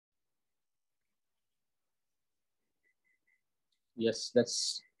Yes,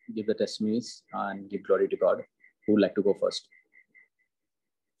 let's give the testimonies and give glory to God. Who would like to go first?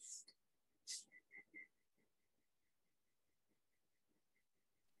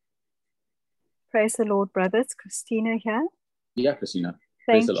 Praise the Lord, brothers. Christina here. Yeah, Christina.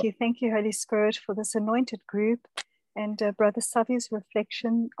 Thank you, Holy Spirit, for this anointed group. And Brother Savi's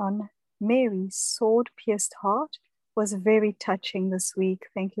reflection on Mary's sword-pierced heart was very touching this week.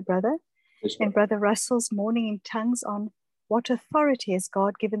 Thank you, brother. And Brother Russell's morning in tongues on what authority has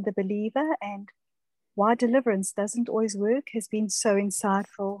God given the believer and why deliverance doesn't always work has been so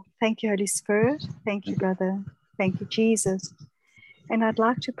insightful. Thank you, Holy Spirit. Thank you, brother. Thank you, Jesus. And I'd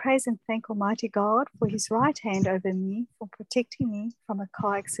like to praise and thank Almighty God for his right hand over me, for protecting me from a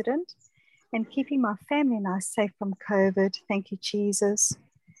car accident and keeping my family and I safe from COVID. Thank you, Jesus.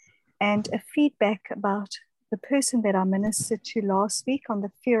 And a feedback about the person that I ministered to last week on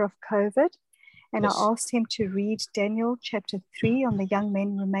the fear of COVID. And yes. I asked him to read Daniel chapter 3 on the young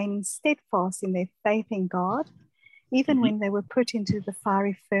men remaining steadfast in their faith in God, even when they were put into the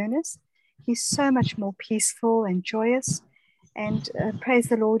fiery furnace. He's so much more peaceful and joyous. And praise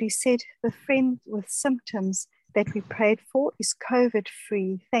the Lord, he said, the friend with symptoms that we prayed for is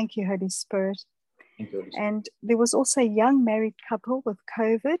COVID-free. Thank you, Holy Spirit. Thank you, Holy Spirit. And there was also a young married couple with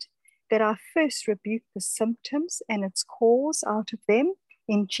COVID that I first rebuked the symptoms and its cause out of them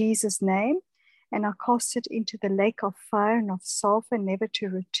in Jesus' name. And I cast it into the lake of fire and of sulfur, never to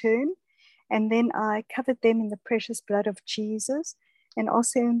return. And then I covered them in the precious blood of Jesus and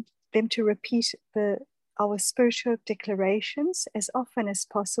asked them to repeat our spiritual declarations as often as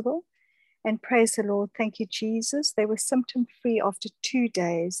possible. And praise the Lord. Thank you, Jesus. They were symptom-free after 2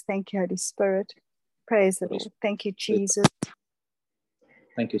 days. Thank you, Holy Spirit. Praise the Lord. Thank you, Jesus.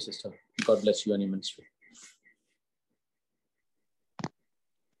 Thank you, sister. God bless you and your ministry.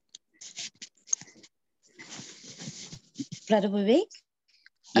 Brother Vivek,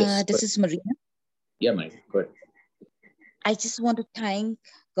 yes, this is Marina. Yeah, Marina, go ahead. I just want to thank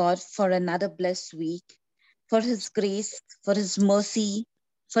God for another blessed week, for his grace, for his mercy,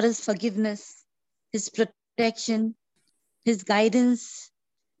 for his forgiveness, his protection, his guidance,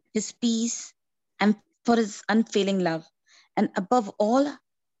 his peace, and for his unfailing love. And above all,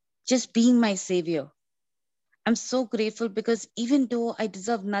 just being my savior. I'm so grateful because even though I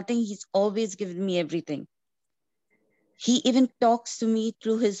deserve nothing, he's always given me everything. He even talks to me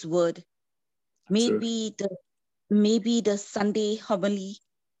through his word. Maybe the Sunday homily,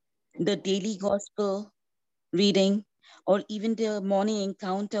 the daily gospel reading, or even the morning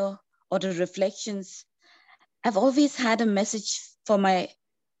encounter or the reflections. I've always had a message for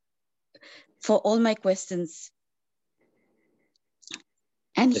all my questions.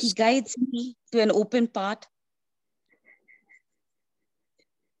 And he guides me to an open path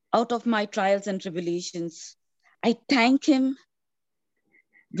out of my trials and tribulations. I thank him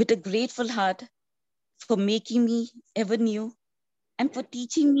with a grateful heart for making me ever new and for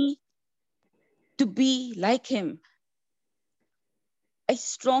teaching me to be like him. I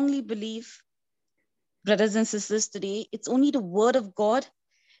strongly believe, brothers and sisters, today, it's only the word of God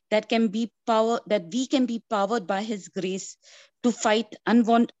that we can be powered by his grace to fight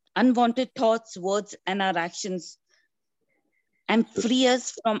unwanted thoughts, words, and our actions, and free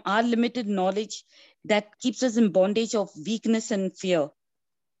us from our limited knowledge that keeps us in bondage of weakness and fear.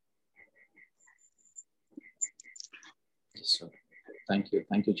 Yes, sir. Thank you.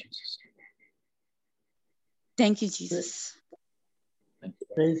 Thank you, Jesus. Thank you, Jesus. Thank you.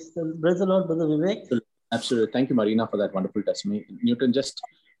 Praise the Lord, Brother Vivek. Absolutely. Thank you, Marina, for that wonderful testimony. Newton, just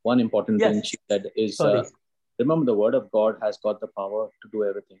one important thing she said is, remember the word of God has got the power to do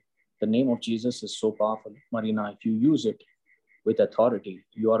everything. The name of Jesus is so powerful. Marina, if you use it with authority,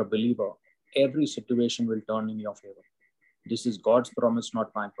 you are a believer. Every situation will turn in your favor. This is God's promise,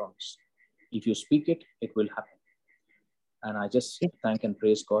 not my promise. If you speak it, it will happen. And I just thank and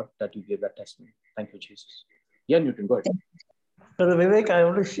praise God that you gave that testimony. Thank you, Jesus. Yeah, Newton, go ahead. Brother Vivek, I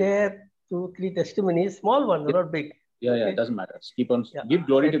want to share 2-3 testimonies, small ones, not big. Yeah, it doesn't matter. Keep on, give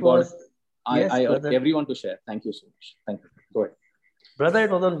glory to God. I urge everyone to share. Thank you so much. Thank you. Go ahead. Brother,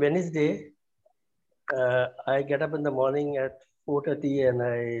 it was on Wednesday. I get up in the morning at 4:30 and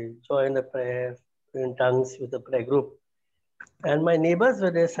I join the prayer in tongues with the prayer group. And my neighbors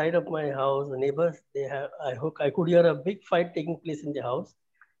were the side of my house. The neighbors, I could hear a big fight taking place in the house.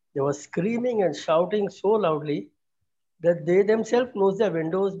 They were screaming and shouting so loudly that they themselves closed their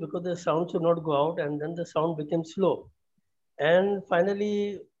windows because the sound should not go out, and then the sound became slow. And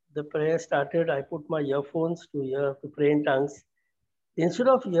finally, the prayer started. I put my earphones to pray in tongues. Instead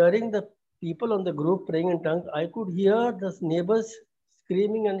of hearing the people on the group praying in tongues, I could hear the neighbors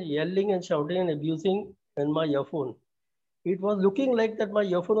screaming and yelling and shouting and abusing in my earphone. it was looking like that my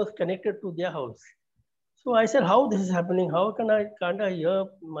earphone was connected to their house. So I said, how this is happening? How can't I hear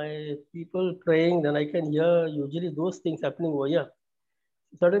my people praying? Then I can hear usually those things happening over here.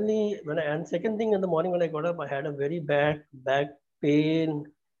 Suddenly, and second thing in the morning when I got up, I had a very bad back pain.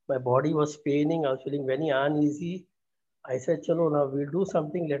 My body was paining. I was feeling very uneasy. I said, chalo, now we'll do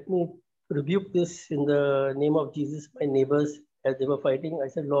something. Let me rebuke this in the name of Jesus. My neighbors, as they were fighting, I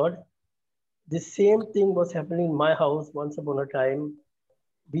said, Lord, this same thing was happening in my house once upon a time.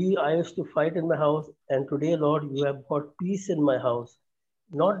 I used to fight in my house, and today, Lord, you have brought peace in my house.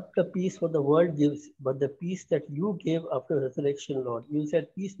 Not the peace what the world gives, but the peace that you gave after resurrection, Lord. You said,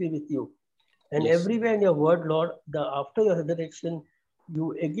 peace be with you. And Yes. everywhere in your word, Lord, after your resurrection,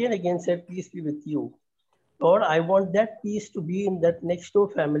 you again said, peace be with you. Lord, I want that peace to be in that next door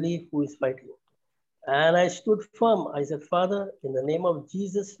family who is fighting. And I stood firm. I said, Father, in the name of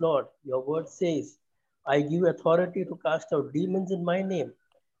Jesus, Lord, your word says, I give authority to cast out demons in my name.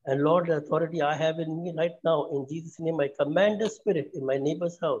 And Lord, the authority I have in me right now, in Jesus' name, I command the spirit in my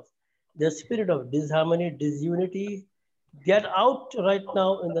neighbor's house, the spirit of disharmony, disunity, get out right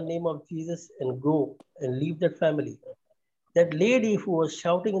now in the name of Jesus and go and leave that family. That lady who was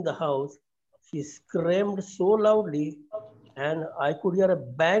shouting in the house, she screamed so loudly, and I could hear a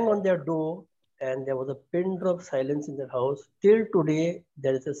bang on their door, and there was a pin drop silence in the house. Till today,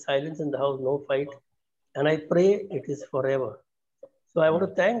 there is a silence in the house, no fight. And I pray it is forever. So I want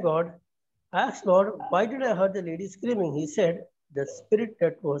to thank God. I asked Lord, why did I hear the lady screaming? He said, the spirit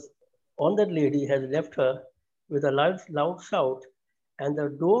that was on that lady has left her with a loud shout, and the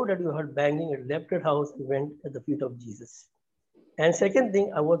door that you heard banging had left that house and went at the feet of Jesus. And second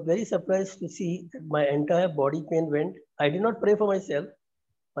thing, I was very surprised to see that my entire body pain went. I did not pray for myself.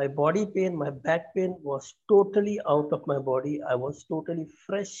 My body pain, my back pain was totally out of my body. I was totally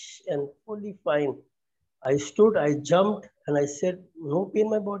fresh and fully fine. I stood, I jumped, and I said, no pain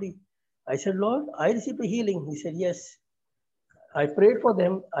in my body. I said, Lord, I received a healing. He said, yes. I prayed for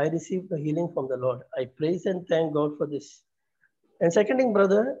them. I received a healing from the Lord. I praise and thank God for this. And second thing,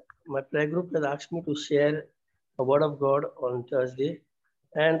 brother, my prayer group has asked me to share a word of God on Thursday.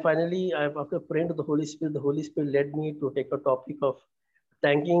 And finally, after praying to the Holy Spirit led me to take a topic of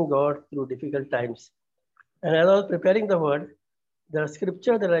thanking God through difficult times. And as I was preparing the word, the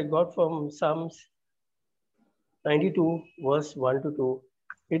scripture that I got from Psalms 92, verse 1 to 2,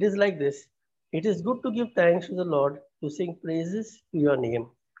 it is like this. It is good to give thanks to the Lord, to sing praises to your name.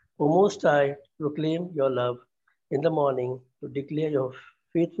 O Most High, proclaim your love in the morning, to declare your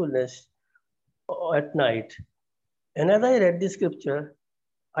faithfulness at night. And as I read this scripture,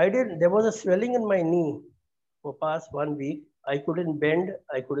 there was a swelling in my knee for past 1 week. I couldn't bend,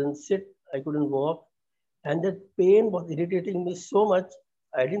 I couldn't sit, I couldn't walk. And that pain was irritating me so much.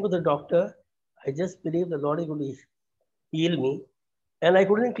 I didn't go to the doctor. I just believed the Lord is going to heal me. And I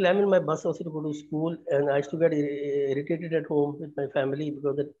couldn't climb in my bus also to go to school. And I used to get irritated at home with my family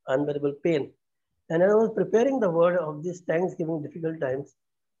because of the unbearable pain. And as I was preparing the word of this Thanksgiving difficult times,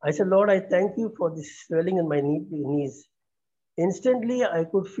 I said, Lord, I thank you for this swelling in my knees. Instantly, I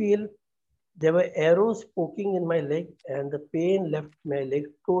could feel there were arrows poking in my leg, and the pain left my leg.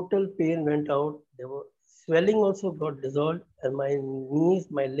 Total pain went out. There were swelling also got dissolved, and my knees,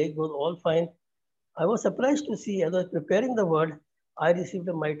 my leg was all fine. I was surprised to see as I was preparing the word, I received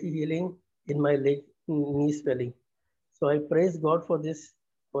a mighty healing in my leg, knee swelling. So I praise God for this,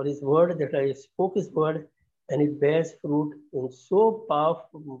 for His word, that I spoke His word, and it bears fruit in so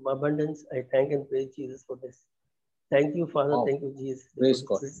powerful abundance. I thank and praise Jesus for this. Thank you, Father. Wow. Thank you, Jesus. Praise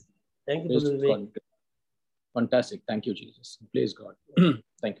God. Thank you, Brother Vivek. Fantastic. Thank you, Jesus. Praise God.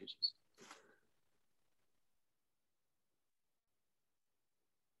 Thank you, Jesus.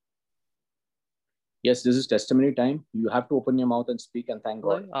 Yes, this is testimony time. You have to open your mouth and speak and thank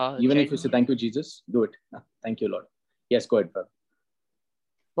God. Even if you say thank you, Jesus, do it. Thank you, Lord. Yes, go ahead, brother.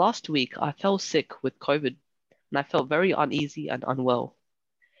 Last week, I fell sick with COVID and I felt very uneasy and unwell.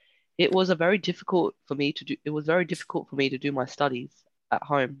 It was very difficult for me to do my studies at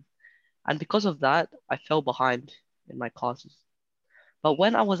home. And because of that, I fell behind in my classes. But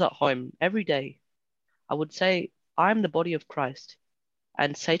when I was at home every day, I would say, I am the body of Christ,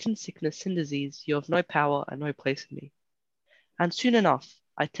 and Satan, sickness, sin, disease, you have no power and no place in me. And soon enough,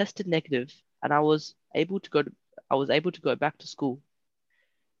 I tested negative, and I was able to go back to school.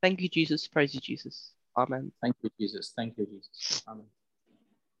 Thank you, Jesus. Praise you, Jesus. Amen. Thank you, Jesus. Thank you, Jesus. Amen.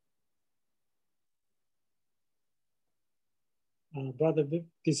 Brother Vic,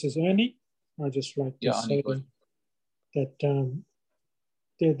 this is Ernie. I'd just like to say that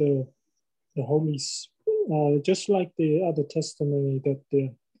the Holy Spirit, just like the other testimony that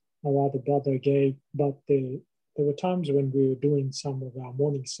our other brother gave, but the there were times when we were doing some of our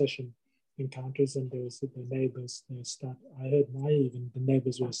morning session encounters, and there was the neighbors. I heard even the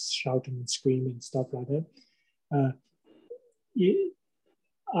neighbors were shouting and screaming and stuff like that.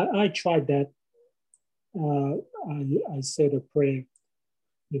 I tried that. I said a prayer,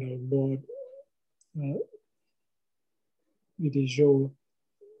 Lord, it is your.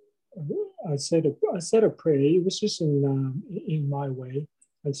 I said a prayer. It was just in my way.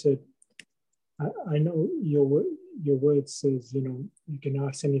 I said, I know your word says, you can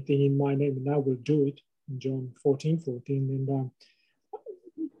ask anything in my name, and I will do it. In John 14:14,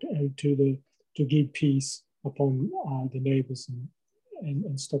 and to give peace upon the neighbors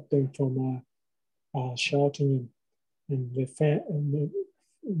and stop them from shouting and the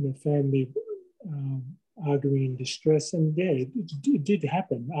family arguing in distress. And yeah, it did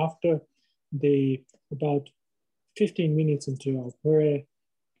happen. After about 15 minutes into our prayer,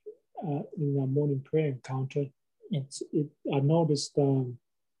 in our morning prayer encounter, I noticed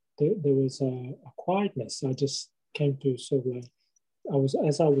there was a quietness. I just came to sort of like,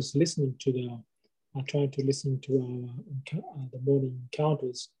 as I was listening to trying to listen to the morning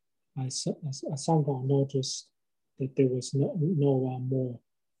encounters, I somehow noticed that there was no more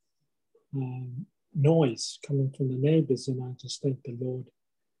noise coming from the neighbors, and I just thank the Lord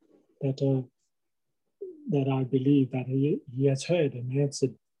that I believe that He has heard and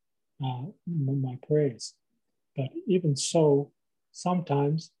answered my prayers. But even so,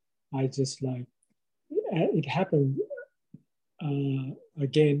 sometimes I just like it happened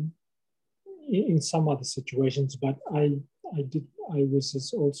again in some other situations, but I was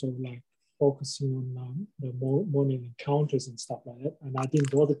just also like focusing on the morning encounters and stuff like that, and I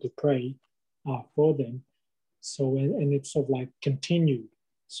didn't bother to pray for them. So and it sort of like continued.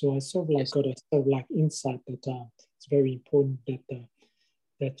 So I sort of like got a sort of like insight that it's very important that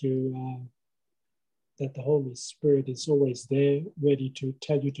the Holy Spirit is always there, ready to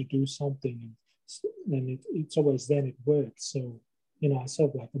tell you to do something, and it's always then it works. So I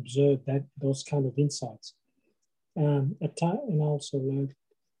sort of like observed those kind of insights. At time, and also like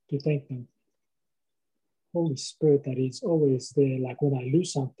to thank the Holy Spirit that is always there. Like when I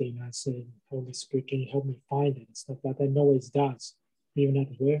lose something, I say, Holy Spirit, can you help me find it and stuff like that. And always does, even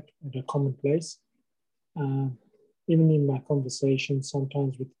at work, at a common place. Even in my conversations,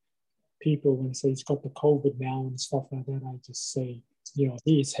 sometimes with people, when I say he's got the COVID now and stuff like that, I just say,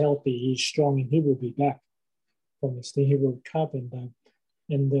 he is healthy, he's strong, and he will be back from this thing. He will recover, and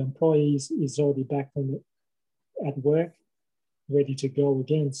the employee is already back at work, ready to go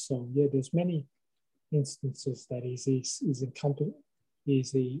again. So yeah, there's many instances that he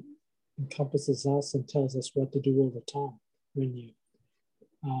encompasses us and tells us what to do all the time when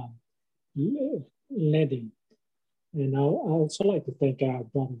you let him. And I also like to thank our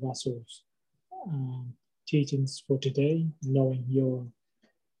brother Russell's teachings for today, knowing your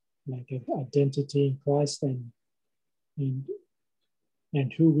identity in Christ and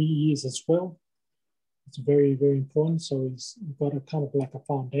who he is as well. It's very, very important. So he's got a kind of like a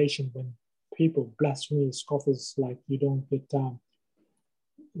foundation when people blaspheme, scoffers, like you don't get God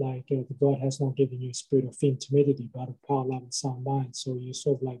has not given you a spirit of fear, timidity, but of power, love, and sound mind. So you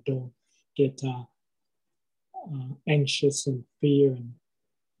sort of like don't get anxious and fear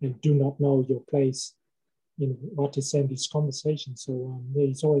and do not know your place in what to say in this conversation. So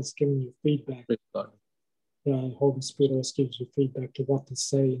he's always giving you feedback. The Holy Spirit always gives you feedback to what to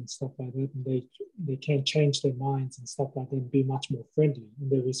say and stuff like that, and they can change their minds and stuff like that and be much more friendly in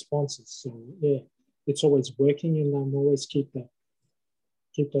their responses. So yeah, it's always working, and I'm always keep that.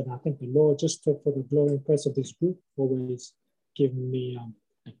 I think the Lord, just for the glory and praise of this group, always giving me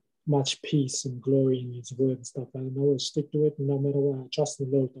much peace and glory in His word and stuff. And I always stick to it, and no matter what, I trust the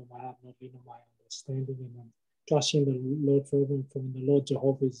Lord on my heart, not lean on my understanding, and I'm trusting the Lord forever, and from the Lord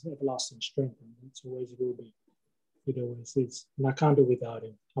Jehovah is everlasting strength, and it's always will be. It always is, and I can't do without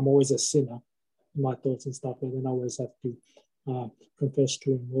Him. I'm always a sinner in my thoughts and stuff, and I always have to confess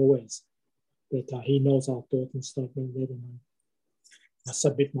to Him always that He knows our thoughts and stuff, and that I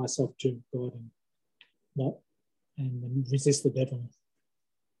submit myself to God and resist the devil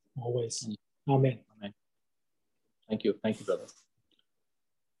always. Amen. Amen. Thank you, brother.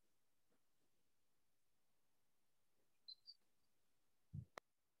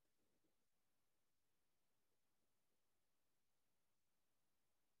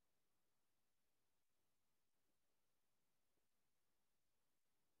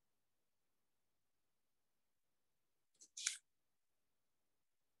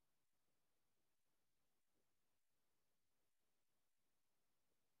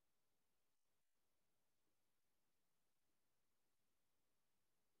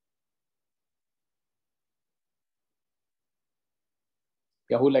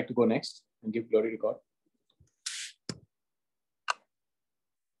 Yeah, who would like to go next and give glory to God?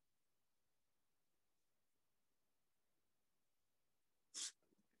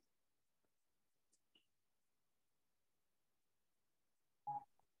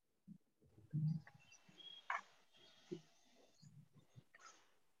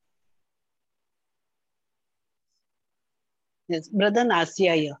 Yes, Brother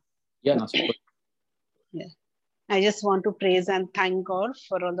Nasya here. Yeah, Nasya. Yeah. I just want to praise and thank God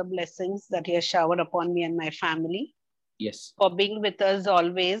for all the blessings that He has showered upon me and my family. Yes. For being with us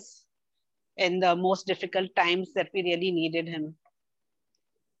always in the most difficult times that we really needed Him.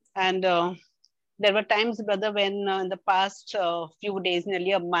 And there were times, brother, when in the past few days,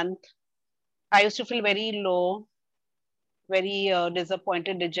 nearly a month, I used to feel very low, very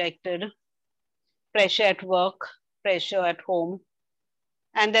disappointed, dejected, pressure at work, pressure at home.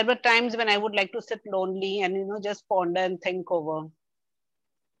 And there were times when I would like to sit lonely and, just ponder and think over.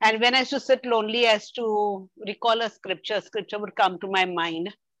 And when I used to sit lonely, I used to recall a scripture would come to my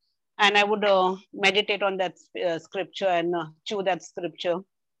mind. And I would meditate on that scripture and chew that scripture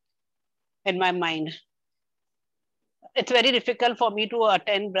in my mind. It's very difficult for me to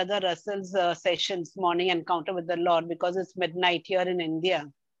attend Brother Russell's sessions, morning encounter with the Lord, because it's midnight here in India.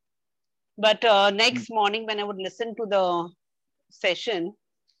 But next morning, when I would listen to the session,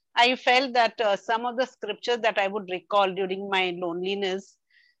 I felt that some of the scriptures that I would recall during my loneliness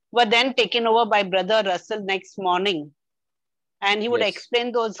were then taken over by Brother Russell next morning. And he would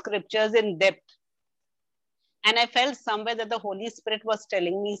explain those scriptures in depth. And I felt somewhere that the Holy Spirit was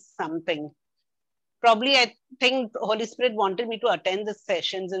telling me something. Probably, I think the Holy Spirit wanted me to attend the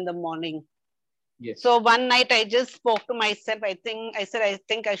sessions in the morning. Yes. So one night I just spoke to myself. I said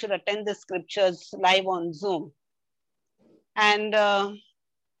I should attend the scriptures live on Zoom. And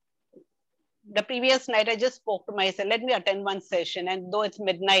the previous night, I just spoke to myself, let me attend one session. And though it's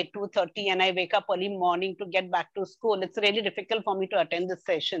midnight, 2:30, and I wake up early morning to get back to school, it's really difficult for me to attend the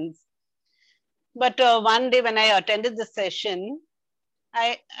sessions. But one day when I attended the session,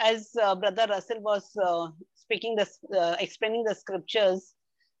 as Brother Russell was explaining the scriptures,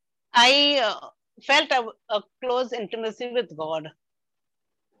 I felt a close intimacy with God.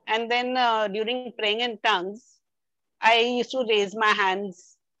 And then during praying in tongues, I used to raise my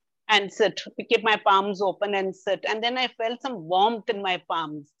hands and sit, keep my palms open and sit. And then I felt some warmth in my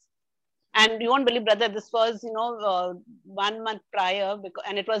palms. And you won't believe, brother, this was, 1 month prior,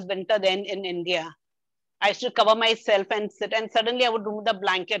 and it was winter then in India. I used to cover myself and sit, and suddenly I would remove the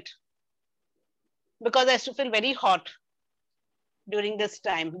blanket because I used to feel very hot during this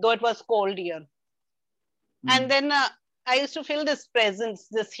time, though it was cold here. And then I used to feel this presence,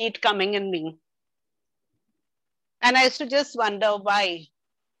 this heat coming in me. And I used to just wonder why.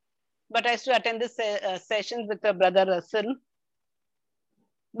 But I used to attend this sessions with Brother Russell.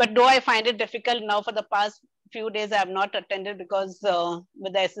 But though I find it difficult now, for the past few days, I have not attended because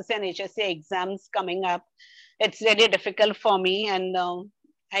with the SSC and HSC exams coming up, it's really difficult for me. And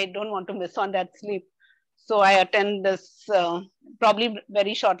I don't want to miss on that sleep. So I attend this, probably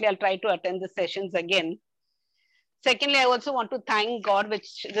very shortly, I'll try to attend the sessions again. Secondly, I also want to thank God,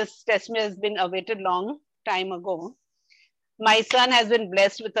 which this testimony has been awaited long time ago. My son has been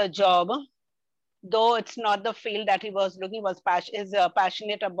blessed with a job, though it's not the field that he was looking. He is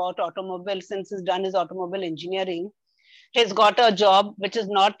passionate about automobile since he's done his automobile engineering. He's got a job which is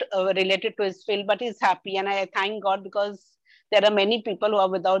not related to his field, but he's happy. And I thank God because there are many people who are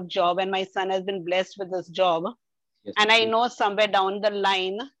without job, and my son has been blessed with this job. Yes, and I know somewhere down the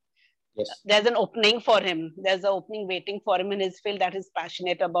line, there's an opening for him. There's an opening waiting for him in his field that he's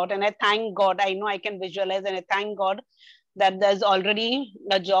passionate about. And I thank God. I know I can visualize, and I thank God that there's already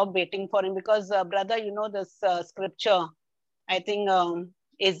a job waiting for him. Because, brother, this scripture, I think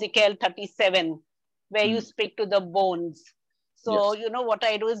Ezekiel 37, where you speak to the bones. So, what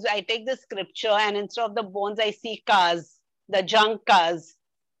I do is I take the scripture, and instead of the bones, I see cars, the junk cars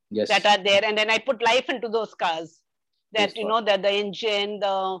that are there. And then I put life into those cars. That, that the engine,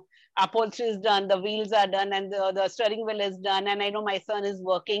 the upholstery is done, the wheels are done, and the steering wheel is done. And I know my son is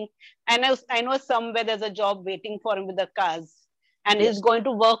working. And I know somewhere there's a job waiting for him with the cars. And he's going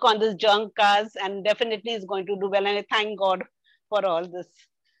to work on this junk cars, and definitely is going to do well. And I thank God for all this.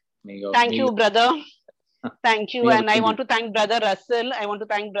 Thank you, brother. Thank you. And I want to thank Brother Russell. I want to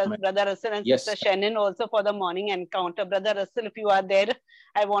thank Brother Russell and Sister Shannon also for the morning encounter. Brother Russell, if you are there,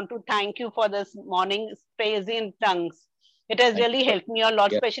 I want to thank you for this morning praise in tongues. It has really helped me a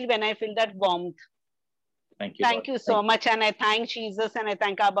lot, especially when I feel that warmth. Thank you. Thank you so much. And I thank Jesus, and I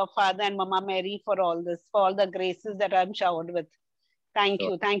thank Abba Father and Mama Mary for all this, for all the graces that I'm showered with. Thank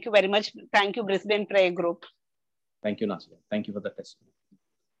you. Thank you very much. Thank you, Brisbane Prayer Group. Thank you, Nasya. Thank you for the testimony.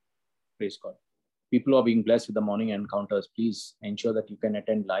 Praise God. People who are being blessed with the morning encounters, please ensure that you can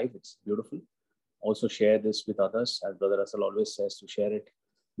attend live. It's beautiful. Also share this with others, as Brother Russell always says, to share it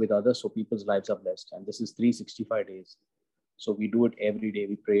with others so people's lives are blessed. And this is 365 days. So we do it every day.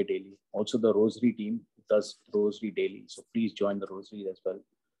 We pray daily. Also, the Rosary team does Rosary daily. So please join the Rosary as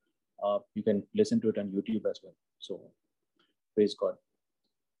well. You can listen to it on YouTube as well. So praise God.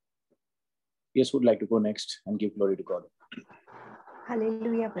 Yes, would like to go next and give glory to God.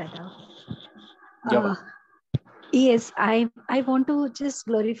 Hallelujah, brother. Yeah, yes, I want to just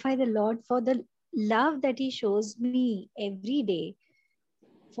glorify the Lord for the love that He shows me every day,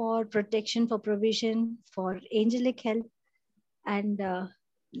 for protection, for provision, for angelic help. And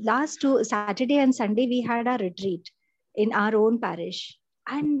last 2 Saturday and Sunday, we had our retreat in our own parish.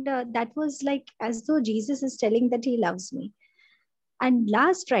 And that was like as though Jesus is telling that He loves me. And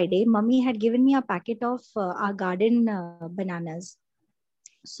last Friday, Mummy had given me a packet of our garden bananas.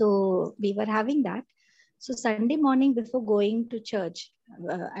 So we were having that. So Sunday morning before going to church,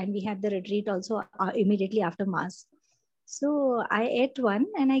 and we had the retreat also immediately after Mass. So I ate one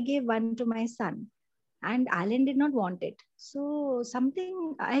and I gave one to my son. And Alan did not want it. So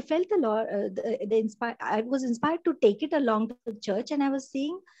something, I felt the Lord, I was inspired to take it along to the church. And I was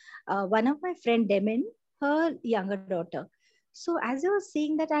seeing one of my friend, Demin, her younger daughter. So as I was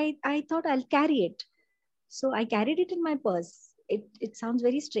seeing that, I thought I'll carry it. So I carried it in my purse. It sounds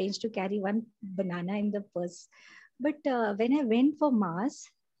very strange to carry one banana in the purse. But when I went for Mass,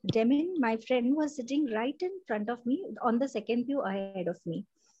 Demin, my friend, was sitting right in front of me on the second pew ahead of me.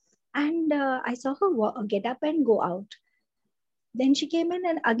 And I saw her get up and go out. Then she came in,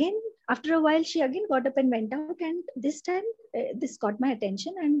 and again, after a while, she again got up and went out. And this time, this caught my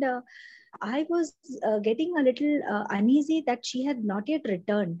attention. And I was getting a little uneasy that she had not yet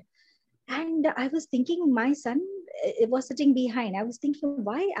returned. And I was thinking, my son was sitting behind. I was thinking,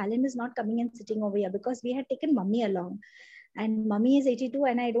 why Alan is not coming and sitting over here? Because we had taken Mummy along. And Mummy is 82,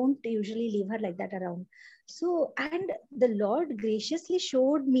 and I don't usually leave her like that around. So, and the Lord graciously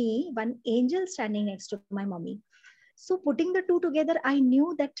showed me one angel standing next to my Mummy. So putting the two together, I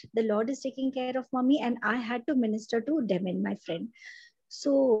knew that the Lord is taking care of Mummy, and I had to minister to Demin, my friend.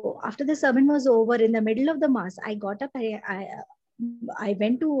 So after the sermon was over, in the middle of the Mass, I got up, I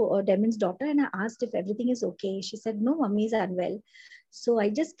went to Demin's daughter and I asked if everything is okay. She said, no, Mummy is unwell. So I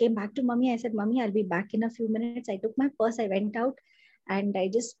just came back to Mummy. I said, Mummy, I'll be back in a few minutes. I took my purse, I went out, and I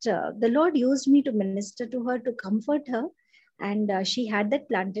just, the Lord used me to minister to her, to comfort her. And she had that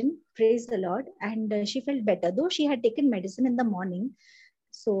plantain, praise the Lord, and she felt better, though she had taken medicine in the morning.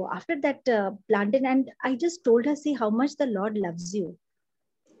 So after that plantain, and I just told her, see how much the Lord loves you.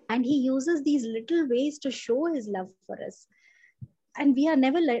 And He uses these little ways to show His love for us. And we are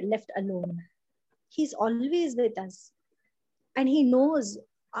never left alone. He's always with us. And He knows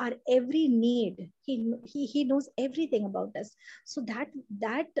our every need. He knows everything about us. So that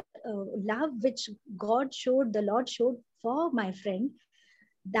love which God showed, the Lord showed for my friend,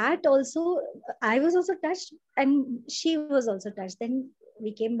 that also, I was also touched, and she was also touched. Then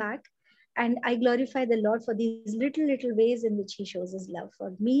we came back, and I glorify the Lord for these little ways in which He shows His love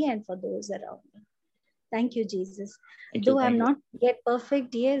for me and for those around me. Thank you, Jesus. Though I'm not yet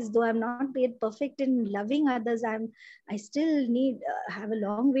perfect, yes, though I'm not yet perfect in loving others, I still have a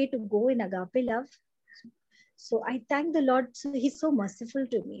long way to go in agape love. So I thank the Lord. So He's so merciful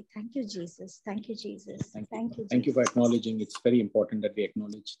to me. Thank you, Jesus. Thank you, Jesus. Thank you. Thank you for acknowledging. It's very important that we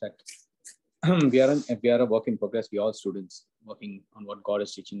acknowledge that we are a work in progress. We are all students working on what God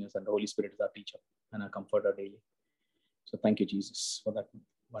is teaching us, and the Holy Spirit is our teacher and our comforter daily. So thank you, Jesus, for that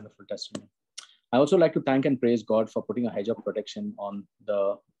wonderful testimony. I also like to thank and praise God for putting a hedge of protection on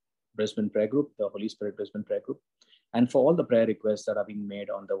the Brisbane prayer group, the Holy Spirit Brisbane prayer group, and for all the prayer requests that are being made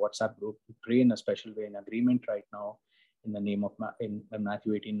on the WhatsApp group. We pray in a special way, in agreement right now, in the name of in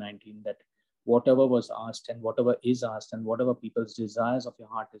Matthew 18:19, that whatever was asked and whatever is asked and whatever people's desires of your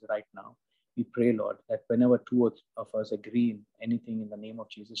heart is right now, we pray, Lord, that whenever two of us agree in anything in the name of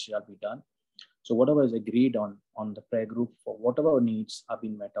Jesus shall be done. So whatever is agreed on the prayer group, for whatever needs are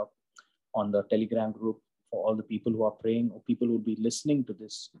being met up on the Telegram group, for all the people who are praying or people who will be listening to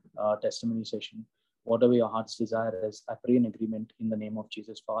this testimony session, whatever your heart's desire is, I pray in agreement in the name of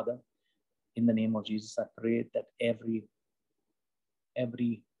Jesus. Father, in the name of Jesus, I pray that every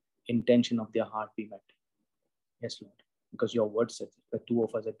intention of their heart be met. Yes, Lord, because your word says, where two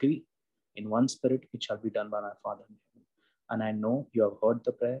of us agree in one spirit, it shall be done by my Father in heaven. And I know you have heard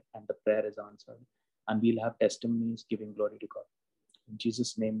the prayer, and the prayer is answered, and we'll have testimonies giving glory to God. In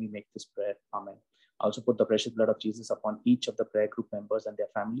Jesus' name, we make this prayer. Amen. I also put the precious blood of Jesus upon each of the prayer group members and their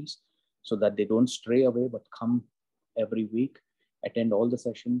families, so that they don't stray away, but come every week, attend all the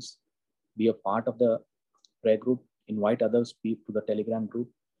sessions, be a part of the prayer group, invite others to the Telegram group,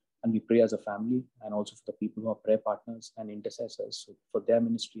 and we pray as a family, and also for the people who are prayer partners and intercessors, so for their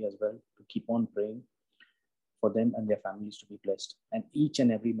ministry as well, to keep on praying for them and their families to be blessed, and each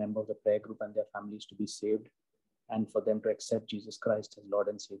and every member of the prayer group and their families to be saved, and for them to accept Jesus Christ as Lord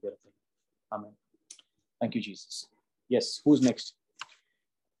and Savior of them. Amen. Thank you, Jesus. Yes, who's next?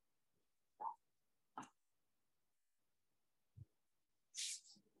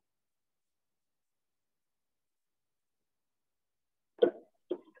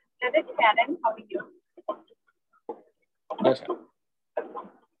 Shannon, how are you? Yes, sir.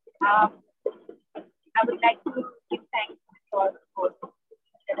 I would like to give thanks for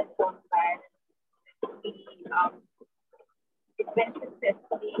that has gone by. It went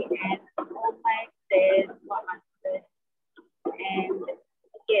successfully, and all my prayers were answered. And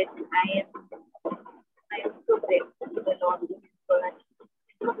yes, I am so grateful to the Lord for His word.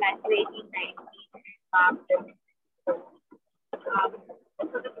 So graduating 19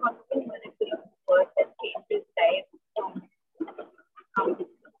 so the possible miracle of word that came to His life from the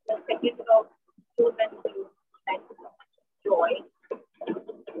second of June and June, like so much joy.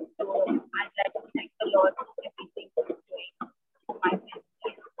 So I'd like to thank the Lord for everything He's doing for my family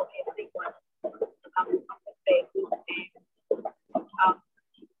and for everyone from the prayer group. And I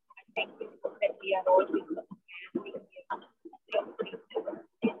thank you that we are all with you.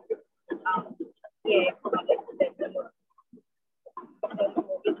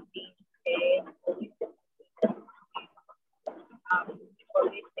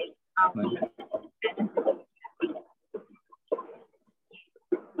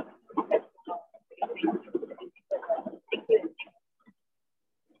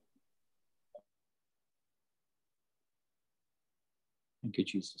 Thank you,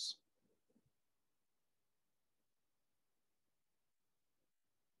 Jesus.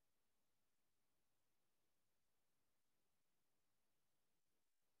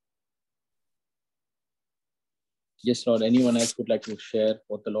 Yes, Lord. Anyone else would like to share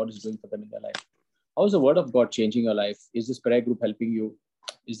what the Lord is doing for them in their life? How is the word of God changing your life? Is this prayer group helping you?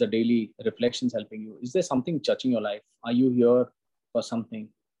 Is the daily reflections helping you? Is there something touching your life? Are you here for something?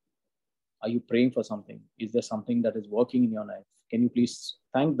 Are you praying for something? Is there something that is working in your life? Can you please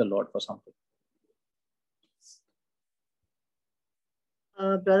thank the Lord for something?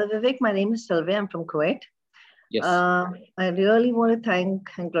 Brother Vivek, my name is Sylvia. I'm from Kuwait. Yes. I really want to thank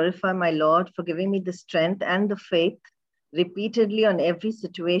and glorify my Lord for giving me the strength and the faith repeatedly on every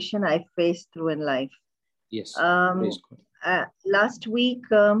situation I faced through in life. Yes. Last week,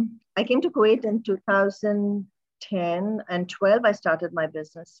 I came to Kuwait in 2010 and 12. I started my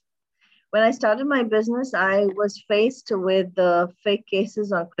business. When I started my business, I was faced with fake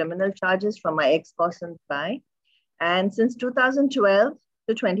cases on criminal charges from my ex-boss in Dubai. And since 2012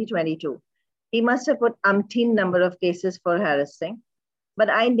 to 2022, he must have put umpteen number of cases for harassing. But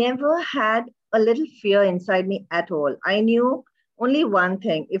I never had a little fear inside me at all. I knew only one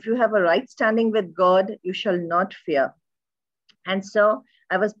thing: if you have a right standing with God, you shall not fear. And so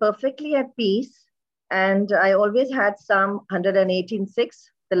I was perfectly at peace. And I always had Psalm 118:6.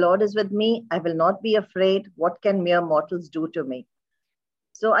 The Lord is with me. I will not be afraid. What can mere mortals do to me?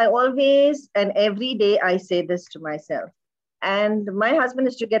 So I always and every day I say this to myself. And my husband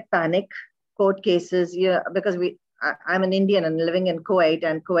is to get panic, court cases, because I'm an Indian and living in Kuwait,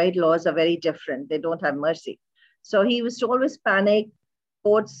 and Kuwait laws are very different. They don't have mercy. So he was to always panic,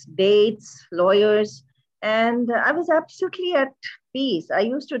 courts, dates, lawyers, and I was absolutely at peace. I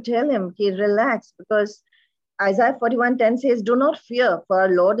used to tell him, relax, because Isaiah 41:10 says, do not fear, for our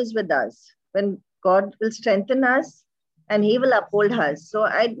Lord is with us. When God will strengthen us and He will uphold us. So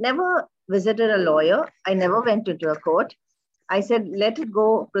I never visited a lawyer. I never went into a court. I said, let it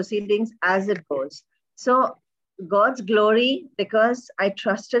go, proceedings as it goes. So God's glory, because I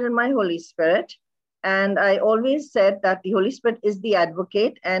trusted in my Holy Spirit. And I always said that the Holy Spirit is the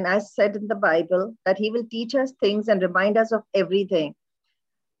advocate. And as said in the Bible, that He will teach us things and remind us of everything.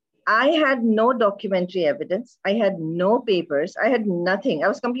 I had no documentary evidence. I had no papers. I had nothing. I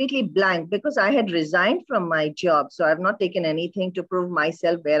was completely blank because I had resigned from my job. So I've not taken anything to prove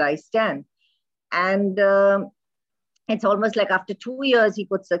myself where I stand. And it's almost like after 2 years, he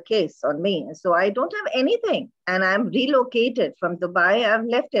puts a case on me. So I don't have anything. And I'm relocated from Dubai. I've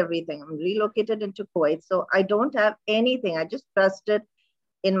left everything. I'm relocated into Kuwait. So I don't have anything. I just trusted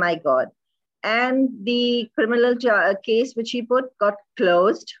in my God. And the criminal case which he put got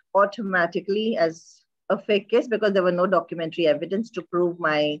closed automatically as a fake case because there were no documentary evidence to prove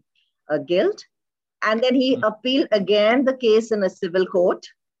my guilt. And then he appealed again the case in a civil court.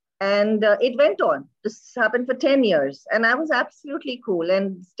 And it went on. This happened for 10 years. And I was absolutely cool.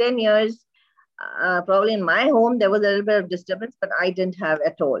 And 10 years, probably in my home, there was a little bit of disturbance, but I didn't have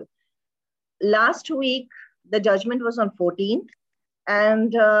at all. Last week, the judgment was on 14th.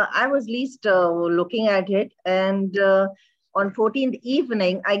 And I was least looking at it. And on 14th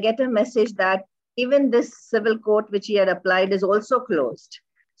evening, I get a message that even this civil court, which he had applied, is also closed.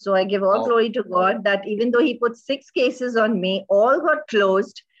 So I give all glory to God that even though he put 6 cases on me, all got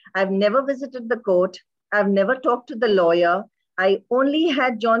closed. I've never visited the court. I've never talked to the lawyer. I only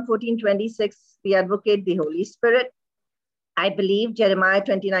had John 14:26, the advocate, the Holy Spirit. I believe Jeremiah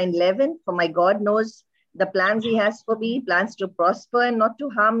 29:11, for my God knows the plans he has for me, plans to prosper and not to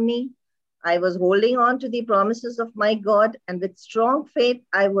harm me. I was holding on to the promises of my God, and with strong faith,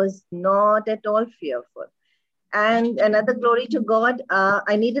 I was not at all fearful. And another glory to God,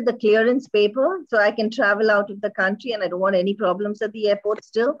 I needed the clearance paper so I can travel out of the country, and I don't want any problems at the airport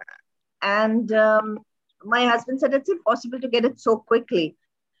still. And my husband said, it's impossible to get it so quickly.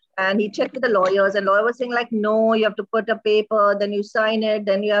 And he checked with the lawyers, and lawyer was saying like, no, you have to put a paper, then you sign it,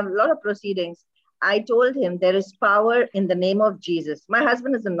 then you have a lot of proceedings. I told him there is power in the name of Jesus. My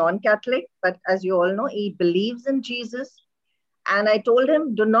husband is a non-Catholic, but as you all know, he believes in Jesus. And I told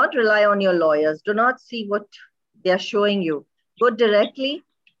him, do not rely on your lawyers. Do not see what they're showing you. Go directly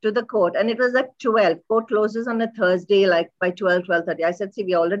to the court. And it was at 12. Court closes on a Thursday, like by 12, 12:30. I said, see,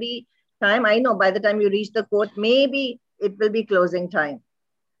 we already time. I know by the time you reach the court, maybe it will be closing time.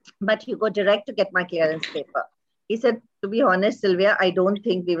 But you go direct to get my clearance paper. He said, to be honest, Sylvia, I don't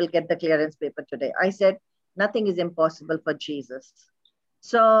think we will get the clearance paper today. I said, nothing is impossible for Jesus.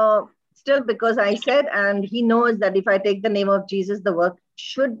 So still, because I said, and he knows that if I take the name of Jesus, the work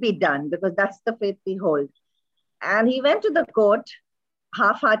should be done because that's the faith we hold. And he went to the court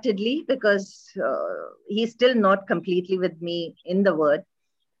half-heartedly because he's still not completely with me in the word.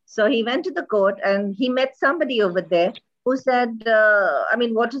 So he went to the court and he met somebody over there who said, I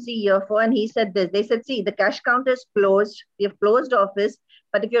mean, what is he here for? And he said this. They said, see, the cash counter is closed. We have closed office.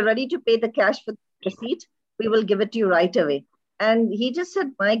 But if you're ready to pay the cash for the receipt, we will give it to you right away. And he just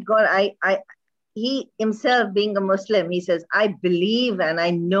said, my God, he himself being a Muslim, he says, I believe and I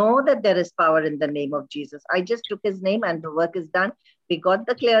know that there is power in the name of Jesus. I just took his name and the work is done. We got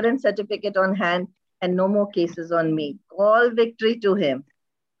the clearance certificate on hand and no more cases on me. All victory to him.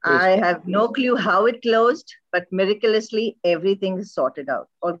 I have no clue how it closed, but miraculously, everything is sorted out.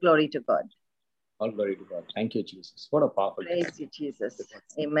 All glory to God. All glory to God. Thank you, Jesus. What a powerful Praise you, Jesus.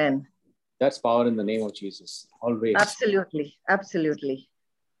 Amen. That's power in the name of Jesus. Always. Absolutely. Absolutely.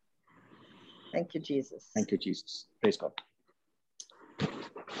 Thank you, Jesus. Thank you, Jesus. Praise God.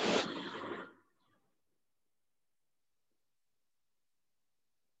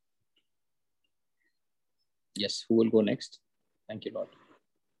 Yes, who will go next? Thank you, Lord.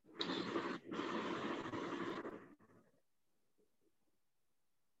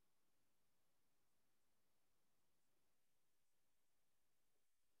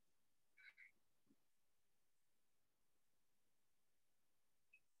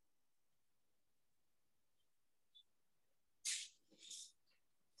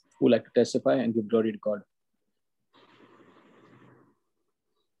 Who would like to testify and give glory to God?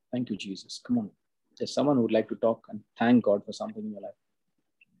 Thank you, Jesus. Come on. There's someone who would like to talk and thank God for something in your life.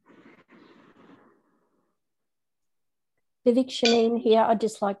 Vivek Shanine here. I'd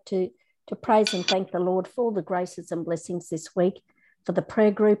just like to praise and thank the Lord for all the graces and blessings this week, for the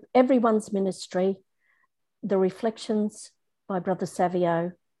prayer group, everyone's ministry. The reflections by Brother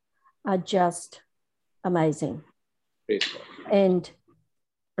Savio are just amazing. Praise God. And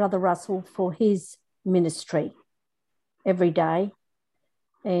Brother Russell for his ministry every day,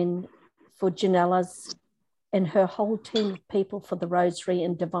 and for Janella's and her whole team of people for the Rosary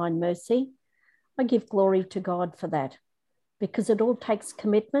and Divine Mercy. I give glory to God for that, because it all takes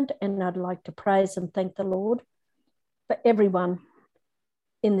commitment, and I'd like to praise and thank the Lord for everyone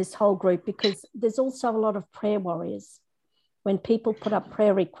in this whole group, because there's also a lot of prayer warriors. When people put up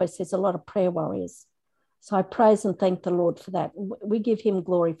prayer requests, there's a lot of prayer warriors. So I praise and thank the Lord for that. We give him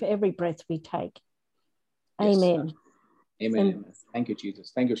glory for every breath we take. Yes. Amen. Amen. Amen. Thank you,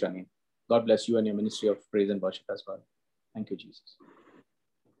 Jesus. Thank you, Shanine. God bless you and your ministry of praise and worship as well. Thank you, Jesus.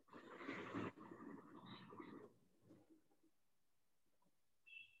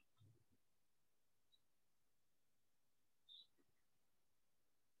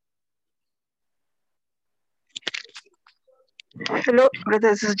 Hello, brother.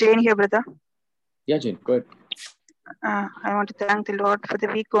 This is Jane here, brother. Yeah, Jane, go ahead. I want to thank the Lord for the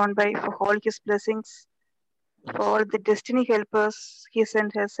week gone by, for all his blessings, for all the destiny helpers he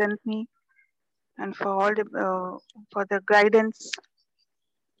has sent me, and for all the for the guidance.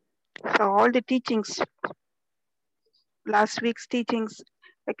 for all the teachings, last week's teachings.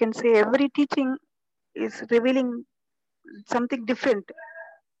 I can say every teaching is revealing something different.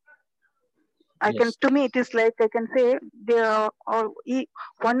 To me, it is like I can say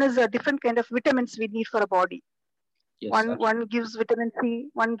one is a different kind of vitamins we need for a body. Yes, one gives vitamin C,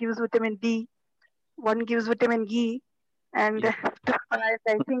 one gives vitamin D, one gives vitamin E, and I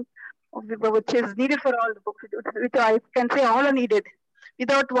think which is needed for all the books. Which I can say all are needed.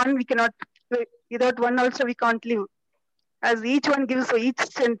 Without one, we cannot. Without one, also we can't live. As each one gives for each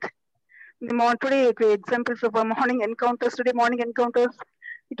strength. Today, example for morning encounters. Today morning encounters.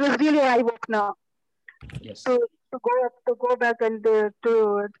 It was really an eye opener. Yes. To go back and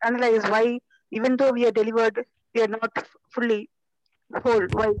to analyze why, even though we are delivered, we are not fully whole.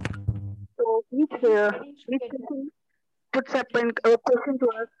 Why? So each person puts up a question to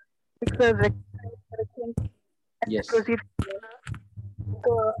us. It's a correction. Yes. Proceed.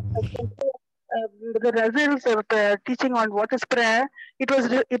 So I can say the results of teaching on what is prayer. It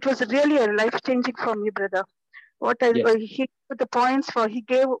was really a life changing for me, brother. He put the points for, he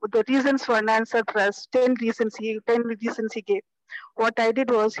gave the reasons for unanswered prayers. 10 reasons he gave. What I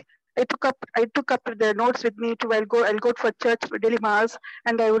did was I took up the notes with me I'll go for church for daily mass,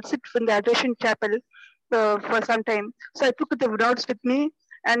 and I would sit in the adoration chapel for some time. So I took the notes with me,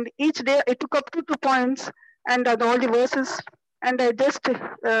 and each day I took up two points and all the verses, and I just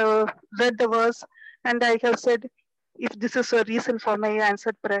read the verse, and I have said, if this is a reason for my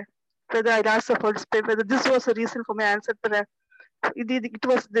answered prayer, whether I asked the Holy Spirit, whether this was a reason for my answered prayer. It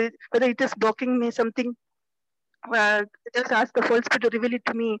was whether it is blocking me something. Just ask the Holy Spirit to reveal it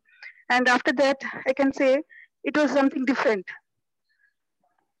to me, and after that, I can say it was something different.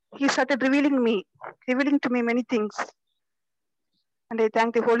 He started revealing to me many things, and I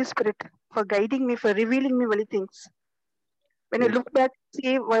thank the Holy Spirit for guiding me, for revealing me many things. When I look back,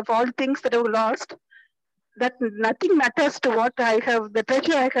 see of all things that I've lost, that nothing matters to what I have, the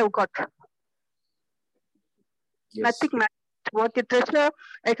treasure I have got. Yes. Nothing matters. What the treasure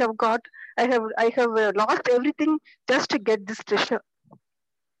I have got, I have lost everything just to get this treasure.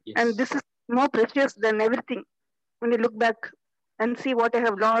 Yes. And this is more precious than everything. When you look back and see what I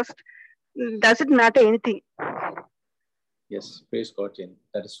have lost, doesn't matter anything. Yes, praise God, Jane.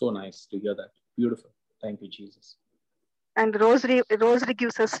 That is so nice to hear that. Beautiful. Thank you, Jesus. And rosary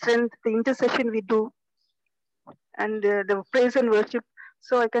gives us strength. The intercession we do, and the praise and worship.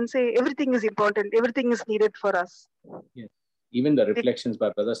 So I can say everything is important. Everything is needed for us. Yes. Even the reflections by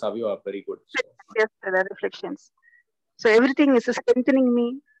Brother Savio are very good. So. Yes, the reflections. So everything is strengthening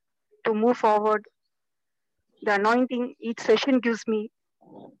me to move forward. The anointing each session gives me.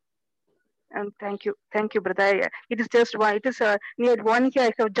 And thank you, brother. It is just why it is near 1 year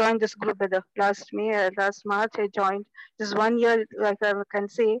I have joined this group, brother. Last March I joined. This 1 year, like I can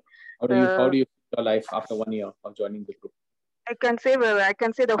say. How do you see your life after 1 year of joining the group? I can say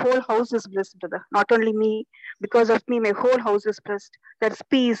the whole house is blessed, brother. Not only me, because of me, my whole house is blessed. There's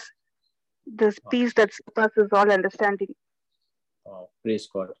peace. There's peace that surpasses all understanding. Praise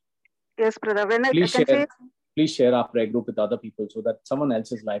God. Yes, brother. Please share our prayer group with other people so that someone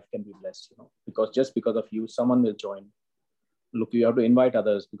else's life can be blessed. Because just because of you, someone will join. Look, you have to invite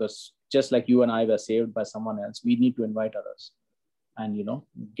others, because just like you and I were saved by someone else, we need to invite others and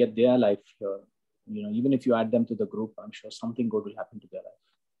get their life here. Even if you add them to the group, I'm sure something good will happen to their life.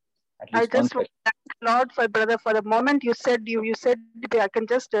 I just want to thank Lord for brother for the moment you said I can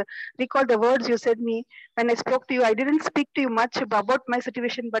just recall the words you said me when I spoke to you. I didn't speak to you much about my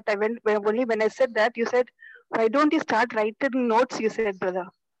situation, but only when I said that, you said, why don't you start writing notes? You said, brother.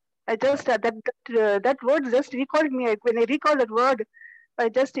 I just that word just recalled me. When I recall that word,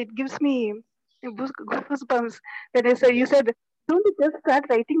 it gives me goosebumps. When I say, you said, don't you just start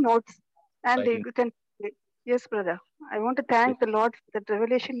writing notes, and you can. Yes, brother. I want to thank the Lord for that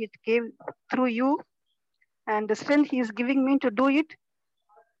revelation it gave through you, and the strength He is giving me to do it.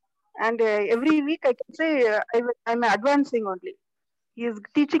 And every week I can say I'm advancing only. He is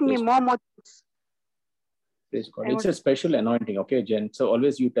teaching me more things. Praise God. It's a special anointing, okay, Jen? So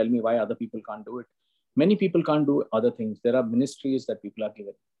always you tell me why other people can't do it. Many people can't do other things. There are ministries that people are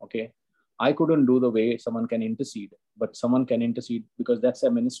given, okay? I couldn't do the way someone can intercede, but someone can intercede because that's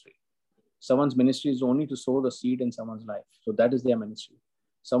their ministry. Someone's ministry is only to sow the seed in someone's life. So that is their ministry.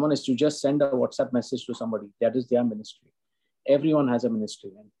 Someone is to just send a WhatsApp message to somebody. That is their ministry. Everyone has a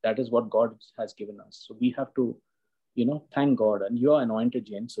ministry, and that is what God has given us. So we have to, thank God. And you are anointed,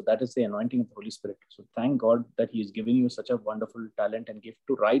 Jane. So that is the anointing of the Holy Spirit. So thank God that He is giving you such a wonderful talent and gift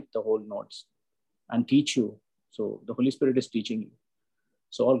to write the whole notes and teach you. So the Holy Spirit is teaching you.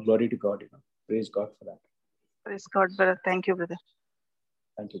 So all glory to God. Praise God for that. Praise God, brother. Thank you, brother.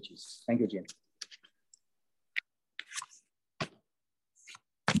 Thank you, Jesus. Thank you, Jane.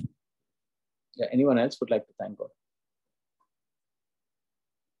 Yeah, anyone else would like to thank God?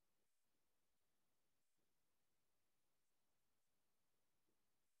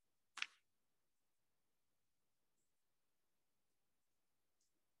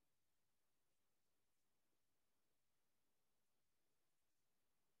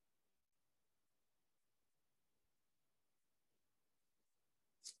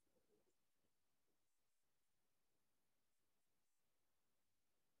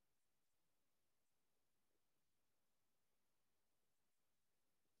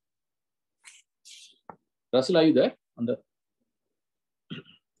 Russell, are you there?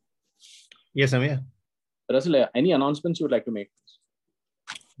 Yes, I'm here. Russell, any announcements you would like to make?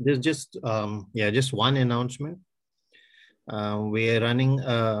 There's just one announcement. We are running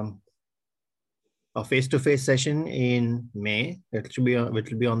a face-to-face session in May. It will be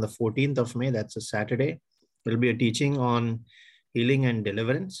on the 14th of May. That's a Saturday. It will be a teaching on healing and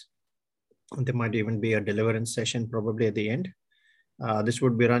deliverance. There might even be a deliverance session probably at the end. This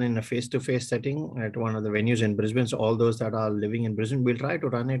would be run in a face-to-face setting at one of the venues in Brisbane. So all those that are living in Brisbane, we'll try to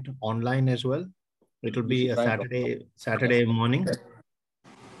run it online as well. It will be a Saturday morning,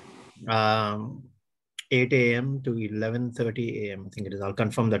 8 a.m. to 11:30 a.m. I think it is. I'll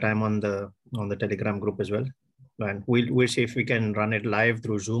confirm the time on the Telegram group as well. And we'll see if we can run it live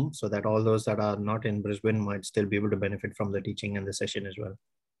through Zoom so that all those that are not in Brisbane might still be able to benefit from the teaching and the session as well.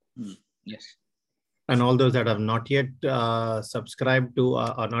 Yes. And all those that have not yet subscribed to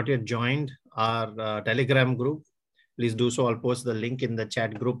or not yet joined our Telegram group, please do so. I'll post the link in the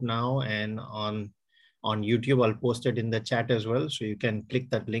chat group now, and on YouTube, I'll post it in the chat as well. So you can click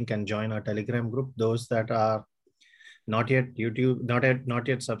that link and join our Telegram group. Those that are not yet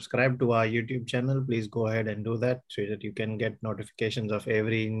subscribed to our YouTube channel, please go ahead and do that so that you can get notifications of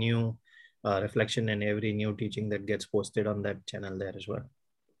every new reflection and every new teaching that gets posted on that channel there as well.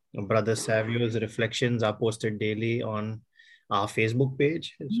 Brother Savio's reflections are posted daily on our Facebook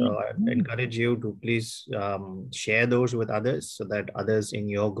page. So I encourage you to please share those with others so that others in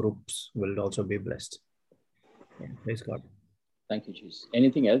your groups will also be blessed. Yeah, praise God. Thank you, Jesus.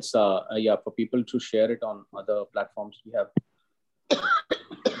 Anything else? Yeah, for people to share it on other platforms we have.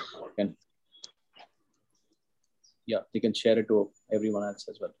 They can share it to everyone else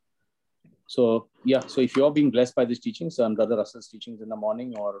as well. So yeah, so if you're being blessed by these teachings and Brother Russell's teachings in the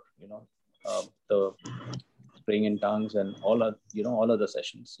morning, or the praying in tongues and all other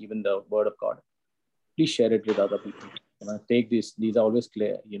sessions, even the Word of God, please share it with other people. Take these are always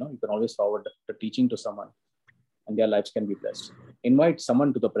clear. You can always forward the teaching to someone, and their lives can be blessed. Invite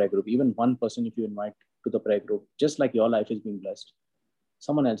someone to the prayer group, even one person. If you invite to the prayer group, just like your life is being blessed,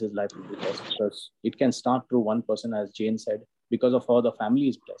 someone else's life will be blessed, because it can start through one person, as Jane said. Because of her, the family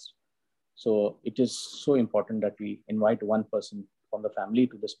is blessed. So it is so important that we invite one person from the family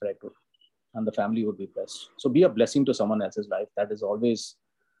to this prayer group, and the family would be blessed. So be a blessing to someone else's life. That is always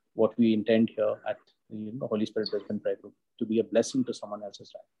what we intend here at the Holy Spirit Brisbane Prayer Group, to be a blessing to someone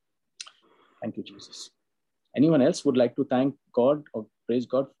else's life. Thank you, Jesus. Anyone else would like to thank God or praise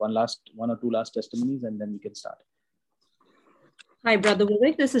God? One or two last testimonies, and then we can start. Hi, Brother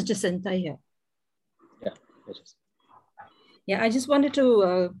Vivek. This is Jacinta here. Yeah, I just wanted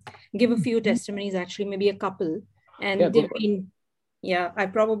to give a few testimonies, actually, maybe a couple. And I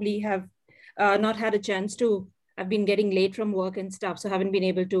probably have not had a chance to. I've been getting late from work and stuff, so I haven't been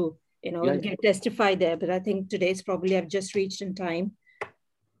able to, testify there. But I think today's probably I've just reached in time.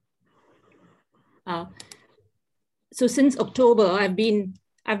 So since October, I've been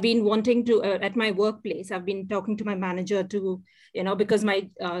wanting to at my workplace. I've been talking to my manager to, because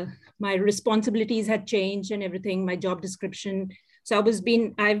my responsibilities had changed and everything, my job description. So I've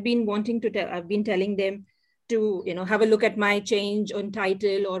been telling them to, have a look at my change on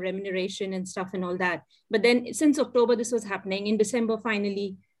title or remuneration and stuff and all that. But then since October, this was happening. In December,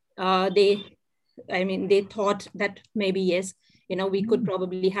 finally, they thought that maybe, yes, we could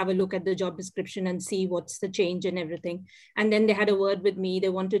probably have a look at the job description and see what's the change and everything. And then they had a word with me. They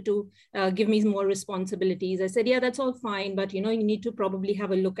wanted to give me more responsibilities. I said, yeah, that's all fine. But, you need to probably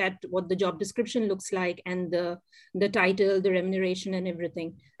have a look at what the job description looks like and the title, the remuneration and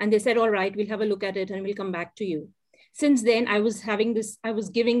everything. And they said, all right, we'll have a look at it and we'll come back to you. Since then, I was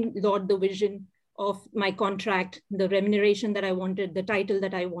giving Lord the vision of my contract, the remuneration that I wanted, the title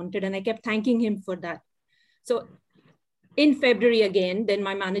that I wanted, and I kept thanking him for that. So in February again, then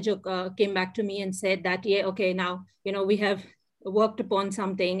my manager came back to me and said that, yeah, okay, now, we have worked upon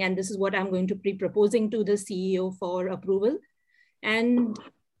something and this is what I'm going to be proposing to the CEO for approval. And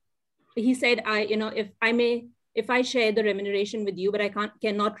he said, if I may if I share the remuneration with you, but I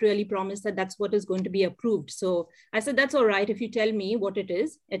cannot really promise that that's what is going to be approved. So I said, that's all right. If you tell me what it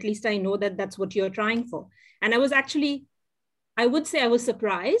is, at least I know that that's what you're trying for. And I was actually, I would say I was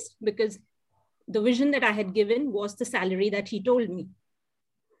surprised, because the vision that I had given was the salary that he told me.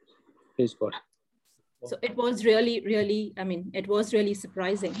 Praise God. So it was really, really, I mean, it was really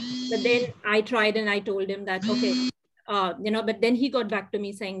surprising. But then I tried and I told him that, okay, but then he got back to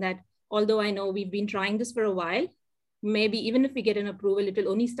me saying that, although I know we've been trying this for a while, maybe even if we get an approval, it will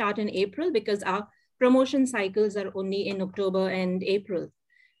only start in April, because our promotion cycles are only in October and April.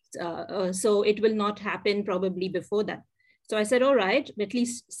 So it will not happen probably before that. So I said, all right, at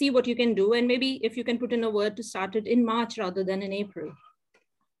least see what you can do. And maybe if you can put in a word to start it in March rather than in April.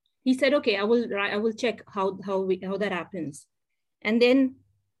 He said, okay, I will check how that happens. And then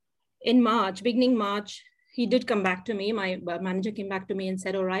in March, beginning March, he did come back to me. My manager came back to me and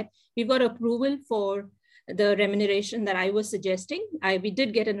said, all right, we've got approval for the remuneration that I was suggesting. We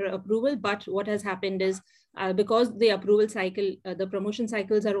did get an approval, but what has happened is because the approval cycle, the promotion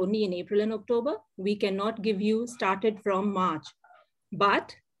cycles are only in April and October, we cannot give you started from March.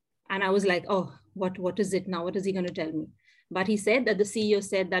 And I was like, oh, what is it now? What is he going to tell me? But he said that the CEO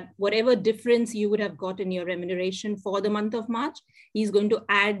said that whatever difference you would have got in your remuneration for the month of March, he's going to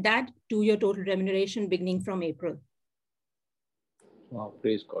add that to your total remuneration beginning from April. Wow,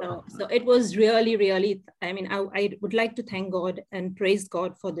 praise God. So it was really, really, I mean, I would like to thank God and praise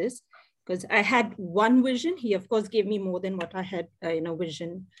God for this, because I had one vision. He, of course, gave me more than what I had,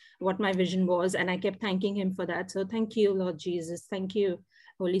 vision, what my vision was. And I kept thanking him for that. So thank you, Lord Jesus. Thank you,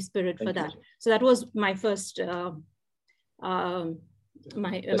 Holy Spirit, for that. So that was my first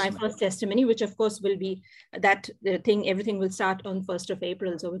my first testimony, which of course will be that everything will start on 1st of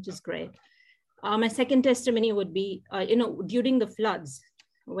April, so which is great. My second testimony would be, during the floods,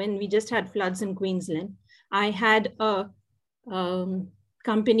 when we just had floods in Queensland, I had a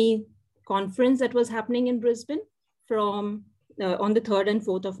company conference that was happening in Brisbane from on the 3rd and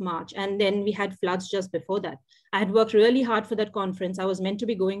 4th of March. And then we had floods just before that. I had worked really hard for that conference. I was meant to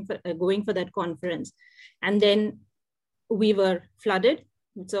be going for that conference. And then we were flooded.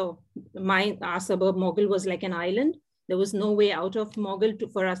 So our suburb Mogul was like an island. There was no way out of Mogul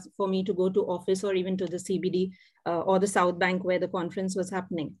for me to go to office or even to the CBD or the South Bank where the conference was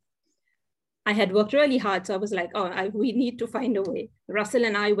happening. I had worked really hard. So I was like, we need to find a way. Russell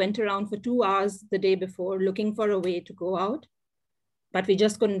and I went around for 2 hours the day before looking for a way to go out, but we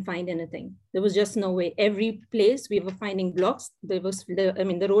just couldn't find anything. There was just no way. Every place we were finding blocks.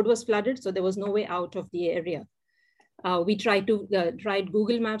 The road was flooded, so there was no way out of the area. We tried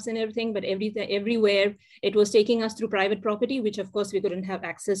Google Maps and everything, but everywhere it was taking us through private property, which of course we couldn't have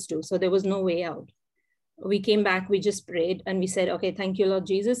access to. So there was no way out. We came back, we just prayed and we said, okay, thank you, Lord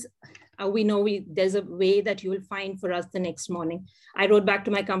Jesus. We know there's a way that you will find for us the next morning. I wrote back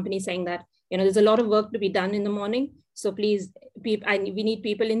to my company saying that, there's a lot of work to be done in the morning. So please, we need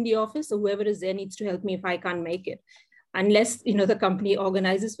people in the office. So whoever is there needs to help me if I can't make it, unless, the company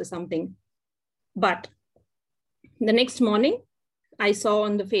organizes for something. But the next morning, I saw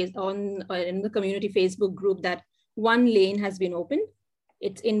in the community Facebook group that one lane has been opened.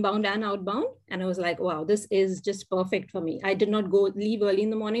 It's inbound and outbound. And I was like, wow, this is just perfect for me. I did not leave early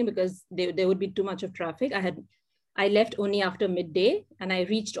in the morning because there would be too much of traffic. I left only after midday and I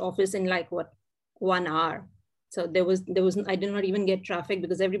reached office in 1 hour. So I did not even get traffic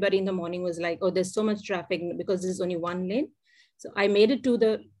because everybody in the morning was like, oh, there's so much traffic because this is only one lane. So I made it to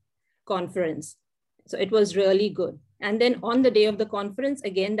the conference. So it was really good. And then on the day of the conference,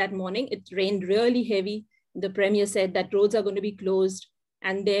 again, that morning, it rained really heavy. The premier said that roads are going to be closed.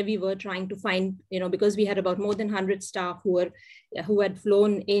 And there we were trying to find, because we had about more than 100 staff who had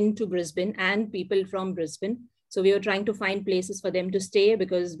flown into Brisbane and people from Brisbane. So we were trying to find places for them to stay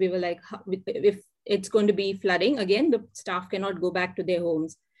because we were like, if it's going to be flooding, again, the staff cannot go back to their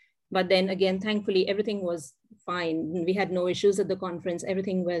homes. But then again, thankfully, everything was fine. We had no issues at the conference.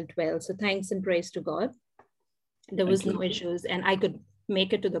 Everything went well. So thanks and praise to God. There was no issues and I could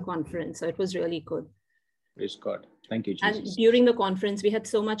make it to the conference. So it was really good. Praise God. Thank you, Jesus. And during the conference, we had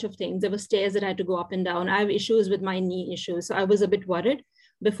so much of things. There were stairs that I had to go up and down. I have issues with my knee issues. So I was a bit worried.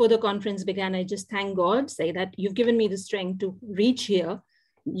 Before the conference began, I just thank God, say that you've given me the strength to reach here.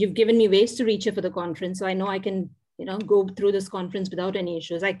 You've given me ways to reach here for the conference. So I know I can, go through this conference without any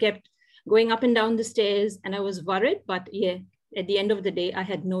issues. I kept going up and down the stairs and I was worried, but yeah, at the end of the day, I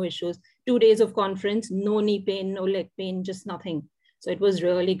had no issues. 2 days of conference, no knee pain, no leg pain, just nothing. So it was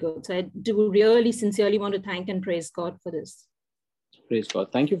really good. So I do really sincerely want to thank and praise God for this. Praise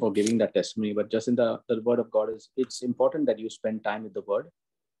God. Thank you for giving that testimony. But just in the word of God, it's important that you spend time with the word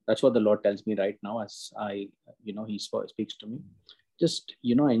That's what the Lord tells me right now as I, he speaks to me. Just,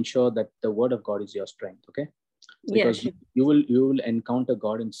 ensure that the word of God is your strength, okay? Because you will encounter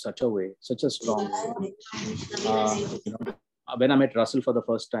God in such a way, such a strong way. When I met Russell for the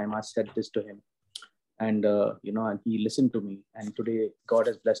first time, I said this to him. And, and he listened to me. And today God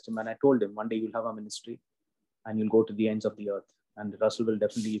has blessed him. And I told him, one day you'll have a ministry and you'll go to the ends of the earth. And Russell will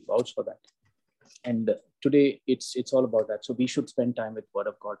definitely vouch for that. And today it's all about that. So we should spend time with word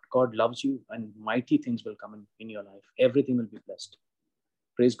of God. God loves you and mighty things will come in your life. Everything will be blessed.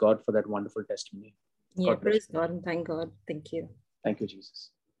 Praise God for that wonderful testimony. Yeah, praise God and thank God. Thank you. Thank you,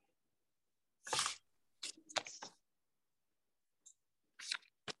 Jesus.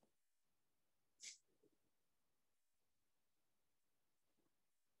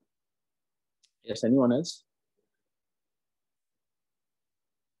 Yes, anyone else?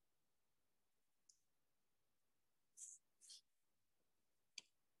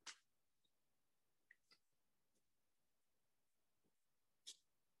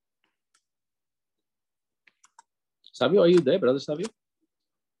 Savio, are you there, Brother Savio?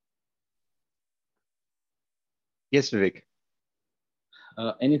 Yes, Vivek.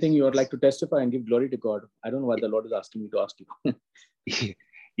 Anything you would like to testify and give glory to God? I don't know why the Lord is asking me to ask you.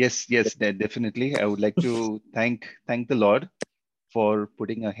 Yes, definitely. I would like to thank the Lord for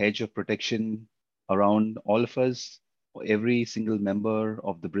putting a hedge of protection around all of us, every single member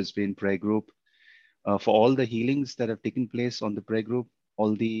of the Brisbane prayer group, for all the healings that have taken place on the prayer group,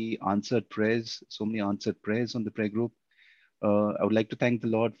 all the answered prayers, so many answered prayers on the prayer group. I would like to thank the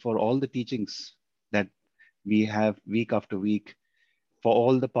Lord for all the teachings that we have week after week, for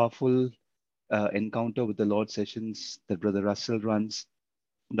all the powerful encounter with the Lord sessions that Brother Russell runs,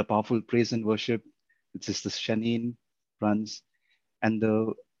 the powerful praise and worship that Sister Shanine runs, and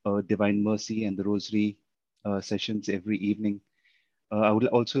the Divine Mercy and the Rosary sessions every evening. I would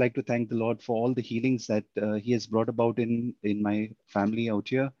also like to thank the Lord for all the healings that He has brought about in my family out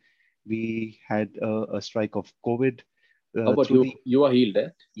here. We had a strike of COVID. How about you? You are healed, eh?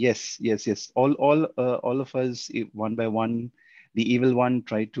 Yes. All of us, one by one, the evil one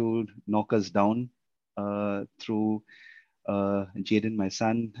tried to knock us down through Jaden, my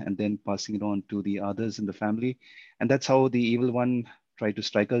son, and then passing it on to the others in the family. And that's how the evil one tried to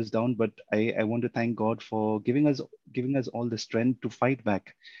strike us down. But I want to thank God for giving us all the strength to fight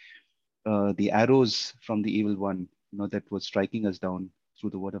back the arrows from the evil one, that was striking us down through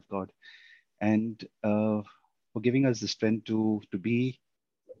the word of God. And for giving us the strength to be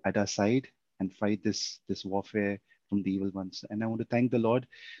at our side and fight this warfare from the evil ones. And I want to thank the Lord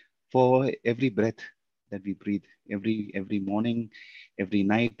for every breath that we breathe, every morning, every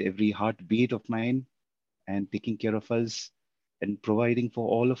night, every heartbeat of mine, and taking care of us and providing for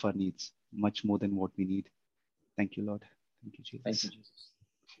all of our needs, much more than what we need. Thank you, Lord. Thank you, Jesus. Thank you, Jesus.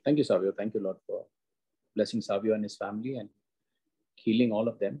 Thank you, Savio. Thank you, Lord, for blessing Savio and his family and healing all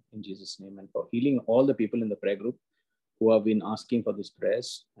of them in Jesus' name, and for healing all the people in the prayer group who have been asking for these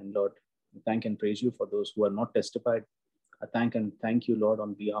prayers. And Lord, we thank and praise you for those who are not testified. I thank you, Lord,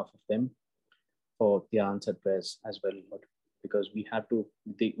 on behalf of them for the answered prayers as well, Lord, because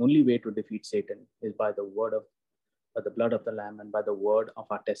the only way to defeat Satan is by the blood of the Lamb and by the word of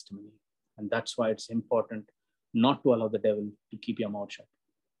our testimony. And that's why it's important not to allow the devil to keep your mouth shut.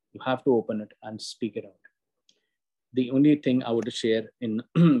 You have to open it and speak it out. The only thing I would share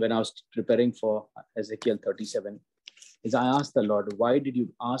when I was preparing for Ezekiel 37 is I asked the Lord, why did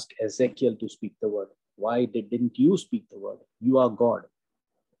you ask Ezekiel to speak the word? Why didn't you speak the word? You are God.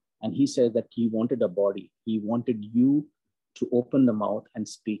 And he said that he wanted a body. He wanted you to open the mouth and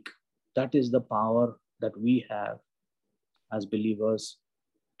speak. That is the power that we have as believers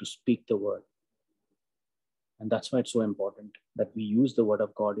to speak the word. And that's why it's so important that we use the word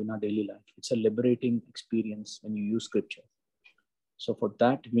of God in our daily life. It's a liberating experience when you use scripture. So for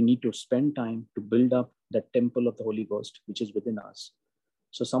that, we need to spend time to build up the temple of the Holy Ghost, which is within us.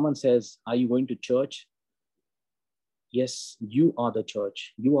 So someone says, are you going to church? Yes, you are the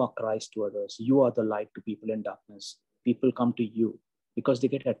church. You are Christ to others. You are the light to people in darkness. People come to you because they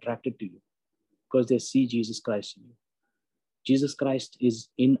get attracted to you, because they see Jesus Christ in you. Jesus Christ is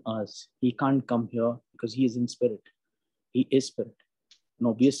in us. He can't come here because he is in spirit. He is spirit. And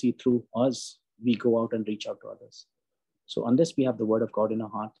obviously through us, we go out and reach out to others. So unless we have the word of God in our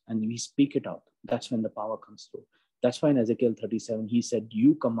heart and we speak it out, that's when the power comes through. That's why in Ezekiel 37, he said,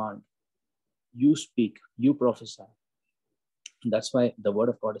 you command, you speak, you prophesy. And that's why the word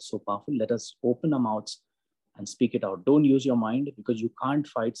of God is so powerful. Let us open our mouths and speak it out. Don't use your mind, because you can't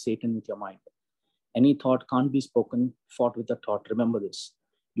fight Satan with your mind. Any thought can't be fought with a thought. Remember this.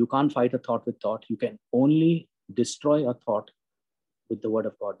 You can't fight a thought with thought. You can only destroy a thought with the word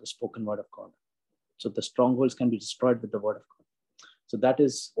of God, the spoken word of God. So the strongholds can be destroyed with the word of God. So that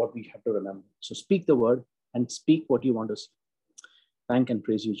is what we have to remember. So speak the word and speak what you want to say. Thank and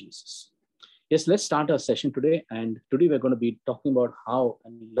praise you, Jesus. Yes, let's start our session today. And today we're going to be talking about how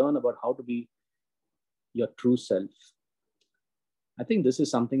and learn about how to be your true self. I think this is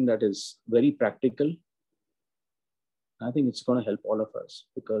something that is very practical. I think it's going to help all of us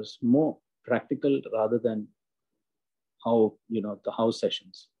because more practical rather than how, the house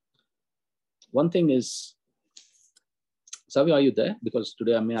sessions. One thing is, Savi, are you there? Because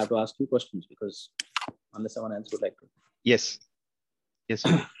today I may have to ask you questions because unless someone else would like to. Yes. Yes.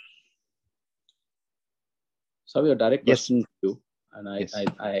 Savi, a direct question to you. And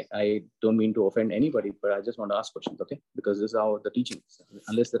I don't mean to offend anybody, but I just want to ask questions, okay? Because this is how the teaching is.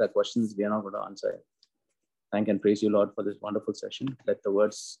 Unless there are questions, we are not going to answer it. Thank and praise you, Lord, for this wonderful session. Let the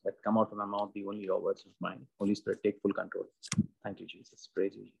words that come out of my mouth be only your words of mine. Holy Spirit, take full control. Thank you, Jesus.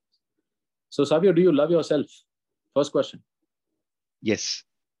 Praise you, Jesus. So, Savio, do you love yourself? First question. Yes.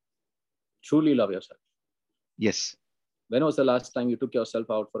 Truly love yourself? Yes. When was the last time you took yourself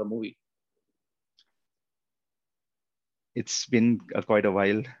out for a movie? It's been quite a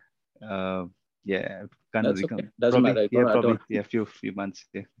while. Yeah, that's okay. Doesn't matter. Probably a few months.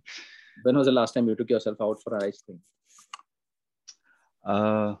 Yeah. When was the last time you took yourself out for an ice cream?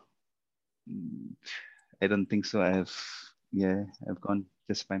 I don't think so. I've gone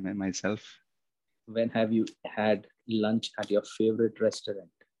just by myself. When have you had lunch at your favorite restaurant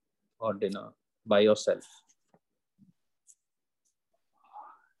or dinner by yourself?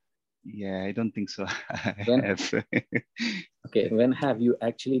 Yeah, I don't think so. Okay, when have you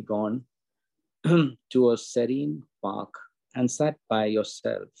actually gone to a serene park and sat by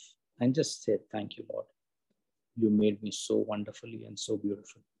yourself and just said, thank you, Lord. You made me so wonderfully and so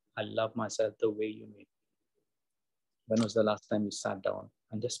beautiful. I love myself the way you made me. When was the last time you sat down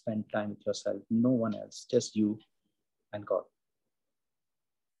and just spent time with yourself? No one else, just you and God.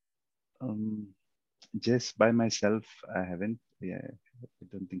 Just by myself, I haven't. Yeah, I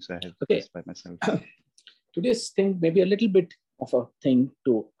don't think so. I have just by myself. Today's thing may be a little bit of a thing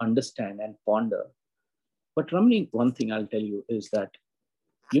to understand and ponder. But Ramani, one thing I'll tell you is that,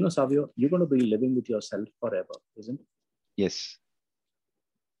 Savio, you're going to be living with yourself forever, isn't it? Yes.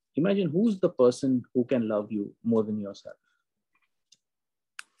 Imagine who's the person who can love you more than yourself.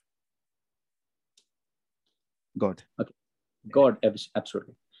 God. Okay. God,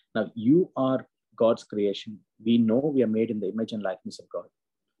 absolutely. Now, you are God's creation. We know we are made in the image and likeness of God.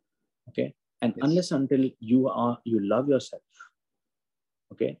 Okay. And unless until you love yourself,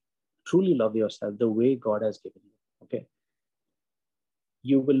 okay, truly love yourself the way God has given you, okay,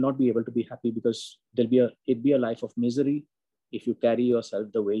 you will not be able to be happy because it'd be a life of misery if you carry yourself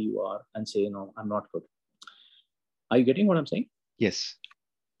the way you are and say, no, I'm not good. Are you getting what I'm saying? Yes.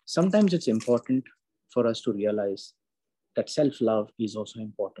 Sometimes it's important for us to realize that self-love is also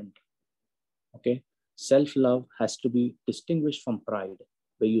important. Okay. Self-love has to be distinguished from pride,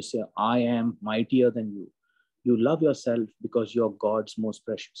 where you say, I am mightier than you. You love yourself because you're God's most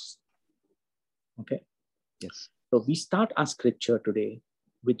precious. Okay. Yes. So we start our scripture today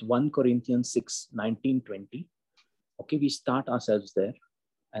with 1 Corinthians 6, 19, 20. Okay. We start ourselves there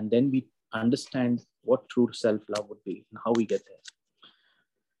and then we understand what true self-love would be and how we get there.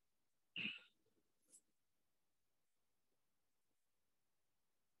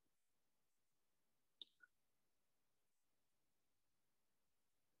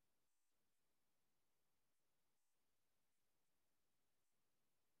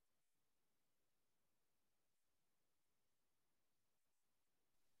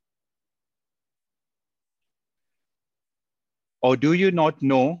 Or do you not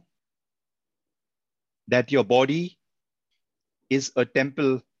know that your body is a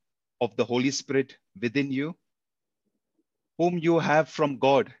temple of the Holy Spirit within you, whom you have from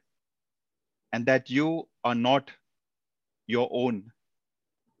God, and that you are not your own?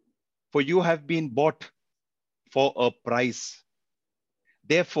 For you have been bought for a price.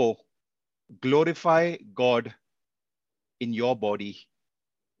 Therefore, glorify God in your body.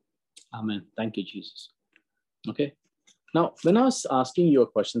 Amen. Thank you, Jesus. Okay. Now, when I was asking you a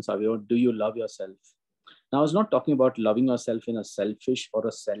question, Savio, do you love yourself? Now, I was not talking about loving yourself in a selfish or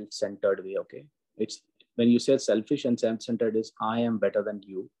a self-centered way, okay? It's when you say selfish and self-centered is, I am better than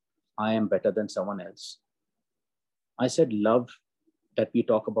you. I am better than someone else. I said love that we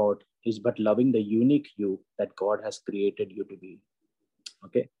talk about is but loving the unique you that God has created you to be,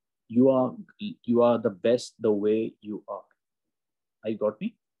 okay? You are the best the way you are. You got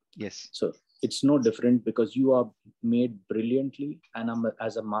me? Yes. So it's no different because you are made brilliantly and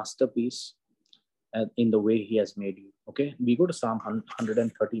as a masterpiece in the way he has made you. Okay, we go to Psalm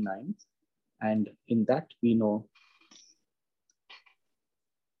 139, and in that we know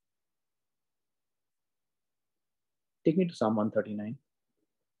take me to Psalm 139.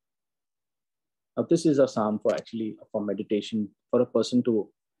 Now, this is a psalm for meditation, for a person to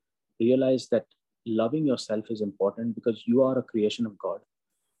realize that loving yourself is important because you are a creation of God.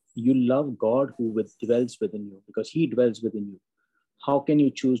 You love God who dwells within you because he dwells within you. How can you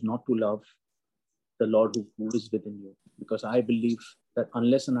choose not to love the Lord who is within you? Because I believe that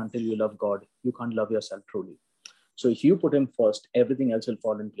unless and until you love God, you can't love yourself truly. So if you put him first, everything else will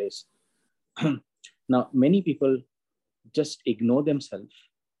fall in place. Now, many people just ignore themselves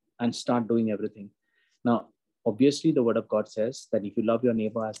and start doing everything. Now, obviously, the word of God says that if you love your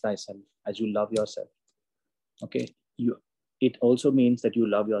neighbor as thyself, as you love yourself, okay, it also means that you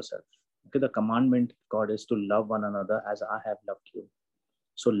love yourself. Okay, the commandment of God is to love one another as I have loved you.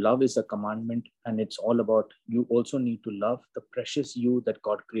 So love is a commandment, and it's all about you also need to love the precious you that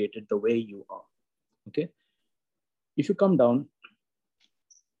God created the way you are. Okay, if you come down,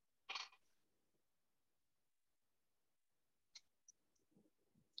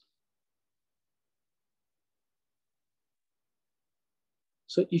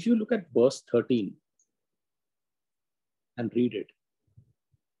 so if you look at verse 13 and read it.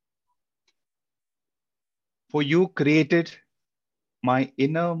 For you created my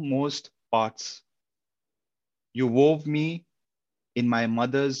innermost parts. You wove me in my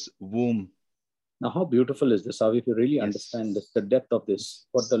mother's womb. Now, how beautiful is this? How, if you really understand this, the depth of this,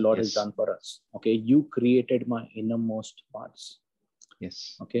 what the Lord has done for us. Okay, you created my innermost parts.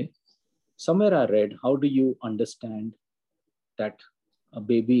 Yes. Okay. Somewhere I read, how do you understand that a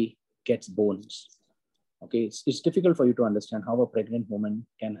baby gets bones? Okay, it's difficult for you to understand how a pregnant woman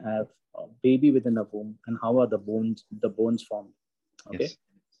can have a baby within a womb and how are the bones formed. Okay.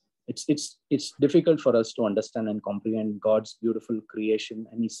 Yes. It's difficult for us to understand and comprehend God's beautiful creation.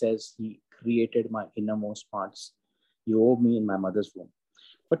 And he says, he created my innermost parts. You wove me in my mother's womb.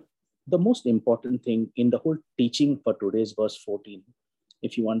 But the most important thing in the whole teaching for today's verse 14,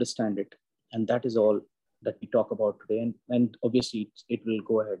 if you understand it, and that is all that we talk about today. And obviously it will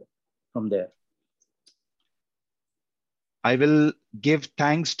go ahead from there. I will give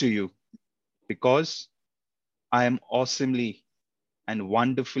thanks to you because I am awesomely and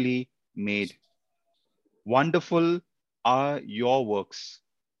wonderfully made. Wonderful are your works,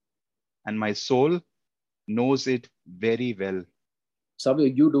 and my soul knows it very well. Savio,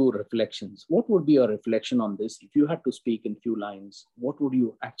 you do reflections. What would be your reflection on this? If you had to speak in few lines, what would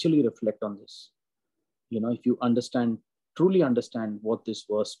you actually reflect on this? You know, if you truly understand what this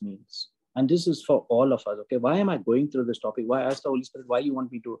verse means. And this is for all of us, okay? Why am I going through this topic? Why ask the Holy Spirit, why you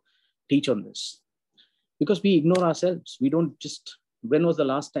want me to teach on this? Because we ignore ourselves. We don't just, when was the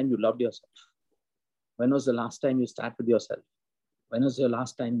last time you loved yourself? When was the last time you sat with yourself? When was the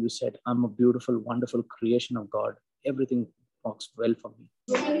last time you said, I'm a beautiful, wonderful creation of God. Everything works well for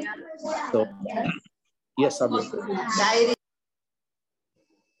me. So, yes, Sabir.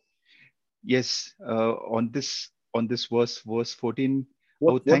 Yes, on this verse 14.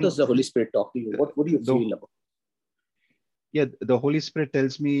 What does the Holy Spirit talk to you? What do you feel about? Yeah, the Holy Spirit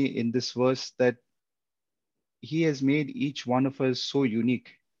tells me in this verse that he has made each one of us so unique.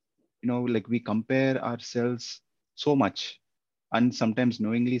 You know, like we compare ourselves so much, and sometimes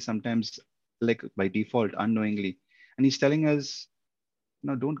knowingly, sometimes like by default, unknowingly. And he's telling us,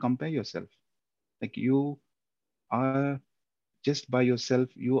 no, don't compare yourself. Like you are just by yourself,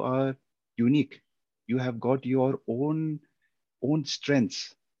 you are unique. You have got your own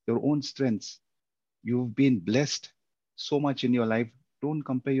strengths, your own strengths. You've been blessed so much in your life. Don't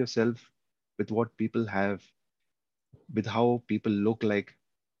compare yourself with what people have, with how people look like,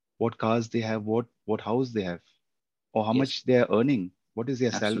 what cars they have, what house they have, or how much they are earning. What is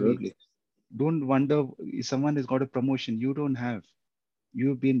their salary? Don't wonder if someone has got a promotion you don't have.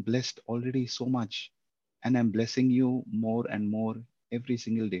 You've been blessed already so much, and I'm blessing you more and more every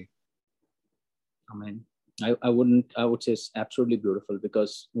single day. Amen. I would say it's absolutely beautiful,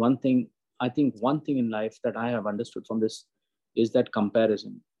 because one thing in life that I have understood from this is that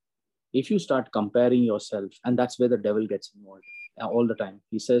comparison. If you start comparing yourself, and that's where the devil gets involved all the time.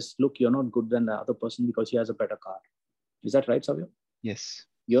 He says, look, you're not good than the other person because he has a better car. Is that right, Savio? Yes.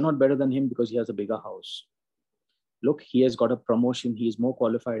 You're not better than him because he has a bigger house. Look, he has got a promotion. He is more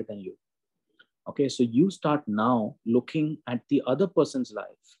qualified than you. Okay, so you start now looking at the other person's life.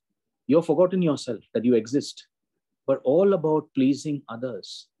 You've forgotten yourself, that you exist, but all about pleasing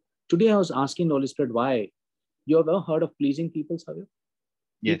others. Today I was asking the Holy Spirit, why? You have ever heard of pleasing people, Savio?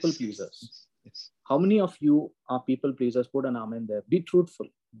 Yes. People pleasers. Yes. How many of you are people pleasers? Put an amen there. Be truthful.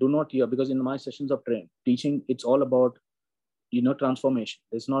 Do not hear, because in my sessions of teaching, it's all about, transformation.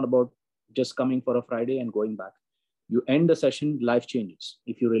 It's not about just coming for a Friday and going back. You end the session, life changes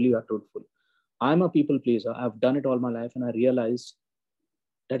if you really are truthful. I'm a people pleaser. I've done it all my life, and I realized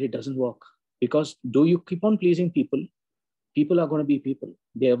that it doesn't work. Because do you keep on pleasing people, people are going to be people.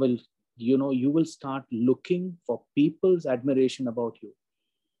 They will, you will start looking for people's admiration about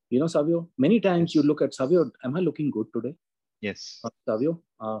you. Savio, many times you look at Savio, am I looking good today? Yes. Savio,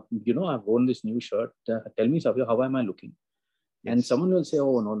 I've worn this new shirt. Tell me, Savio, how am I looking? Yes. And someone will say,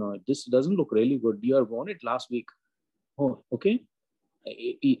 oh, no, this doesn't look really good. You have worn it last week. Oh, okay.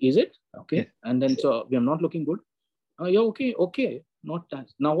 Is it? Okay. Yeah. And then, so we are not looking good. Yeah, okay. Not that.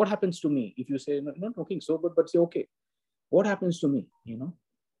 Now, what happens to me? If you say, not looking so good, but say, okay. What happens to me?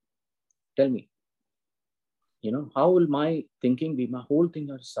 Tell me. How will my thinking be? My whole thing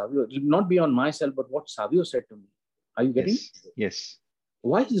is Savio. It will not be on myself, but what Savio said to me. Are you getting? Yes.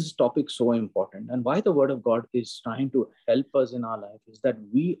 Why is this topic so important, and why the word of God is trying to help us in our life is that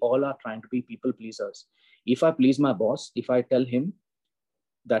we all are trying to be people pleasers. If I please my boss, if I tell him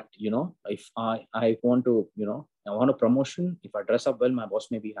that, if I want to, I want a promotion, if I dress up well, my boss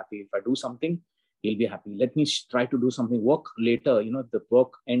may be happy. If I do something, he'll be happy. Let me try to do something, work later. If the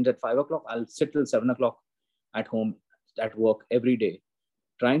work ends at 5 o'clock, I'll sit till 7 o'clock at home, at work every day,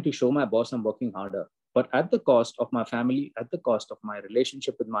 trying to show my boss I'm working harder. But at the cost of my family, at the cost of my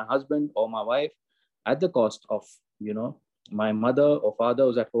relationship with my husband or my wife, at the cost of, my mother or father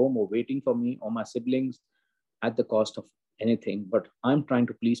who's at home or waiting for me, or my siblings, at the cost of anything. But I'm trying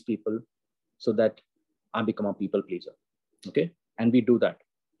to please people so that I become a people pleaser. Okay. And we do that.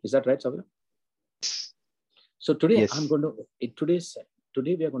 Is that right, Savio? So today, yes.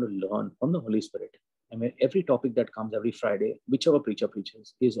 Today we are going to learn from the Holy Spirit. I mean, every topic that comes every Friday, whichever preacher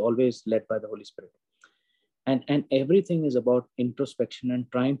preaches, is always led by the Holy Spirit. And everything is about introspection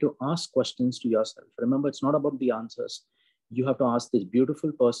and trying to ask questions to yourself. Remember, it's not about the answers. You have to ask this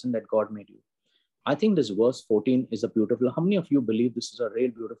beautiful person that God made you. I think this verse 14 is a beautiful. How many of you believe this is a real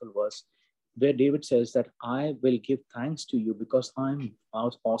beautiful verse where David says that I will give thanks to you because I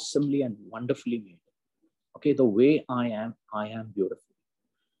was awesomely and wonderfully made. Okay, the way I am beautiful.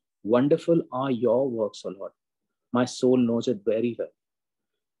 Wonderful are your works, O Lord. My soul knows it very well.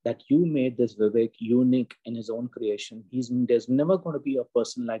 That you made this Vivek unique in his own creation. There's never going to be a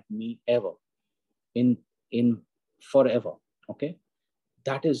person like me ever in forever. Okay.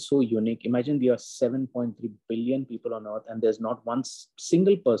 That is so unique. Imagine we are 7.3 billion people on earth and there's not one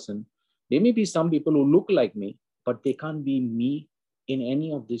single person. There may be some people who look like me, but they can't be me in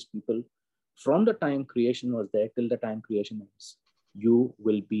any of these people. From the time creation was there till the time creation ends, you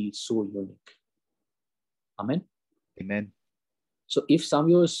will be so unique. Amen. Amen. So if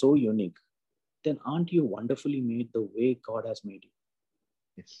Savio is so unique, then aren't you wonderfully made the way God has made you?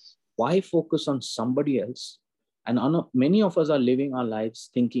 Yes. Why focus on somebody else? And many of us are living our lives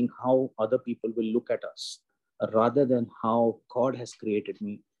thinking how other people will look at us rather than how God has created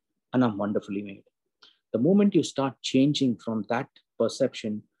me and I'm wonderfully made. The moment you start changing from that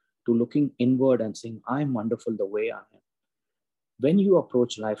perception to looking inward and saying, I'm wonderful the way I am. When you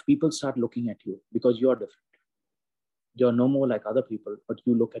approach life, people start looking at you because you're different. You're no more like other people, but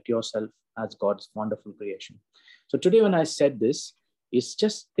you look at yourself as God's wonderful creation. So today when I said this, is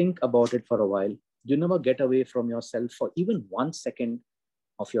just think about it for a while. You never get away from yourself for even 1 second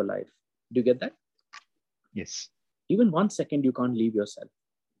of your life. Do you get that? Yes. Even 1 second, you can't leave yourself.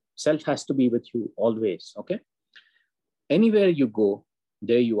 Self has to be with you always, okay? Anywhere you go,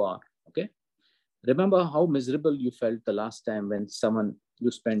 there you are, okay? Remember how miserable you felt the last time when someone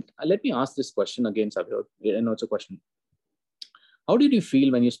you spent... let me ask this question again, Savio. I know it's a question. How did you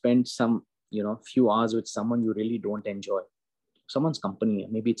feel when you spent some, few hours with someone you really don't enjoy? Someone's company,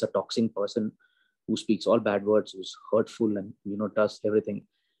 maybe it's a toxic person who speaks all bad words, who's hurtful and, does everything.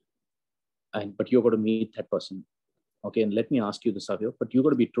 But you're going to meet that person. Okay, and let me ask you this, Savio, but you've got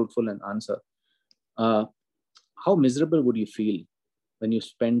to be truthful and answer. How miserable would you feel when you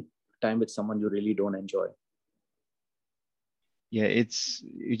spend time with someone you really don't enjoy? Yeah,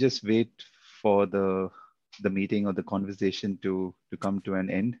 you just wait for the meeting or the conversation to come to an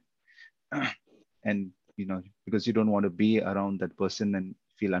end. And, because you don't want to be around that person and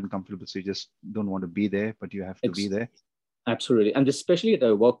feel uncomfortable. So you just don't want to be there, but you have to be there. Absolutely. And especially at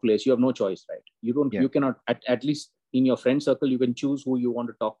a workplace, you have no choice, right? You cannot, at least in your friend circle, you can choose who you want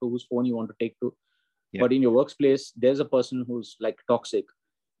to talk to, whose phone you want to take to. Yeah. But in your workplace, there's a person who's like toxic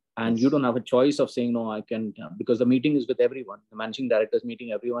and you don't have a choice of saying, no, I can, because the meeting is with everyone. The managing director is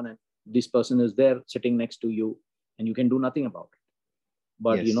meeting everyone and this person is there sitting next to you and you can do nothing about it.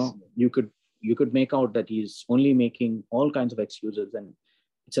 But, you could make out that he's only making all kinds of excuses and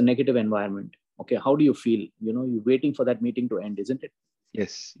it's a negative environment. Okay, how do you feel? You're waiting for that meeting to end, isn't it?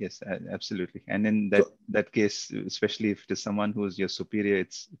 Yes, absolutely. And in that case, especially if it is someone who's your superior,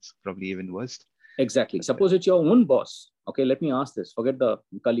 it's probably even worse. Exactly. Suppose it's your own boss. Okay, let me ask this. Forget the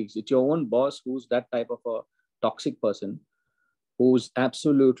colleagues. It's your own boss who's that type of a toxic person, who's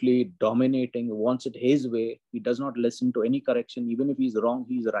absolutely dominating, wants it his way. He does not listen to any correction. Even if he's wrong,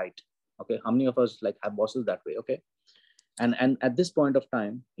 he's right. Okay, how many of us have bosses that way? Okay, and at this point of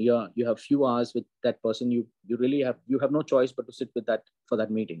time, you have few hours with that person. You really have no choice but to sit with that for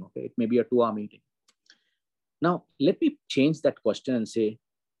that meeting. Okay, it may be a 2-hour meeting. Now let me change that question and say,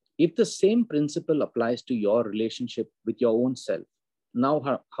 if the same principle applies to your relationship with your own self,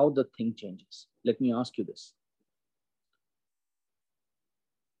 now how the thing changes. Let me ask you this.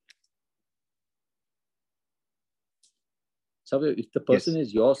 So if the person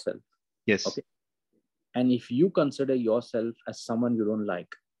is yourself, yes, okay, and if you consider yourself as someone you don't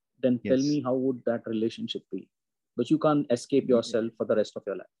like, then tell me, how would that relationship be? But you can't escape yourself for the rest of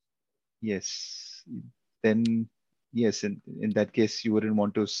your life. Yes. Then, yes, in that case, you wouldn't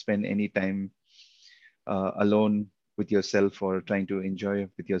want to spend any time alone with yourself or trying to enjoy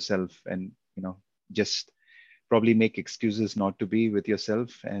with yourself, and just probably make excuses not to be with yourself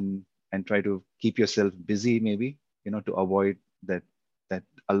and try to keep yourself busy, maybe, to avoid that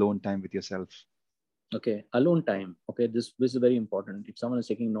alone time with yourself. Okay, alone time. Okay, this is very important. If someone is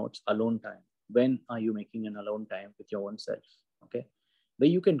taking notes, alone time. When are you making an alone time with your own self? Okay, where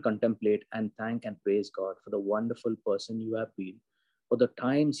you can contemplate and thank and praise God for the wonderful person you have been, for the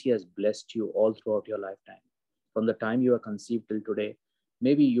times He has blessed you all throughout your lifetime. From the time you are conceived till today,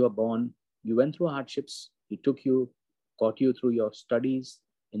 maybe you are born, you went through hardships, He took you, got you through your studies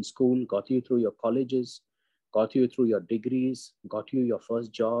in school, got you through your colleges, got you through your degrees, got you your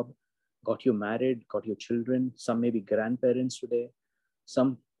first job, got you married, got your children. Some may be grandparents today.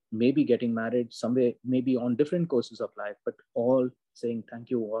 Some may be getting married. Some may be on different courses of life, but all saying,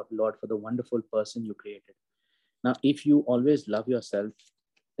 thank you, Lord, for the wonderful person you created. Now, if you always love yourself,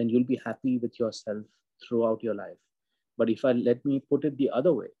 then you'll be happy with yourself throughout your life. But let me put it the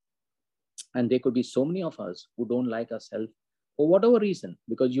other way, and there could be so many of us who don't like ourselves for whatever reason,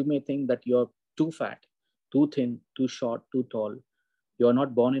 because you may think that you're too fat, too thin, too short, too tall. You're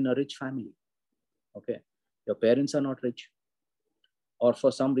not born in a rich family. Okay. Your parents are not rich. Or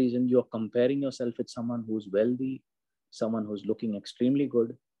for some reason, you're comparing yourself with someone who's wealthy, someone who's looking extremely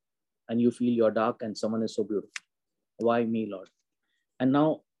good, and you feel you're dark and someone is so beautiful. Why me, Lord? And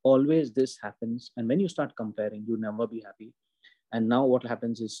now always this happens. And when you start comparing, you never be happy. And now what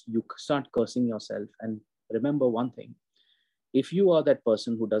happens is you start cursing yourself. And remember one thing, if you are that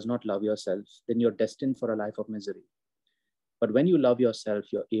person who does not love yourself, then you're destined for a life of misery. But when you love yourself,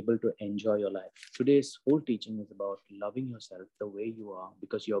 you're able to enjoy your life. Today's whole teaching is about loving yourself the way you are,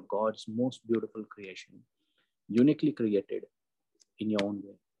 because you're God's most beautiful creation, uniquely created in your own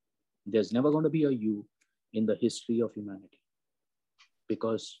way. There's never going to be a you in the history of humanity,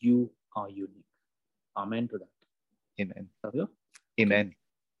 because you are unique. Amen to that. Amen. Savio? Amen.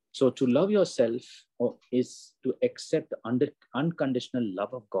 So to love yourself is to accept the unconditional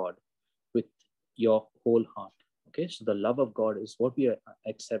love of God with your whole heart. Okay, so the love of God is what we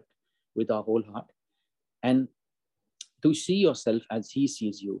accept with our whole heart. And to see yourself as He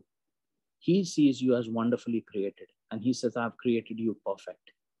sees you. He sees you as wonderfully created. And He says, I've created you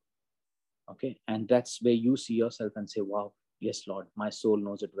perfect. Okay, and that's where you see yourself and say, wow, yes, Lord, my soul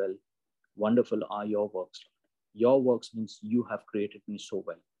knows it well. Wonderful are your works, Lord. Your works means you have created me so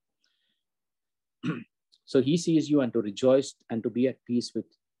well. So He sees you, and to rejoice and to be at peace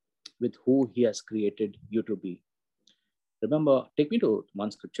with who He has created you to be. Remember, take me to one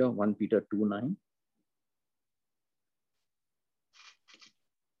scripture, 1 Peter 2:9.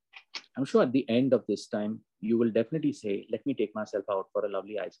 I'm sure at the end of this time, you will definitely say, let me take myself out for a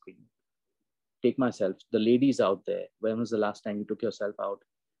lovely ice cream. Take myself, the ladies out there, when was the last time you took yourself out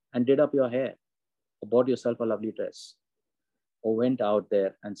and did up your hair, or bought yourself a lovely dress, or went out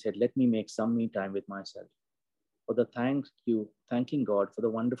there and said, let me make some me time with myself. For the thanking God for the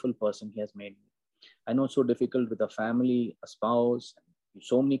wonderful person He has made me. I know it's so difficult with a family, a spouse,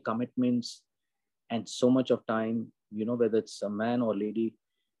 so many commitments, and so much of time, whether it's a man or lady,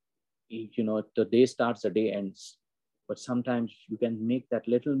 the day starts, the day ends. But sometimes you can make that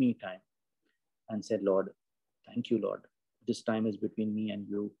little me time and say, Lord, thank you, Lord. This time is between me and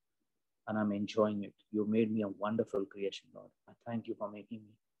you, and I'm enjoying it. You made me a wonderful creation, Lord. I thank you for making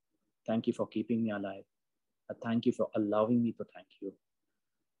me. Thank you for keeping me alive. I thank you for allowing me to thank you.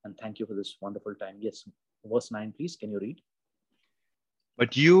 And thank you for this wonderful time. Yes, verse 9, please. Can you read?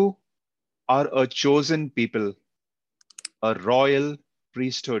 But you are a chosen people, a royal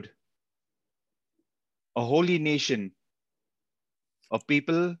priesthood, a holy nation, a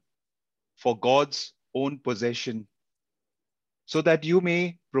people for God's own possession, so that you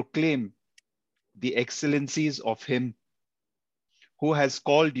may proclaim the excellencies of him who has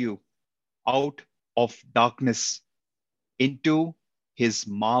called you out of darkness into his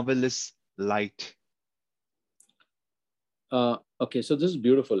marvelous light. Okay, so this is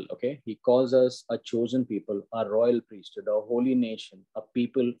beautiful. Okay, he calls us a chosen people, a royal priesthood, a holy nation, a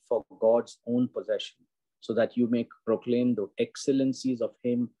people for God's own possession, so that you may proclaim the excellencies of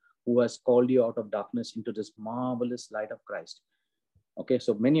him who has called you out of darkness into this marvelous light of Christ. Okay,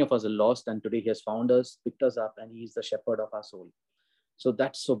 so many of us are lost, and today he has found us, picked us up, and he is the shepherd of our soul. So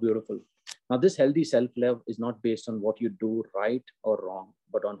that's so beautiful. Now, this healthy self-love is not based on what you do right or wrong,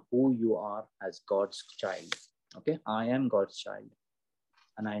 but on who you are as God's child. Okay, I am God's child,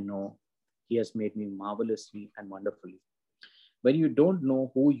 and I know he has made me marvelously and wonderfully. When you don't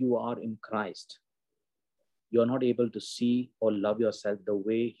know who you are in Christ, you're not able to see or love yourself the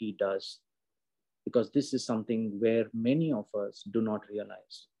way he does, because this is something where many of us do not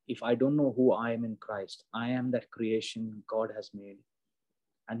realize. If I don't know who I am in Christ, I am that creation God has made,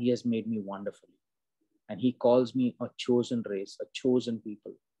 and he has made me wonderfully. And he calls me a chosen race, a chosen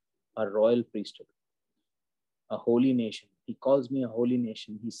people, a royal priesthood, a holy nation. He calls me a holy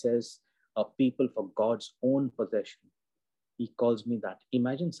nation. He says a people for God's own possession. He calls me that.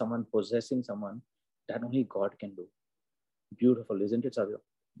 Imagine someone possessing someone that only God can do. Beautiful, isn't it, Savio?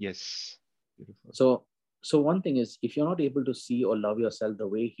 Yes. Beautiful. So one thing is, if you're not able to see or love yourself the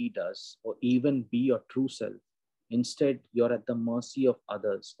way he does, or even be your true self, instead, you're at the mercy of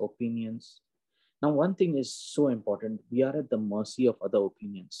others' opinions. Now, one thing is so important. We are at the mercy of other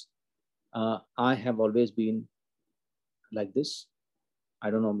opinions. I have always been like this.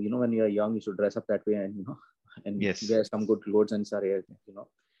 I don't know, when you're young, you should dress up that way and, and yes, wear some good clothes and say,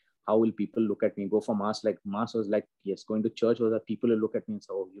 how will people look at me? Go for mass. Like mass was like, yes, going to church was that people will look at me and say,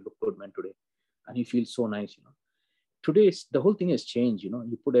 oh, you look good, man, today. And you feel so nice, Today, the whole thing has changed,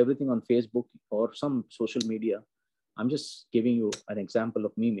 you put everything on Facebook or some social media. I'm just giving you an example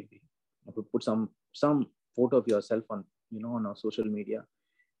of me, maybe. You could put some photo of yourself on, on our social media,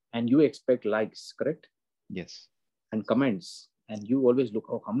 and you expect likes, correct? Yes. And comments. And you always look,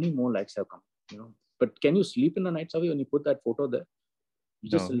 oh, how many more likes have come, But can you sleep in the night, Savi, when you put that photo there?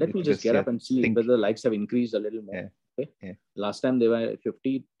 Let me just get up and see whether the likes have increased a little more. Yeah. Okay. Yeah. Last time they were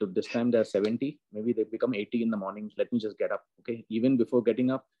 50, to this time they're 70. Maybe they become 80 in the mornings. Let me just get up. Okay. Even before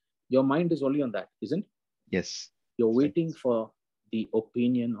getting up, your mind is only on that, isn't it? Yes. You're waiting for the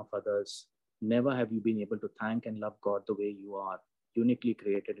opinion of others. Never have you been able to thank and love God the way you are, uniquely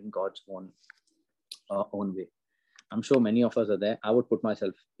created in God's own way. I'm sure many of us are there. I would put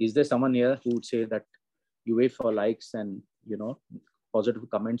myself. Is there someone here who would say that you wait for likes and, positive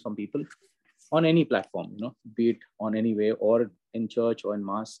comments from people on any platform, be it on any way or in church or in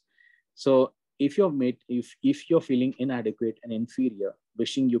mass? So if you're feeling inadequate and inferior,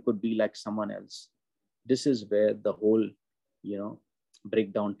 wishing you could be like someone else, this is where the whole,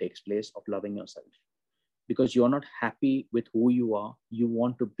 breakdown takes place of loving yourself. Because you're not happy with who you are. You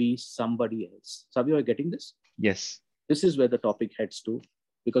want to be somebody else. Sabi, are you getting this? Yes. This is where the topic heads to,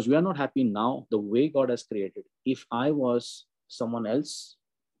 because we are not happy now the way God has created. If I was someone else,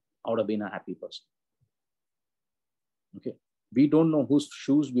 I would have been a happy person. Okay. We don't know whose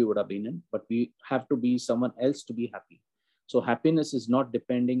shoes we would have been in, but we have to be someone else to be happy. So happiness is not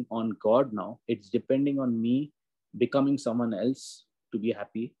depending on God now. It's depending on me becoming someone else to be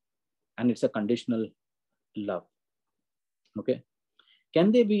happy. And it's a conditional love. Okay.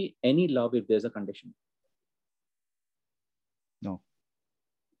 Can there be any love if there's a condition? No.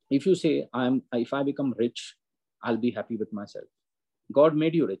 If you say, if I become rich, I'll be happy with myself. God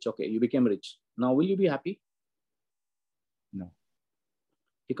made you rich. Okay, you became rich. Now, will you be happy? No.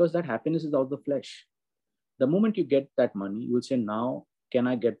 Because that happiness is out of the flesh. The moment you get that money, you will say, now, can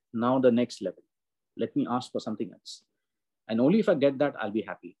I get now the next level? Let me ask for something else. And only if I get that, I'll be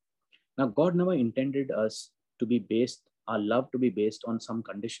happy. Now, God never intended us to be based, our love to be based on some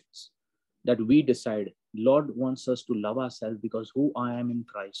conditions that we decide. Lord wants us to love ourselves because who I am in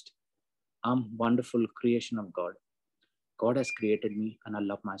Christ. I'm wonderful creation of God. God has created me and I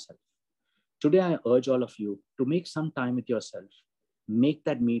love myself. Today, I urge all of you to make some time with yourself. Make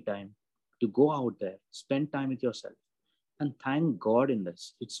that me time to go out there, spend time with yourself and thank God in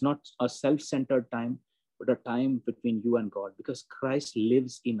this. It's not a self-centered time, but a time between you and God, because Christ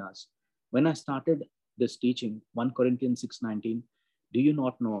lives in us. When I started this teaching, 1 Corinthians 6:19, do you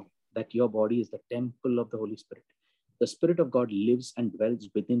not know that your body is the temple of the Holy Spirit? The Spirit of God lives and dwells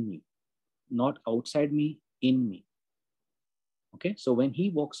within me, not outside me, in me. Okay, so when he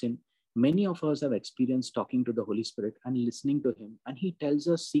walks in, many of us have experienced talking to the Holy Spirit and listening to him, and he tells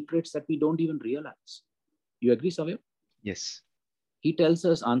us secrets that we don't even realize. You agree, Savya? Yes. He tells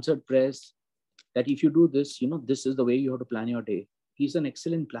us answered prayers that if you do this, this is the way you have to plan your day. He's an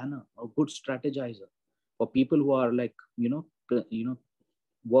excellent planner, a good strategizer. For people who are like,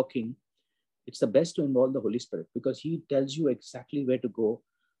 working, it's the best to involve the Holy Spirit, because he tells you exactly where to go,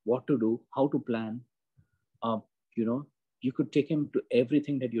 what to do, how to plan. You could take him to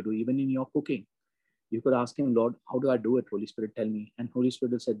everything that you do, even in your cooking. You could ask him, Lord, how do I do it? Holy Spirit, tell me. And Holy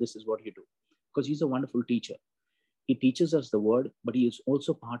Spirit will say, this is what you do. Because he's a wonderful teacher. He teaches us the word, but he is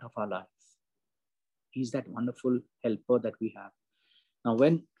also part of our life. He's that wonderful helper that we have. Now,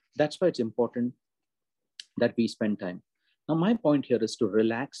 that's why it's important that we spend time. Now, my point here is to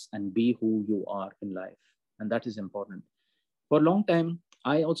relax and be who you are in life. And that is important. For a long time,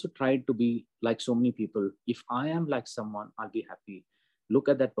 I also tried to be like so many people. If I am like someone, I'll be happy. Look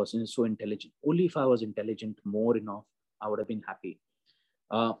at that person, is so intelligent. Only if I was intelligent more enough, I would have been happy.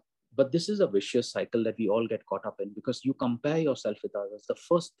 But this is a vicious cycle that we all get caught up in, because you compare yourself with others. The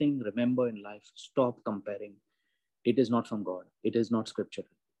first thing, remember in life, stop comparing. It is not from God. It is not scriptural.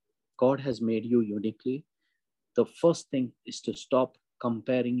 God has made you uniquely. The first thing is to stop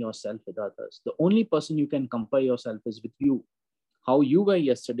comparing yourself with others. The only person you can compare yourself is with you. How you were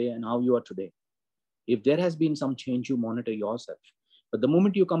yesterday and how you are today. If there has been some change, you monitor yourself. But the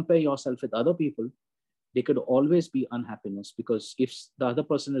moment you compare yourself with other people, there could always be unhappiness, because if the other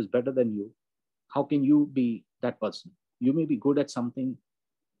person is better than you, how can you be that person? You may be good at something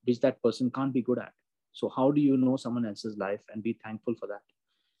which that person can't be good at. So how do you know someone else's life and be thankful for that?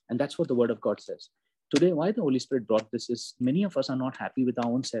 And that's what the word of God says. Today, why the Holy Spirit brought this is many of us are not happy with our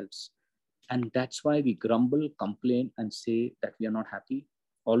own selves. And that's why we grumble, complain, and say that we are not happy.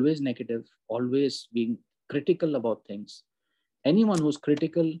 Always negative, always being critical about things. Anyone who's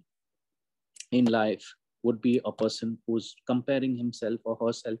critical in life would be a person who's comparing himself or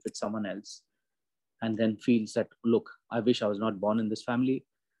herself with someone else, and then feels that, look, I wish I was not born in this family,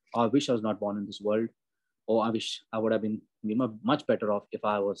 or I wish I was not born in this world, or I wish I would have been much better off if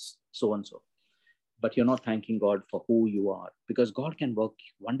I was so-and-so. But you're not thanking God for who you are, because God can work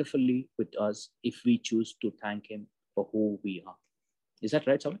wonderfully with us if we choose to thank him for who we are. Is that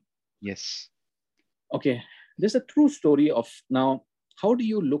right, Savi? Yes. Okay. There's a true story of, now, how do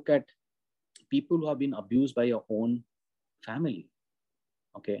you look at people who have been abused by your own family?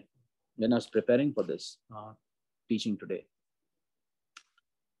 Okay. When I was preparing for this teaching today,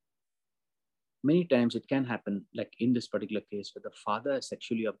 many times it can happen, like in this particular case, where the father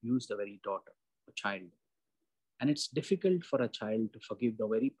sexually abused a very daughter, a child. And it's difficult for a child to forgive the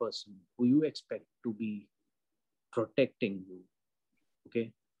very person who you expect to be protecting you.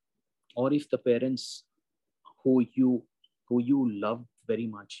 Okay. Or if the parents who you love very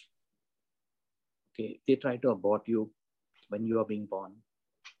much, okay, they try to abort you when you are being born.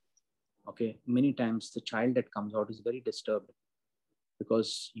 Okay. Many times the child that comes out is very disturbed,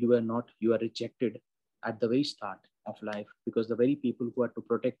 because you are rejected at the very start of life, because the very people who are to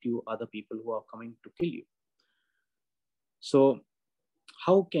protect you are the people who are coming to kill you. So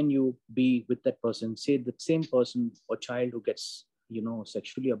how can you be with that person? Say the same person or child who gets,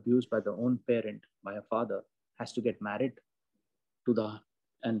 sexually abused by the own parent, by a father, has to get married to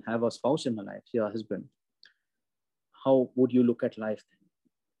and have a spouse in her life, your husband. How would you look at life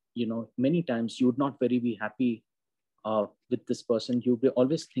then? Many times you would not very be happy with this person. You'll be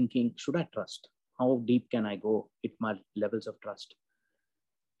always thinking, should I trust? How deep can I go with my levels of trust?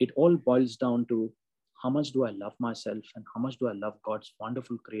 It all boils down to how much do I love myself and how much do I love God's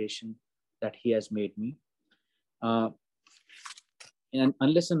wonderful creation that he has made me. And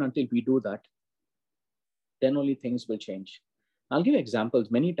unless and until we do that, then only things will change. I'll give examples.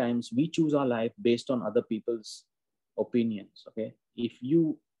 Many times we choose our life based on other people's opinions. Okay. If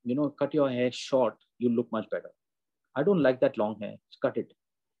you cut your hair short, you look much better. I don't like that long hair. Just cut it.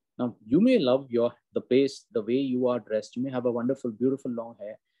 Now, you may love the pace, the way you are dressed. You may have a wonderful, beautiful long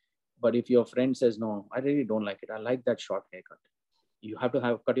hair. But if your friend says, no, I really don't like it. I like that short haircut. You have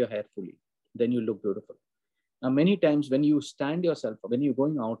to cut your hair fully. Then you look beautiful. Now, many times when you stand yourself, when you're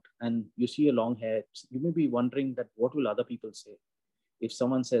going out and you see a long hair, you may be wondering that what will other people say if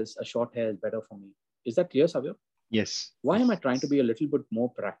someone says a short hair is better for me. Is that clear, Savya? Yes. Why am I trying to be a little bit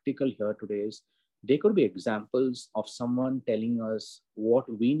more practical here today is, there could be examples of someone telling us what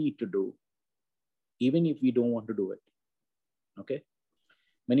we need to do, even if we don't want to do it. Okay.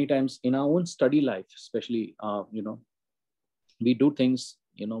 Many times in our own study life, especially, we do things,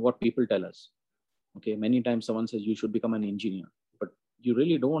 what people tell us. Okay. Many times someone says you should become an engineer, but you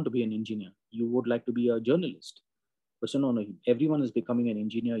really don't want to be an engineer. You would like to be a journalist. But so no, everyone is becoming an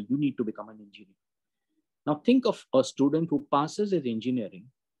engineer. You need to become an engineer. Now think of a student who passes his engineering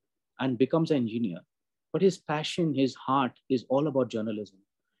and becomes an engineer, but his passion, his heart is all about journalism.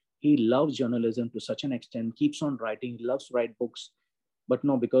 He loves journalism to such an extent, keeps on writing, he loves to write books. But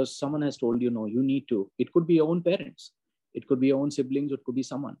no, because someone has told you, no, you need to. It could be your own parents. It could be your own siblings. It could be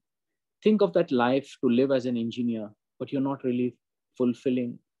someone. Think of that life to live as an engineer, but you're not really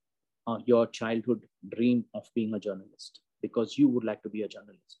fulfilling your childhood dream of being a journalist because you would like to be a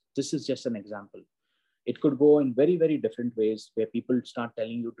journalist. This is just an example. It could go in very, very different ways where people start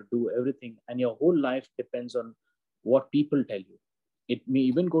telling you to do everything and your whole life depends on what people tell you. It may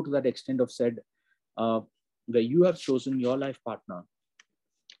even go to that extent of said, where you have chosen your life partner,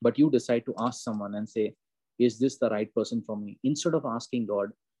 but you decide to ask someone and say, is this the right person for me? Instead of asking God,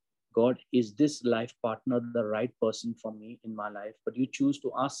 God, is this life partner the right person for me in my life? But you choose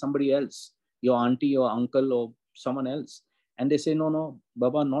to ask somebody else, your auntie, your uncle, or someone else. And they say, no,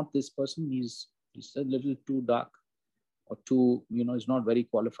 Baba, not this person. He's a little too dark or too, he's not very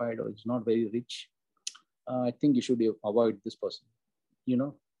qualified or he's not very rich. I think you should avoid this person,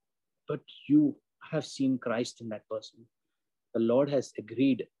 But you have seen Christ in that person. The Lord has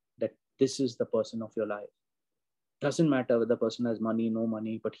agreed that this is the person of your life. Doesn't matter whether the person has money, no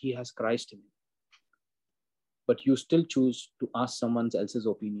money, but he has Christ in him. But you still choose to ask someone else's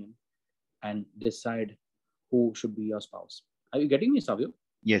opinion and decide who should be your spouse. Are you getting me, Savio?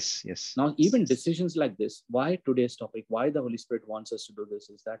 Yes, yes. Now, even decisions like this, why today's topic, why the Holy Spirit wants us to do this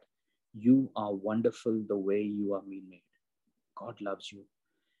is that you are wonderful the way you are being made. God loves you.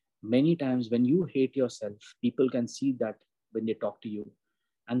 Many times when you hate yourself, people can see that when they talk to you.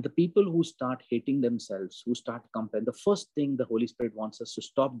 And the people who start hating themselves, who start comparing, the first thing the Holy Spirit wants us to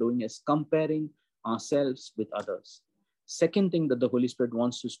stop doing is comparing ourselves with others. Second thing that the Holy Spirit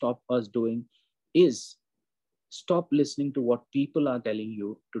wants to stop us doing is stop listening to what people are telling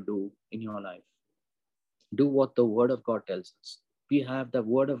you to do in your life. Do what the Word of God tells us. We have the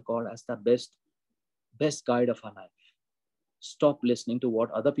Word of God as the best guide of our life. Stop listening to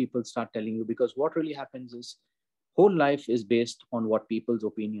what other people start telling you, because what really happens is whole life is based on what people's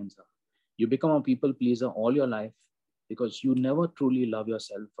opinions are. You become a people pleaser all your life because you never truly love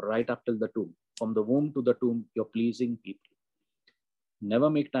yourself right up till the tomb. From the womb to the tomb, you're pleasing people. Never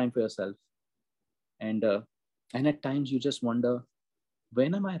make time for yourself. And at times you just wonder,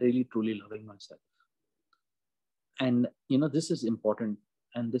 when am I really truly loving myself? And this is important.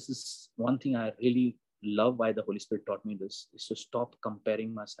 And this is one thing I really love why the Holy Spirit taught me this, is to stop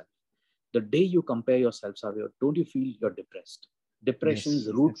comparing myself. The day you compare yourself, Savio, don't you feel you're depressed?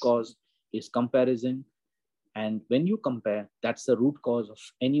 Depression's root cause is comparison. And when you compare, that's the root cause of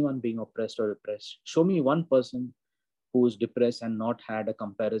anyone being oppressed or depressed. Show me one person who is depressed and not had a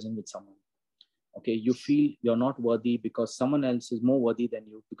comparison with someone. Okay, you feel you're not worthy because someone else is more worthy than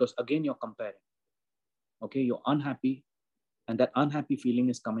you, because again, you're comparing. Okay, you're unhappy, and that unhappy feeling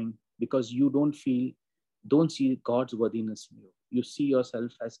is coming because you don't see God's worthiness in you. You see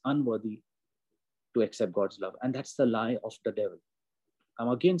yourself as unworthy to accept God's love. And that's the lie of the devil. I'm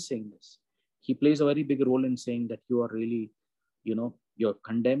again saying this. He plays a very big role in saying that you are really, you're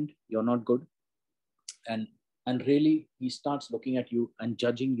condemned, you're not good. And really, he starts looking at you and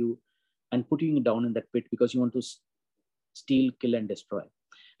judging you and putting you down in that pit because you want to steal, kill, and destroy.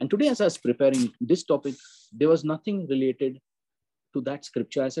 And today, as I was preparing this topic, there was nothing related to that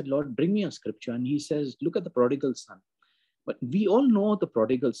scripture. I said, Lord, bring me a scripture. And he says, look at the prodigal son. But we all know the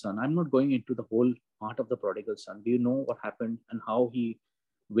prodigal son. I'm not going into the whole part of the prodigal son. We know what happened and how he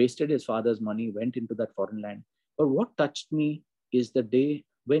wasted his father's money, went into that foreign land. But what touched me is the day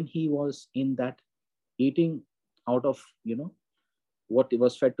when he was in that eating out of, what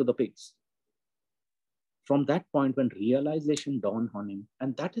was fed to the pigs. From that point, when realization dawned on him,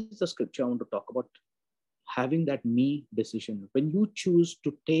 and that is the scripture I want to talk about, having that me decision. When you choose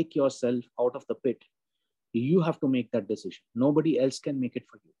to take yourself out of the pit, you have to make that decision. Nobody else can make it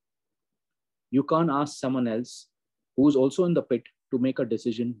for you. You can't ask someone else who's also in the pit to make a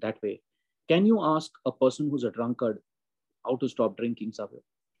decision that way. Can you ask a person who's a drunkard how to stop drinking, Savio?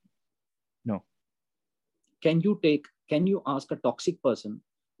 No. Can you ask a toxic person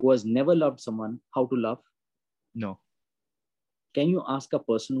who has never loved someone how to love? No. Can you ask a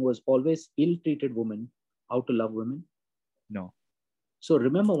person who has always ill-treated women how to love women? No. So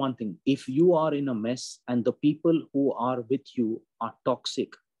remember one thing, if you are in a mess and the people who are with you are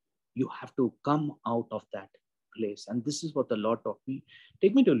toxic, you have to come out of that place. And this is what the Lord taught me.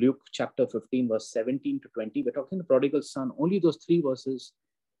 Take me to Luke chapter 15, verse 17 to 20. We're talking the prodigal son, only those 3 verses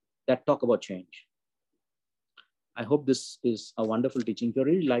that talk about change. I hope this is a wonderful teaching. If you're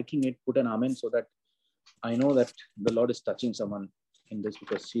really liking it, put an amen so that I know that the Lord is touching someone in this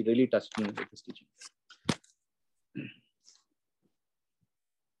because He really touched me with this teaching.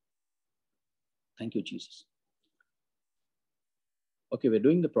 Thank you, Jesus. Okay, we're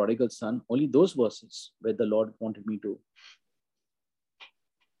doing the prodigal son, only those verses where the Lord wanted me to.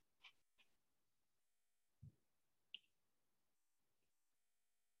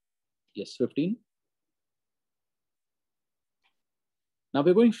 Yes, 15. Now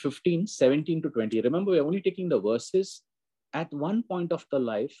we're going 15, 17 to 20. Remember, we're only taking the verses. At one point of the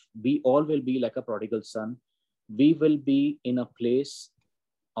life, we all will be like a prodigal son. We will be in a place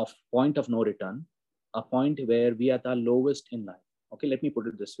of point of no return, a point where we are at our lowest in life. Okay, let me put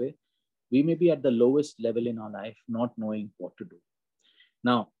it this way. We may be at the lowest level in our life, not knowing what to do.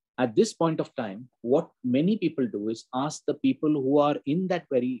 Now, at this point of time, what many people do is ask the people who are in that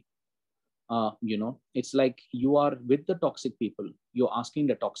very, it's like you are with the toxic people. You're asking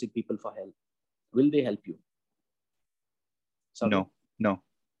the toxic people for help. Will they help you? No.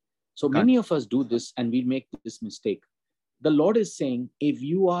 So many of us do this and we make this mistake. The Lord is saying, if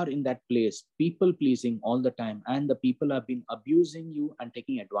you are in that place, people pleasing all the time, and the people have been abusing you and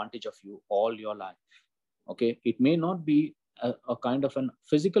taking advantage of you all your life. Okay, it may not be a kind of an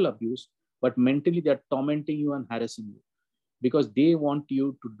physical abuse, but mentally they're tormenting you and harassing you because they want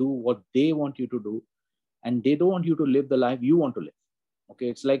you to do what they want you to do, and they don't want you to live the life you want to live. Okay,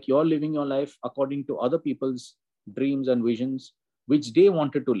 it's like you're living your life according to other people's dreams and visions, which they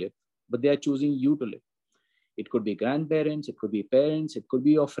wanted to live, but they are choosing you to live. It could be grandparents, it could be parents, it could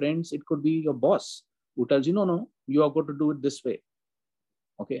be your friends, it could be your boss who tells you, no, you are going to do it this way.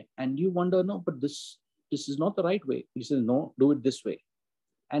 Okay, and you wonder, no, but this is not the right way. He says, no, do it this way.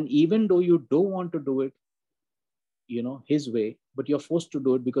 And even though you don't want to do it, his way, but you're forced to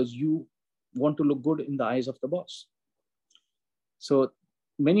do it because you want to look good in the eyes of the boss. So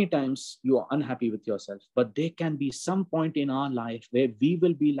many times you are unhappy with yourself, but there can be some point in our life where we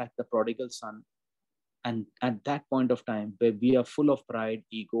will be like the prodigal son. And at that point of time where we are full of pride,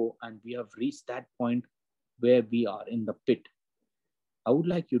 ego, and we have reached that point where we are in the pit, I would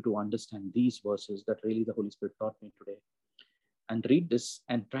like you to understand these verses that really the Holy Spirit taught me today, and read this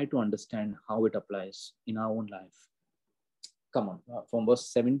and try to understand how it applies in our own life. Come on, from verse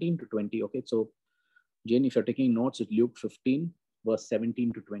 17 to 20. Okay, so Jane, if you're taking notes, it's Luke 15, verse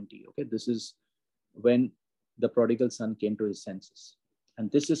 17 to 20. Okay, this is when the prodigal son came to his senses. And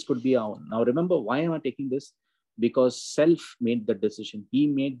this could be our own. Now remember, why am I taking this? Because self made the decision. He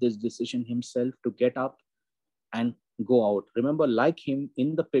made this decision himself to get up and go out. Remember, like him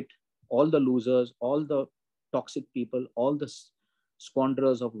in the pit, all the losers, all the toxic people, all the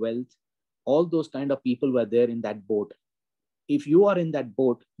squanderers of wealth, all those kind of people were there in that boat. If you are in that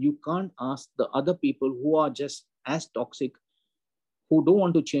boat, you can't ask the other people who are just as toxic, who don't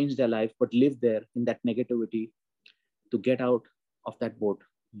want to change their life, but live there in that negativity, to get out of that boat.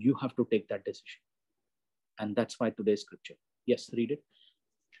 You have to take that decision. And that's why today's scripture. Yes, read it.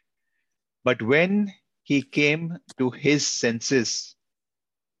 But when he came to his senses,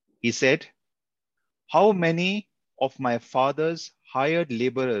 he said, how many of my father's hired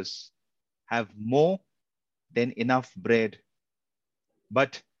laborers have more than enough bread?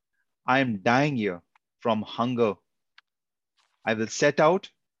 But I am dying here from hunger. I will set out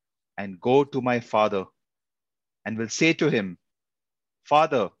and go to my father and will say to him,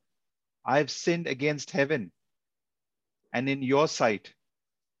 Father, I have sinned against heaven and in your sight.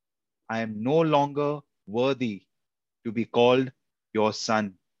 I am no longer worthy to be called your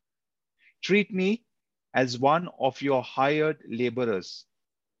son. Treat me as one of your hired laborers.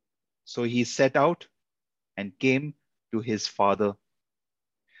 So he set out and came to his father.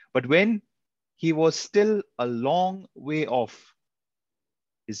 But when he was still a long way off,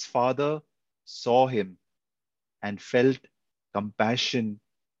 his father saw him and felt compassion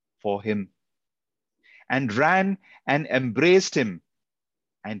for him and ran and embraced him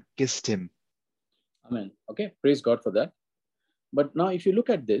and kissed him. Amen. Okay, praise God for that. But now if you look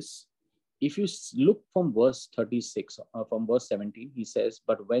at this, if you look from verse 36, from verse 17, he says,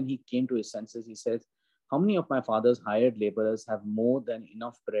 but when he came to his senses, he says, how many of my father's hired laborers have more than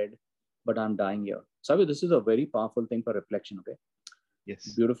enough bread, but I'm dying here? So this is a very powerful thing for reflection, okay?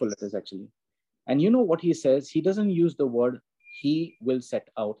 Yes. Beautiful letters actually. And you know what he says? He doesn't use the word he will set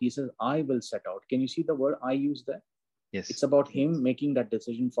out. He says, I will set out. Can you see the word I use there? Yes. It's about him making that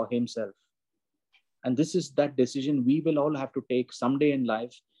decision for himself. And this is that decision we will all have to take someday in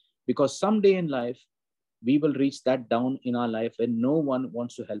life, because someday in life, we will reach that down in our life when no one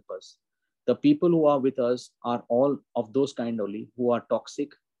wants to help us. The people who are with us are all of those kind only, who are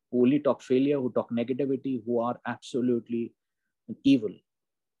toxic, who only talk failure, who talk negativity, who are absolutely evil.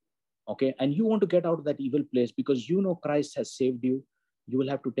 Okay. And you want to get out of that evil place because you know Christ has saved you. You will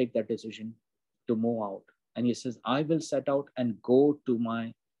have to take that decision to move out. And he says, I will set out and go to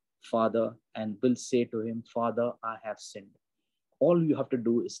my Father and will say to him, Father, I have sinned. All you have to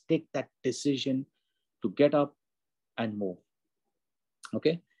do is take that decision to get up and move.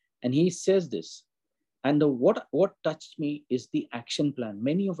 Okay. And he says this. And what touched me is the action plan.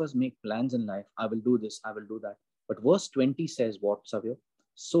 Many of us make plans in life. I will do this, I will do that. But verse 20 says what, Savio?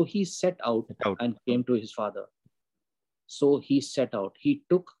 So he set out and came to his father. So he set out. He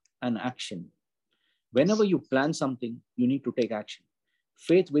took an action. Whenever you plan something, you need to take action.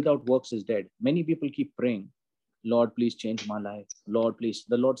 Faith without works is dead. Many people keep praying, Lord, please change my life. Lord, please.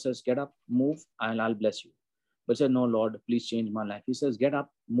 The Lord says, get up, move, and I'll bless you. But say, no, Lord, please change my life. He says, get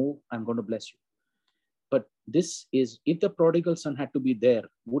up, move, I'm going to bless you. But this is, if the prodigal son had to be there,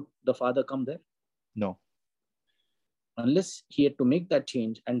 would the father come there? No. Unless he had to make that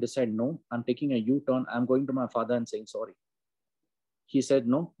change and decide, no, I'm taking a U-turn. I'm going to my father and saying sorry. He said,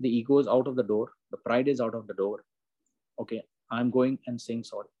 no, the ego is out of the door. The pride is out of the door. Okay, I'm going and saying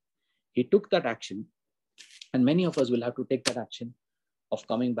sorry. He took that action. And many of us will have to take that action of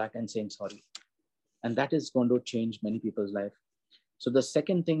coming back and saying sorry. And that is going to change many people's life. So the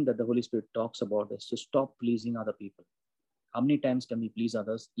second thing that the Holy Spirit talks about is to stop pleasing other people. How many times can we please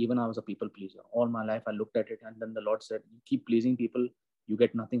others? Even I was a people pleaser. All my life, I looked at it and then the Lord said, you keep pleasing people, you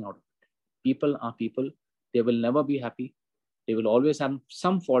get nothing out of it. People are people. They will never be happy. They will always have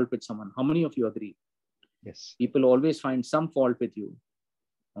some fault with someone. How many of you agree? Yes. People always find some fault with you.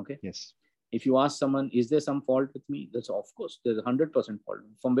 Okay. Yes. If you ask someone, is there some fault with me? That's of course, there's 100% fault.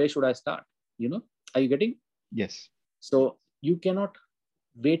 From where should I start? You know, are you getting? Yes. So you cannot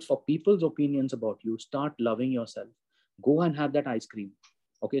wait for people's opinions about you. Start loving yourself. Go and have that ice cream.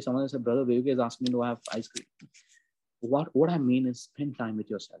 Okay, someone said, Brother Vivek is asking me to have ice cream. What I mean is spend time with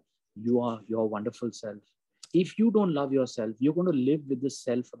yourself. You are your wonderful self. If you don't love yourself, you're going to live with this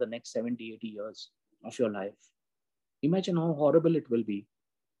self for the next 70, 80 years of your life. Imagine how horrible it will be,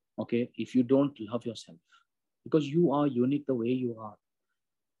 okay, if you don't love yourself. Because you are unique the way you are.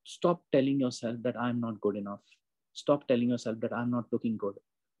 Stop telling yourself that I'm not good enough. Stop telling yourself that I'm not looking good.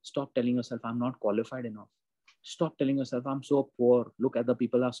 Stop telling yourself I'm not qualified enough. Stop telling yourself I'm so poor. Look, other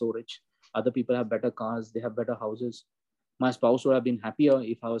people are so rich. Other people have better cars. They have better houses. My spouse would have been happier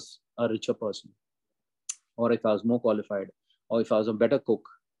if I was a richer person, or if I was more qualified, or if I was a better cook.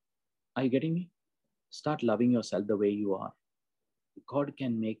 Are you getting me? Start loving yourself the way you are. God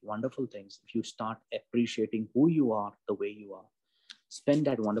can make wonderful things if you start appreciating who you are the way you are. Spend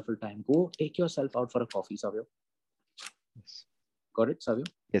that wonderful time. Go take yourself out for a coffee, Savio. Yes. Got it, Savio?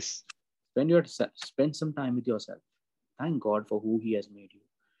 Yes. Spend some time with yourself. Thank God for who He has made you.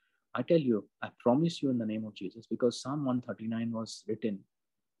 I tell you, I promise you in the name of Jesus, because Psalm 139 was written,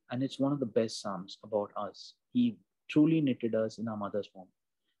 and it's one of the best Psalms about us. He truly knitted us in our mother's womb.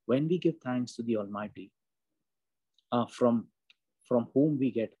 When we give thanks to the Almighty, from whom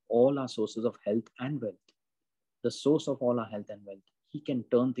we get all our sources of health and wealth, the source of all our health and wealth, He can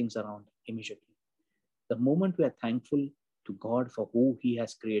turn things around immediately. The moment we are thankful to God for who He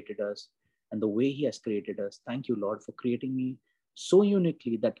has created us and the way He has created us, thank you, Lord, for creating me so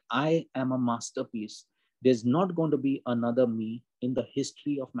uniquely that I am a masterpiece. There's not going to be another me in the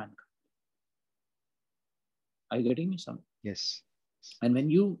history of mankind. Are you getting me, Sam? Yes. And when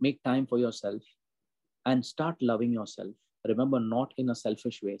you make time for yourself and start loving yourself, remember, not in a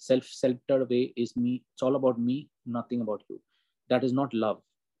selfish way. Self-centered way is me. It's all about me, nothing about you. That is not love.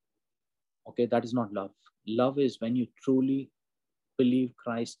 Okay, that is not love. Love is when you truly believe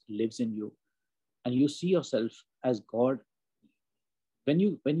Christ lives in you and you see yourself as God. When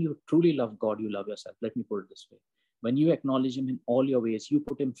you truly love God, you love yourself. Let me put it this way. When you acknowledge Him in all your ways, you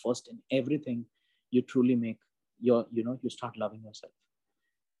put Him first in everything, you truly make you start loving yourself.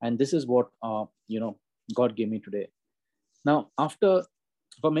 And this is what, God gave me today. Now,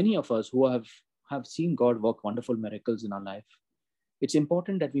 for many of us who have seen God work wonderful miracles in our life, it's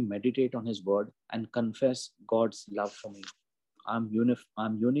important that we meditate on His word and confess God's love for me. I'm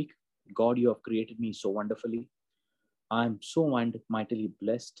unique. God, you have created me so wonderfully. I'm so mightily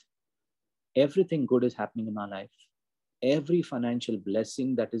blessed. Everything good is happening in my life. Every financial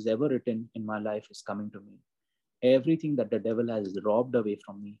blessing that is ever written in my life is coming to me. Everything that the devil has robbed away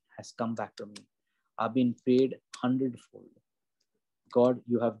from me has come back to me. I've been paid 100-fold. God,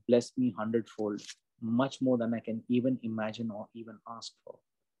 you have blessed me 100-fold, much more than I can even imagine or even ask for.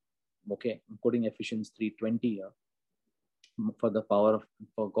 Okay, I'm putting Ephesians 3:20 here for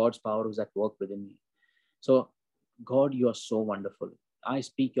God's power who's at work within me. So, God, you are so wonderful. I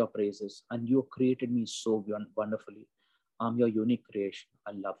speak your praises, and you created me so wonderfully. I'm your unique creation.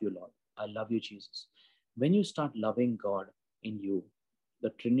 I love you, Lord. I love you, Jesus. When you start loving God in you,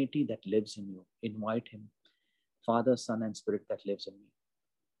 the Trinity that lives in you, invite him, Father, Son, and Spirit that lives in me.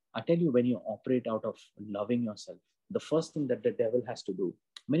 I tell you, when you operate out of loving yourself, the first thing that the devil has to do,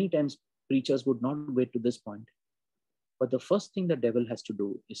 many times preachers would not wait to this point, but the first thing the devil has to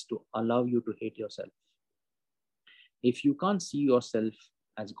do is to allow you to hate yourself. If you can't see yourself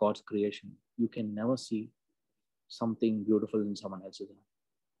as God's creation, you can never see something beautiful in someone else's life.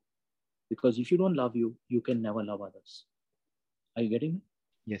 Because if you don't love you, you can never love others. Are you getting me?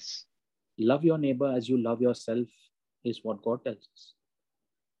 Yes. Love your neighbor as you love yourself is what God tells us.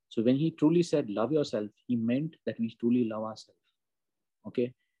 So when he truly said, love yourself, he meant that we truly love ourselves.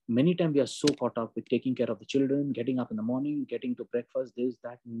 Okay. Many times we are so caught up with taking care of the children, getting up in the morning, getting to breakfast, this,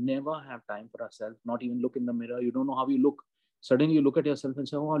 that, never have time for ourselves, not even look in the mirror. You don't know how you look. Suddenly you look at yourself and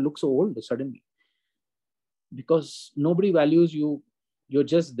say, oh, I look so old suddenly. Because nobody values you. You're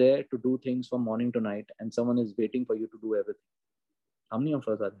just there to do things from morning to night and someone is waiting for you to do everything. How many of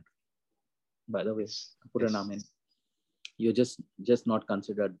us are there? By the way, put an amen. You're just not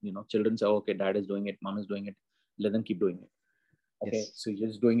considered, children say, oh, okay, dad is doing it, mom is doing it. Let them keep doing it. Okay, so you're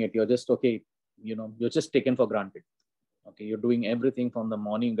just doing it. You're just, okay, you're just taken for granted. Okay, you're doing everything from the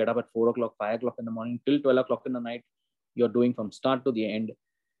morning, get up at 4 o'clock, 5 o'clock in the morning, till 12 o'clock in the night. You're doing from start to the end.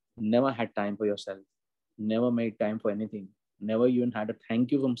 Never had time for yourself. Never made time for anything. Never even had a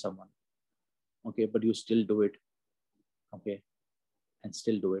thank you from someone. Okay, but you still do it. Okay, and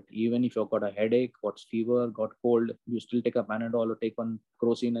still do it. Even if you've got a headache, got fever, got cold, you still take a Panadol or take one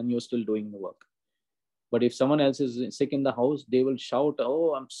Crocin and you're still doing the work. But if someone else is sick in the house, they will shout,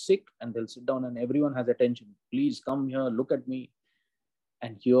 oh, I'm sick. And they'll sit down and everyone has attention. Please come here, look at me.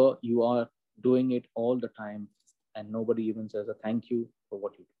 And here you are doing it all the time. And nobody even says a thank you for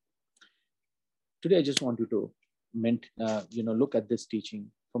what you do. Today, I just want you to look at this teaching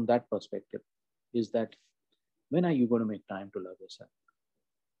from that perspective. Is that when are you going to make time to love yourself?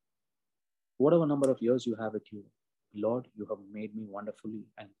 Whatever number of years you have with you, Lord, you have made me wonderfully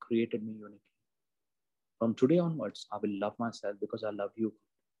and created me uniquely. From today onwards, I will love myself because I love you.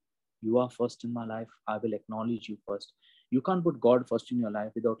 You are first in my life. I will acknowledge you first. You can't put God first in your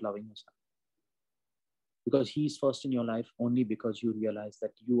life without loving yourself. Because he's first in your life only because you realize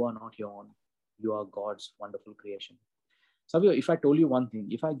that you are not your own. You are God's wonderful creation. Savio, if I told you one thing,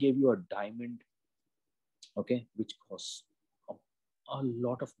 if I gave you a diamond, okay, which costs a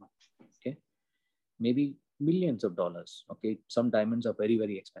lot of money, okay, maybe millions of dollars, okay, some diamonds are very,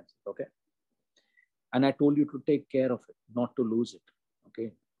 very expensive, okay, and I told you to take care of it, not to lose it,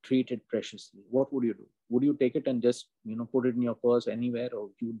 okay, treat it preciously, what would you do? Would you take it and just, put it in your purse anywhere, or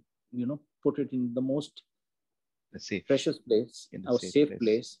you put it in the most precious place, a safe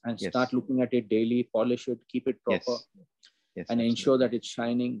place, and start looking at it daily, polish it, keep it proper, and ensure that it's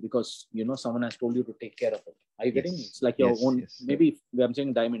shining because, someone has told you to take care of it. Are you getting me? It's like your own, maybe I'm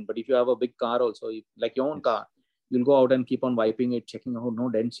saying diamond, but if you have a big car also, like your own car, you'll go out and keep on wiping it, checking, oh, no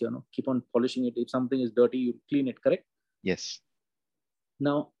dents, keep on polishing it. If something is dirty, you clean it, correct? Yes.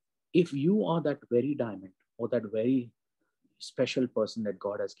 Now, if you are that very diamond or that very special person that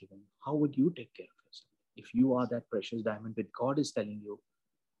God has given, how would you take care of yourself? If you are that precious diamond that God is telling you,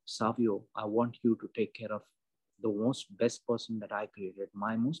 Savio, I want you to take care of the most best person that I created,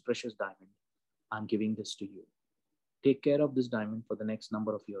 my most precious diamond. I'm giving this to you. Take care of this diamond for the next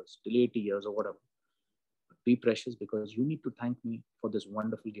number of years, till 80 years or whatever. But be precious because you need to thank me for this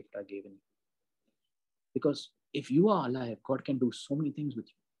wonderful gift I gave you. Because if you are alive, God can do so many things with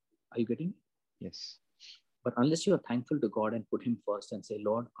you. Are you getting me? Yes. But unless you are thankful to God and put him first and say,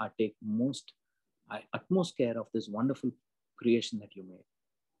 Lord, I take utmost care of this wonderful creation that you made,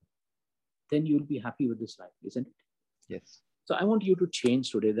 then you'll be happy with this life, isn't it? Yes. So I want you to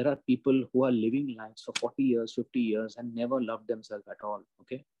change today. There are people who are living lives for 40 years, 50 years and never loved themselves at all.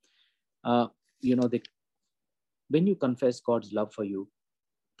 Okay. When you confess God's love for you,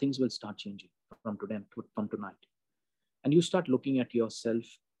 things will start changing from today, from tonight. And you start looking at yourself,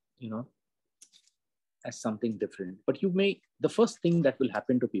 as something different. But the first thing that will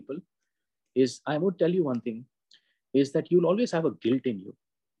happen to people is, I would tell you one thing, is that you'll always have a guilt in you.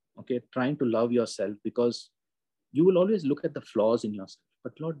 Okay. Trying to love yourself because you will always look at the flaws in yourself.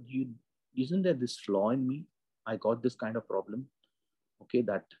 But Lord, isn't there this flaw in me? I got this kind of problem. Okay,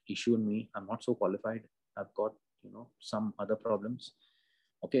 that issue in me. I'm not so qualified. I've got, some other problems.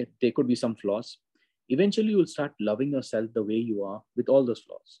 Okay, there could be some flaws. Eventually, you'll start loving yourself the way you are with all those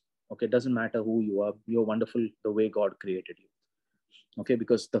flaws. Okay, it doesn't matter who you are. You're wonderful the way God created you. Okay,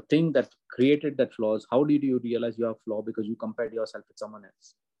 because the thing that created that flaws, how did you realize you have a flaw? Because you compared yourself with someone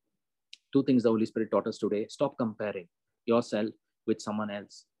else. Two things the Holy Spirit taught us today. Stop comparing. yourself with someone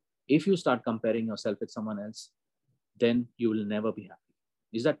else. If you start comparing yourself with someone else, then you will never be happy.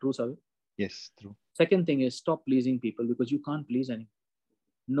 Is that true, Savi? Yes, true. Second thing is stop pleasing people, because you can't please anyone.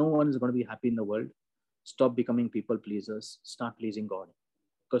 No one is going to be happy in the world. Stop becoming people pleasers. Start pleasing God,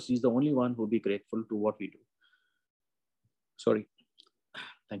 because He's the only one who will be grateful to what we do. Sorry.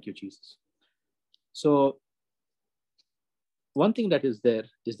 Thank you, Jesus. So one thing that is there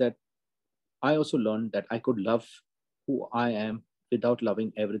is that I also learned that I could love who I am without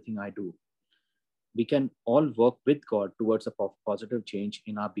loving everything I do. We can all work with God towards a positive change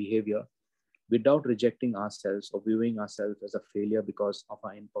in our behavior without rejecting ourselves or viewing ourselves as a failure because of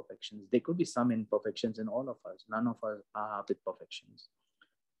our imperfections. There could be some imperfections in all of us. None of us are with perfections.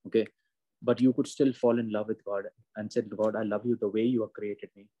 Okay. But you could still fall in love with God and say, God, I love you the way you have created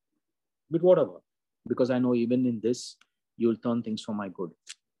me. With whatever. Because I know even in this, you'll turn things for my good.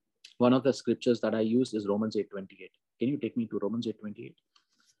 One of the scriptures that I use is Romans 8:28. Can you take me to Romans 8:28?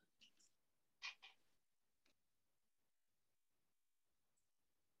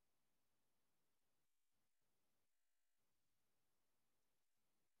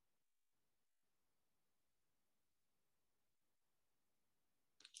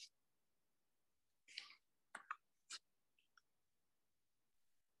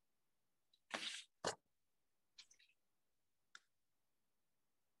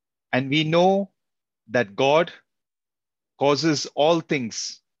 And we know that God causes all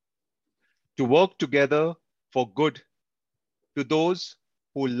things to work together for good to those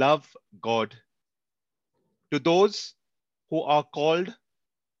who love God, to those who are called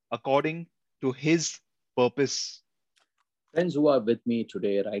according to His purpose. Friends who are with me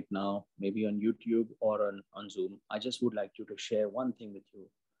today, right now, maybe on YouTube or on Zoom, I just would like you to share one thing with you.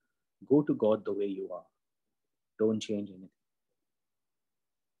 Go to God the way you are. Don't change anything.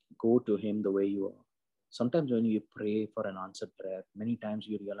 Go to Him the way you are. Sometimes when you pray for an answered prayer, many times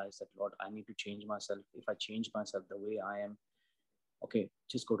you realize that, Lord, I need to change myself. If I change myself the way I am, okay,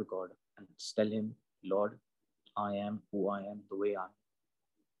 just go to God and tell Him, Lord, I am who I am, the way I am.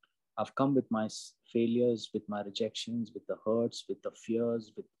 I've come with my failures, with my rejections, with the hurts, with the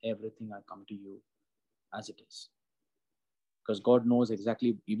fears, with everything. I come to you as it is. Because God knows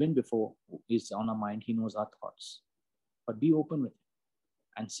exactly, even before it's on our mind, He knows our thoughts. But be open with Him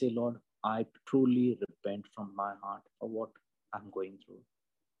and say, Lord, I truly repent from my heart for what I'm going through.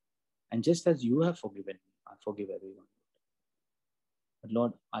 And just as you have forgiven me, I forgive everyone. But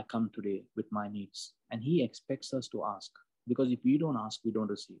Lord, I come today with my needs. And He expects us to ask. Because if we don't ask, we don't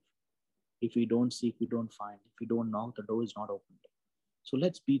receive. If we don't seek, we don't find. If we don't knock, the door is not opened. So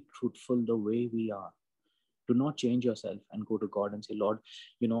let's be truthful the way we are. Do not change yourself and go to God and say, Lord,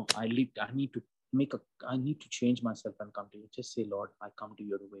 I need to change myself and come to you. Just say, Lord, I come to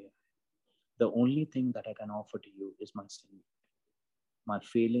you the way I am. The only thing that I can offer to you is my sin. My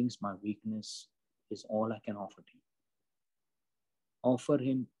failings, my weakness is all I can offer to you. Offer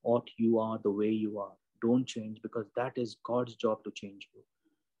Him what you are, the way you are. Don't change, because that is God's job to change you.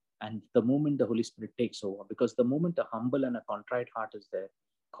 And the moment the Holy Spirit takes over, because the moment a humble and a contrite heart is there,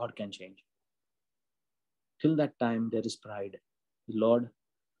 God can change. Till that time, there is pride. Lord,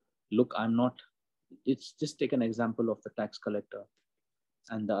 look, it's just take an example of the tax collector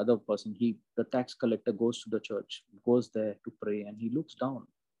and the other person. The tax collector goes to the church, goes there to pray, and he looks down.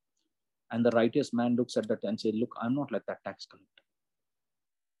 And the righteous man looks at that and says, look, I'm not like that tax collector.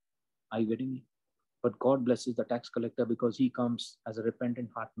 Are you getting me? But God blesses the tax collector because he comes as a repentant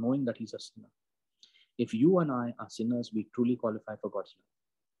heart, knowing that he's a sinner. If you and I are sinners, we truly qualify for God's love.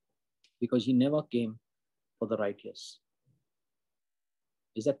 Because He never came for the righteous.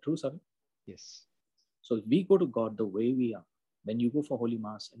 Is that true, sir? Yes. So if we go to God the way we are, when you go for Holy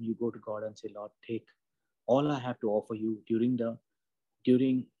Mass and you go to God and say, Lord, take all I have to offer you during the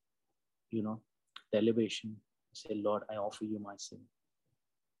elevation, say, Lord, I offer you my sin.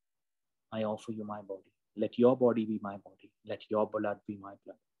 I offer you my body. Let your body be my body. Let your blood be my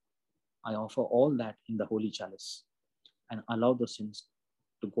blood. I offer all that in the holy chalice and allow the sins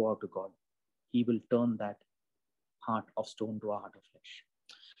to go out to God. He will turn that heart of stone to a heart of flesh.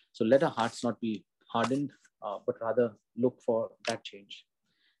 So let our hearts not be hardened, but rather look for that change.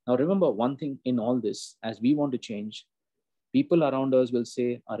 Now remember one thing in all this, as we want to change, people around us will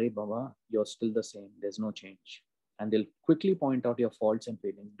say, Arey Baba, you're still the same. There's no change. And they'll quickly point out your faults and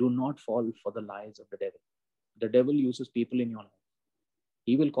failings. Do not fall for the lies of the devil. The devil uses people in your life.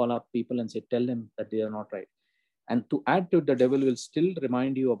 He will call up people and say, tell them that they are not right. And to add to it, the devil will still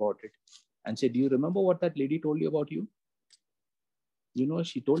remind you about it and say, do you remember what that lady told you about you?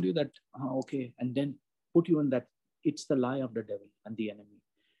 She told you that, okay. And then put you in that. It's the lie of the devil and the enemy.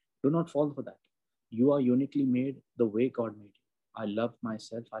 Do not fall for that. You are uniquely made the way God made you. I love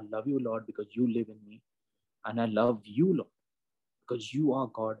myself. I love you, Lord, because you live in me. And I love you, Lord, because you are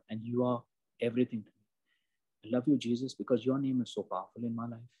God and you are everything to me. I love you, Jesus, because your name is so powerful in my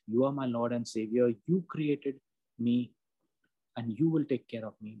life. You are my Lord and Savior. You created me and you will take care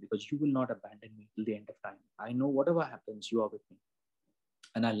of me because you will not abandon me till the end of time. I know whatever happens, you are with me.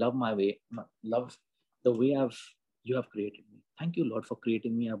 And I love my way, love the way you have created me. Thank you, Lord, for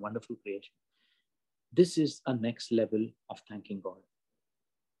creating me a wonderful creation. This is a next level of thanking God.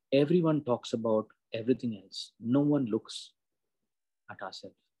 Everyone talks about everything else. No one looks at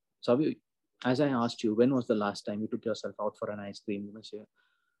ourselves. So as I asked you, when was the last time you took yourself out for an ice cream? You may say,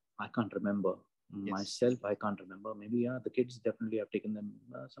 I can't remember. Yes. Myself, I can't remember. Maybe, the kids definitely have taken them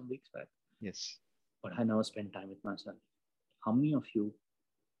some weeks back. Yes. But I never spent time with myself. How many of you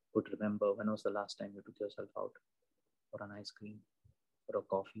would remember when was the last time you took yourself out for an ice cream, for a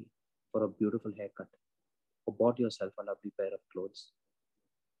coffee, for a beautiful haircut, or bought yourself a lovely pair of clothes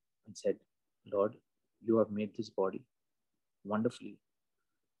and said, Lord, you have made this body wonderfully.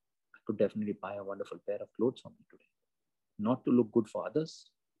 I could definitely buy a wonderful pair of clothes for me today. Not to look good for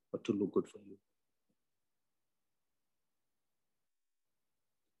others, but to look good for you.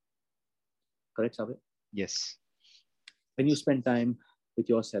 Correct, Sabe? Yes. When you spend time with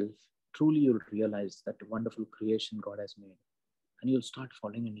yourself, truly you'll realize that wonderful creation God has made. And you'll start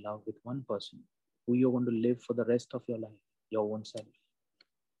falling in love with one person who you're going to live for the rest of your life, your own self.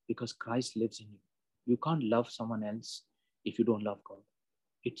 Because Christ lives in you. You can't love someone else if you don't love God.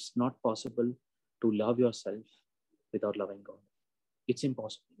 It's not possible to love yourself without loving God. It's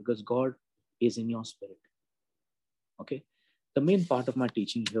impossible because God is in your spirit. Okay? The main part of my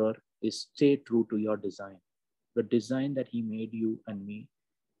teaching here is stay true to your design. The design that He made you and me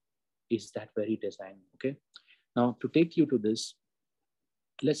is that very design. Okay? Now, to take you to this,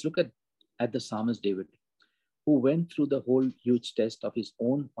 let's look at the psalmist David, who went through the whole huge test of his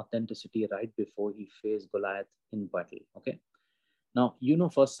own authenticity right before he faced Goliath in battle. Okay. Now,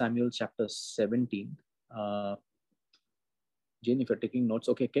 1 Samuel chapter 17. Jane, if you're taking notes,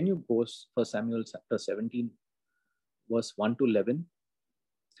 okay, can you go 1 Samuel chapter 17, verse 1 to 11,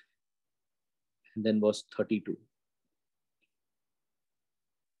 and then verse 32.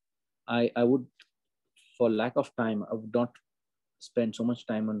 I would, for lack of time, I would not spend so much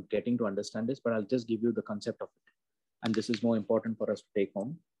time on getting to understand this, but I'll just give you the concept of it. And this is more important for us to take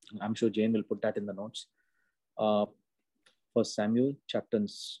home. I'm sure Jane will put that in the notes. 1 Samuel chapter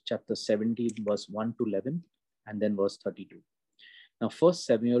 17, verse 1 to 11, and then verse 32. Now, 1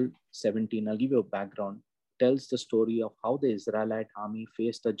 Samuel 17, I'll give you a background, tells the story of how the Israelite army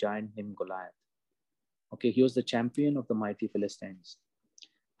faced a giant named Goliath. Okay, he was the champion of the mighty Philistines.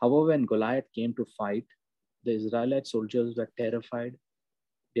 However, when Goliath came to fight, the Israelite soldiers were terrified.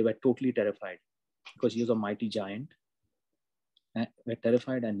 They were totally terrified because he was a mighty giant. Were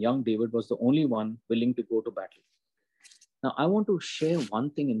terrified, and young David was the only one willing to go to battle. Now, I want to share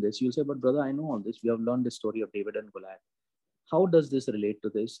one thing in this. You'll say, but brother, I know all this. We have learned the story of David and Goliath. How does this relate to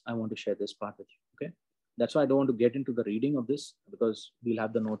this? I want to share this part with you, okay? That's why I don't want to get into the reading of this because we'll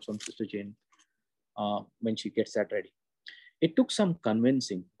have the notes from Sister Jane when she gets that ready. It took some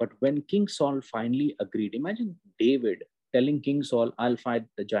convincing, but when King Saul finally agreed, imagine David telling King Saul, I'll fight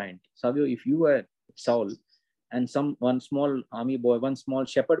the giant. Savio, if you were Saul and one small army boy, one small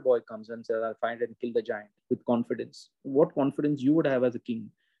shepherd boy comes and says, I'll fight and kill the giant with confidence, what confidence you would have as a king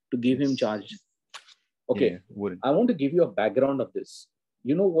to give him charge? Okay, I want to give you a background of this.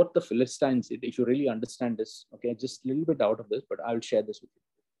 You know what the Philistines did, if you really understand this, okay, just a little bit out of this, but I'll share this with you.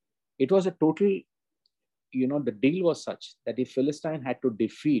 It was a total, the deal was such that if Philistine had to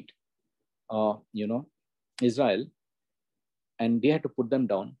defeat, Israel, and they had to put them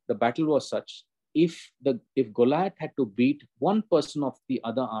down, the battle was such, if Goliath had to beat one person of the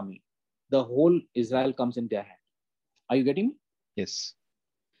other army, the whole Israel comes in their hand. Are you getting me? Yes.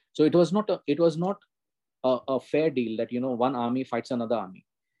 So it was not a fair deal that, one army fights another army.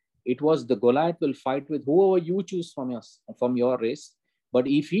 It was the Goliath will fight with whoever you choose from your race. But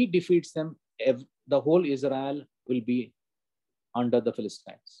if he defeats them, the whole Israel will be under the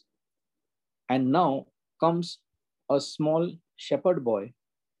Philistines. And now comes a small shepherd boy,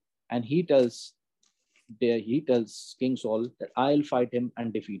 and he tells King Saul that I'll fight him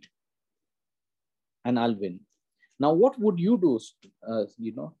and defeat him, and I'll win. Now, what would you do,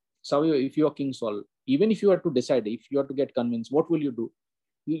 Savio, if you're King Saul? Even if you are to decide, if you are to get convinced, what will you do?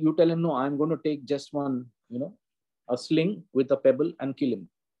 You tell him, no, I'm going to take just one, a sling with a pebble and kill him.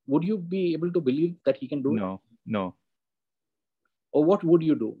 Would you be able to believe that he can do it? No. Or what would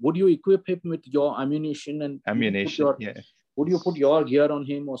you do? Would you equip him with your ammunition and ammunition? Would you put your gear on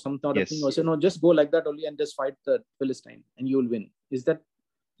him or some sort of thing, or say, no, just go like that only and just fight the Philistine and you will win? Is that?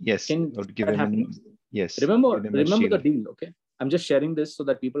 Yes. Can that happen? Yes. Remember the deal, okay? I'm just sharing this so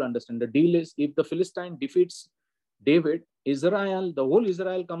that people understand. The deal is, if the Philistine defeats David, Israel, the whole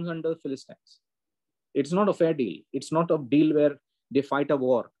Israel comes under Philistines. It's not a fair deal. It's not a deal where they fight a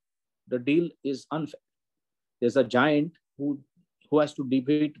war. The deal is unfair. There's a giant who has to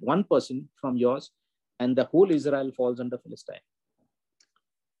defeat one person from yours, and the whole Israel falls under Philistine.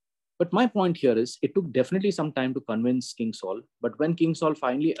 But my point here is, it took definitely some time to convince King Saul. But when King Saul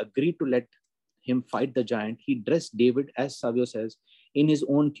finally agreed to let him fight the giant, he dressed David, as Savio says, in his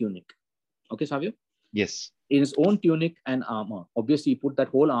own tunic. Okay, Savio? Yes. In his own tunic and armor. Obviously, he put that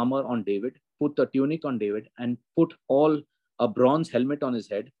whole armor on David, put the tunic on David, and put a bronze helmet on his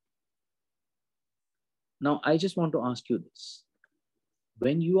head. Now, I just want to ask you this.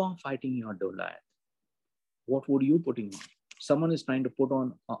 When you are fighting your Goliath, what would you put on? Someone is trying to put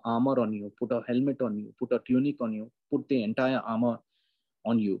on armor on you, put a helmet on you, put a tunic on you, put the entire armor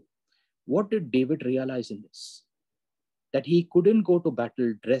on you. What did David realize in this? That he couldn't go to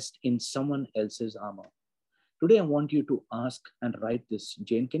battle dressed in someone else's armor. Today, I want you to ask and write this.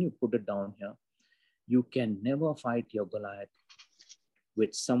 Jane, can you put it down here? You can never fight your Goliath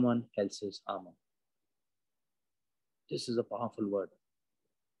with someone else's armor. This is a powerful word.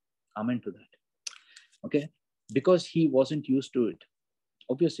 Amen to that. Okay? Because he wasn't used to it.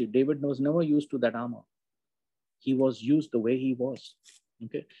 Obviously, David was never used to that armor. He was used the way he was.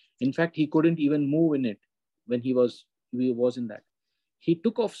 Okay? In fact, he couldn't even move in it when he was in that. He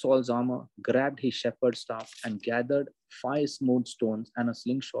took off Saul's armor, grabbed his shepherd's staff, and gathered 5 smooth stones and a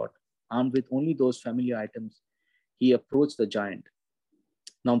slingshot. Armed with only those familiar items, he approached the giant.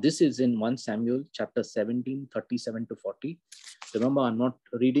 Now, this is in 1 Samuel chapter 17, 37 to 40. Remember, I'm not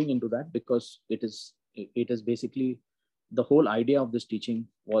reading into that because it is basically, the whole idea of this teaching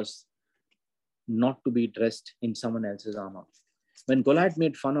was not to be dressed in someone else's armor. When Goliath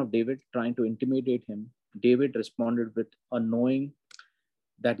made fun of David, trying to intimidate him, David responded with a knowing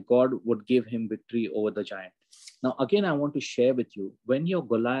that God would give him victory over the giant. Now, again, I want to share with you, when your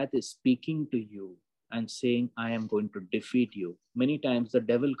Goliath is speaking to you and saying, I am going to defeat you, many times the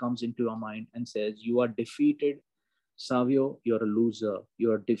devil comes into your mind and says, you are defeated. Savio, you're a loser.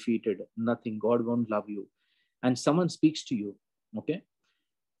 You are defeated. Nothing. God won't love you. And someone speaks to you. Okay.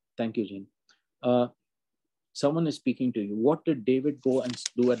 Thank you, Jane. Someone is speaking to you. What did David go and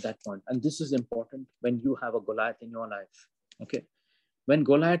do at that point? And this is important when you have a Goliath in your life. Okay. When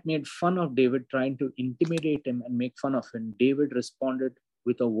Goliath made fun of David, trying to intimidate him and make fun of him, David responded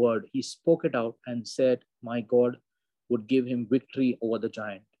with a word. He spoke it out and said, my God would give him victory over the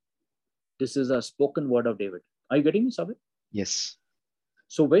giant. This is a spoken word of David. Are you getting me, Sabit? Yes.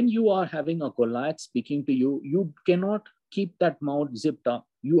 So when you are having a Goliath speaking to you, you cannot keep that mouth zipped up.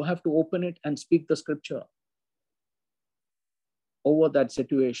 You have to open it and speak the scripture over that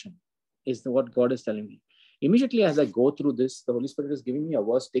situation, is what God is telling me. Immediately as I go through this, the Holy Spirit is giving me a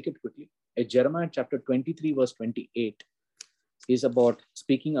verse. Take it quickly. Jeremiah chapter 23, verse 28 is about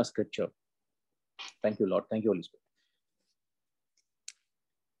speaking a scripture. Thank you, Lord. Thank you, Holy Spirit.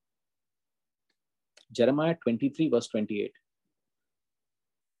 Jeremiah 23, verse 28.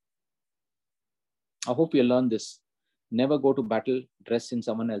 I hope you learn this. Never go to battle dressed in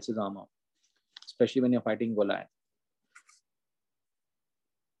someone else's armor, especially when you're fighting Goliath.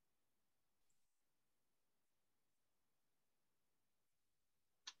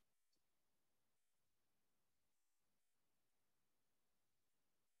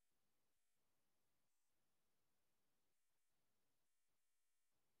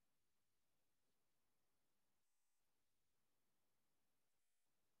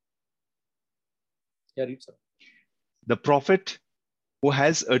 Yeah, read, sir. The prophet who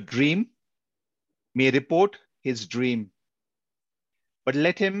has a dream may report his dream, but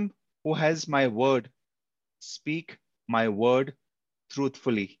let him who has my word speak my word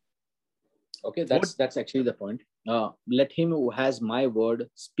truthfully. Okay, that's actually the point. Let him who has my word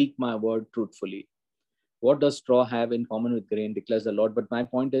speak my word truthfully. What does straw have in common with grain, declares the Lord? But my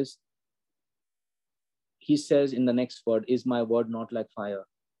point is, he says in the next word, is my word not like fire?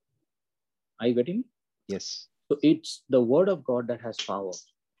 Are you getting? Yes. So it's the word of God that has power.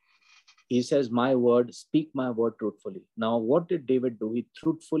 He says, my word, speak my word truthfully. Now, what did David do? He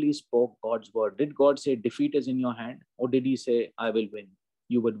truthfully spoke God's word. Did God say, defeat is in your hand? Or did he say, I will win?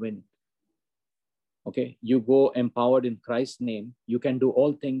 You would win. Okay, you go empowered in Christ's name. You can do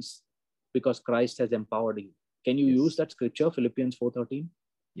all things because Christ has empowered you. Can you use that scripture, Philippians 4:13?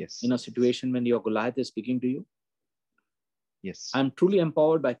 Yes. In a situation when your Goliath is speaking to you? Yes. I'm truly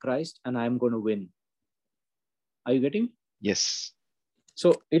empowered by Christ and I'm going to win. Are you getting? Yes.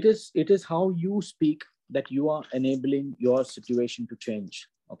 So it is how you speak that you are enabling your situation to change.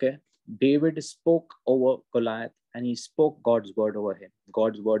 Okay. David spoke over Goliath and he spoke God's word over him.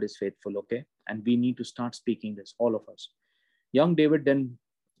 God's word is faithful. Okay. And we need to start speaking this, all of us. Young David then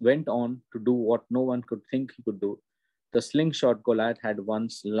went on to do what no one could think he could do. The slingshot Goliath had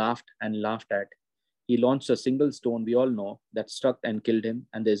once laughed and laughed at. He launched a single stone, we all know, that struck and killed him,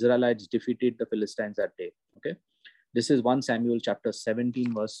 and the Israelites defeated the Philistines that day. Okay. This is 1 Samuel chapter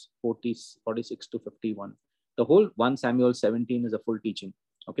 17, verse 46 to 51. The whole 1 Samuel 17 is a full teaching,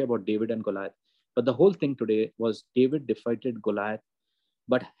 okay, about David and Goliath. But the whole thing today was David defeated Goliath.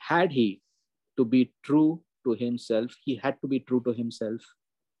 But had he to be true to himself, he had to be true to himself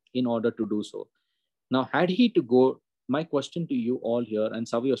in order to do so. Now, had he to go, my question to you all here, and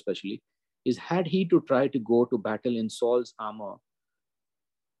Savio especially, is had he to try to go to battle in Saul's armor,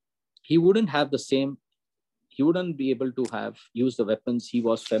 he wouldn't have the same, he wouldn't be able to have used the weapons he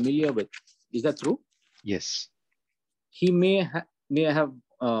was familiar with. Is that true? Yes. He may have,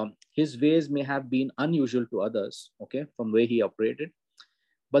 his ways may have been unusual to others, okay, from where he operated,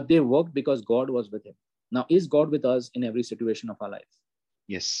 but they worked because God was with him. Now, is God with us in every situation of our life?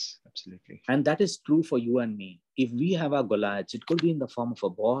 Yes, absolutely. And that is true for you and me. If we have our Goliaths, it could be in the form of a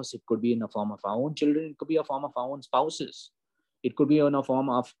boss, it could be in the form of our own children, it could be a form of our own spouses. It could be in a form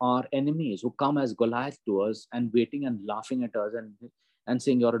of our enemies who come as Goliath to us and waiting and laughing at us and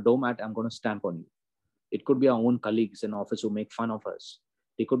saying, you're a doormat, I'm going to stamp on you. It could be our own colleagues in office who make fun of us.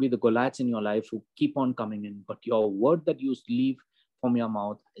 They could be the Goliaths in your life who keep on coming in. But your word that you leave from your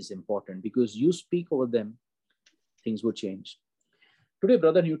mouth is important because you speak over them, things will change. Today,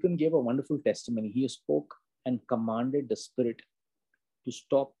 Brother Newton gave a wonderful testimony. He spoke and commanded the spirit to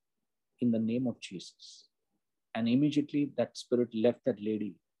stop in the name of Jesus. And immediately that spirit left that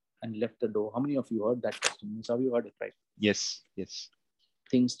lady and left the door. How many of you heard that testimony? Have you heard it, right? Yes, yes.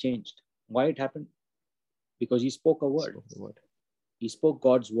 Things changed. Why it happened? Because he spoke a word. He spoke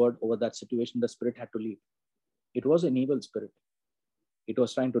God's word over that situation. The spirit had to leave. It was an evil spirit. It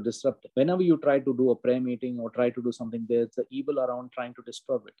was trying to disrupt. Whenever you try to do a prayer meeting or try to do something, there's the evil around trying to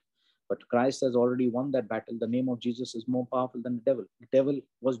disturb it. But Christ has already won that battle. The name of Jesus is more powerful than the devil. The devil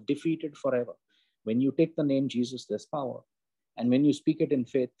was defeated forever. When you take the name Jesus, there's power. And when you speak it in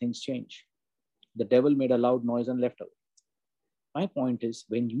faith, things change. The devil made a loud noise and left away. My point is,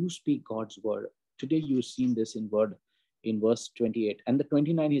 when you speak God's word, today you've seen this in verse 28. And the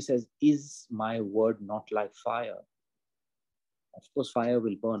 29, he says, is my word not like fire? Of course, fire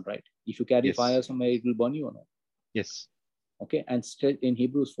will burn, right? If you carry fire somewhere, it will burn you or not? Yes. Okay. And still in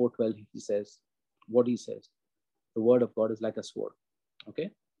Hebrews 4:12, he says, what he says, the word of God is like a sword.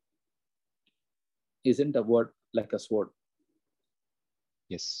 Okay. Isn't a word like a sword?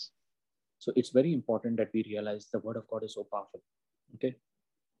 Yes. So it's very important that we realize the word of God is so powerful. Okay.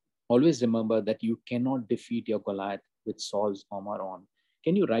 Always remember that you cannot defeat your Goliath with Saul's armor on.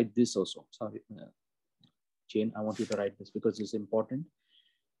 Can you write this also? Sorry, Jane, I want you to write this because it's important.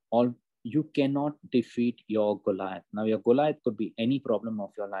 You cannot defeat your Goliath. Now, your Goliath could be any problem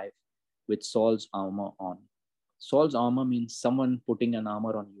of your life with Saul's armor on. Saul's armor means someone putting an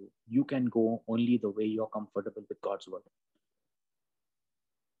armor on you. You can go only the way you're comfortable with God's word.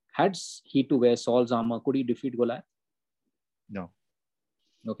 Had he to wear Saul's armor, could he defeat Goliath? No.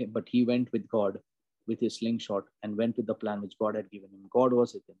 Okay, but he went with God with his slingshot and went with the plan which God had given him. God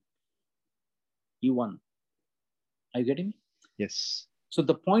was with him. He won. Are you getting me? Yes. So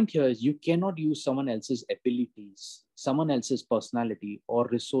the point here is you cannot use someone else's abilities, someone else's personality or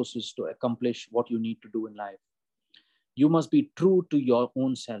resources to accomplish what you need to do in life. You must be true to your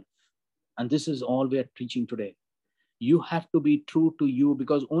own self. And this is all we are preaching today. You have to be true to you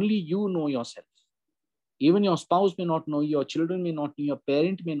because only you know yourself. Even your spouse may not know you, your children may not know you, your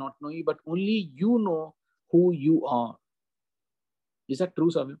parent may not know you, but only you know who you are. Is that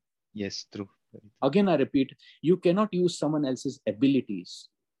true, Savio? Yes, true. Again, I repeat, you cannot use someone else's abilities,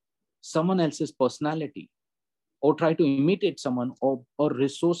 someone else's personality, or try to imitate someone or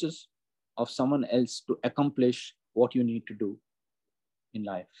resources of someone else to accomplish what you need to do in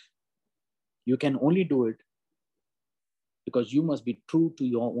life. You can only do it because you must be true to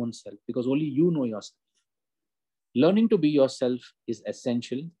your own self, because only you know yourself. Learning to be yourself is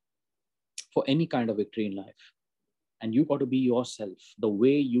essential for any kind of victory in life. And you got to be yourself the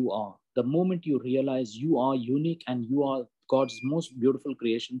way you are. The moment you realize you are unique and you are God's most beautiful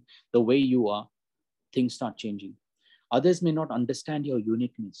creation, the way you are, things start changing. Others may not understand your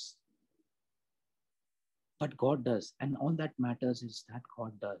uniqueness, but God does. And all that matters is that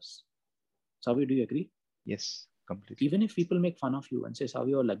God does. Savi, do you agree? Yes, completely. Even if people make fun of you and say, Savi,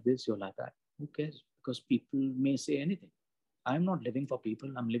 you're like this, you're like that, who cares? Because people may say anything. I'm not living for people.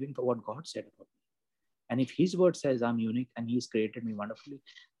 I'm living for what God said about me. And if his word says I'm unique and he's created me wonderfully,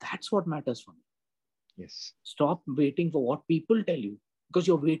 that's what matters for me. Yes. Stop waiting for what people tell you, because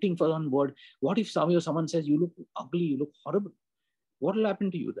you're waiting for one word. What if someone says you look ugly, you look horrible? What will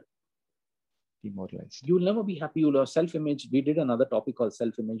happen to you then? Demoralized. You'll never be happy. You'll have self-image. We did another topic called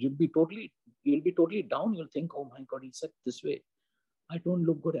self-image. You'll be totally down. You'll think, oh my God, he said this way. I don't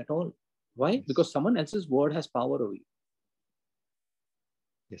look good at all. Why? Yes. Because someone else's word has power over you.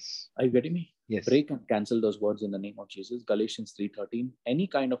 Yes. Are you getting me? Yes. Break and cancel those words in the name of Jesus. Galatians 3:13. Any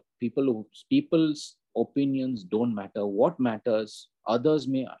kind of people's opinions don't matter. What matters, others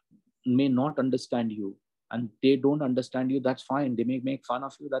may not understand you, and they don't understand you. That's fine. They may make fun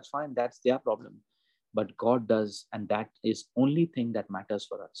of you. That's fine. That's their problem. But God does, and that is only thing that matters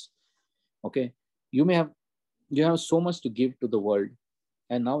for us. Okay. You have so much to give to the world.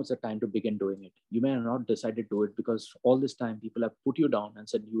 And now it's a time to begin doing it. You may have not decided to do it because all this time people have put you down and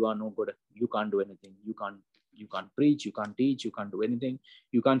said, you are no good. You can't do anything. You can't preach. You can't teach. You can't do anything.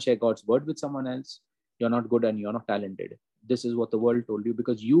 You can't share God's word with someone else. You're not good and you're not talented. This is what the world told you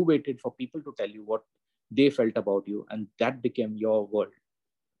because you waited for people to tell you what they felt about you. And that became your world,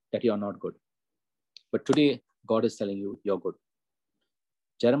 that you're not good. But today, God is telling you, you're good.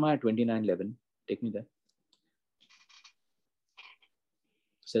 Jeremiah 29:11. Take me there.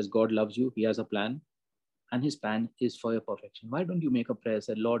 Says God loves you. He has a plan, and his plan is for your perfection. Why don't you make a prayer?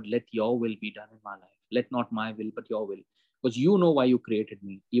 Say, Lord, let your will be done in my life. Let not my will, but your will. Because you know why you created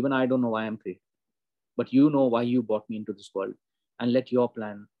me. Even I don't know why I'm created. But you know why you brought me into this world. And let your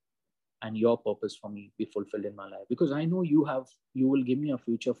plan and your purpose for me be fulfilled in my life. Because I know you will give me a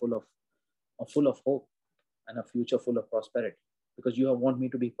future full of hope and a future full of prosperity. Because you want me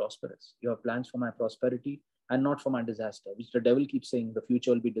to be prosperous. You have plans for my prosperity and not for my disaster, which the devil keeps saying the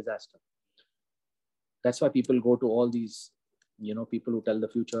future will be disaster. That's why people go to all these, people who tell the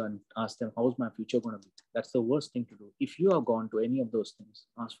future and ask them, how's my future going to be? That's the worst thing to do. If you have gone to any of those things,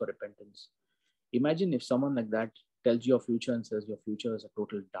 ask for repentance. Imagine if someone like that tells your future and says your future is a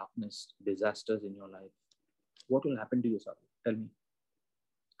total darkness, disasters in your life. What will happen to you, Sadhu? Tell me.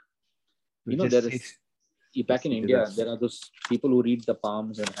 Back in India, there are those people who read the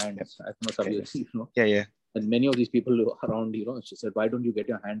palms and hands. I don't know, Yeah. And many of these people around, she said, why don't you get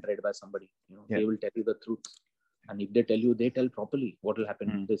your hand read by somebody? They will tell you the truth. And if they tell you, they tell properly what will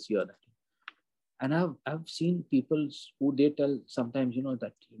happen this year. And I've seen people who they tell sometimes,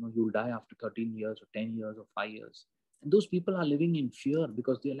 that, you'll die after 13 years or 10 years or 5 years. And those people are living in fear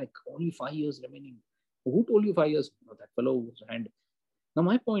because they're like, only 5 years remaining. Who told you 5 years? That fellow's hand. Now,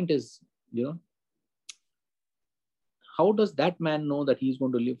 my point is, how does that man know that he's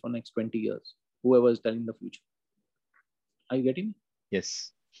going to live for the next 20 years? Whoever is telling the future. Are you getting me?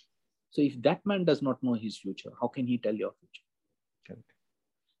 Yes. So if that man does not know his future, how can he tell your future? Correct.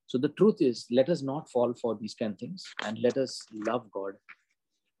 So the truth is, let us not fall for these kind of things and let us love God.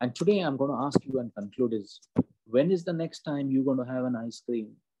 And today I'm going to ask you and conclude is, when is the next time you're going to have an ice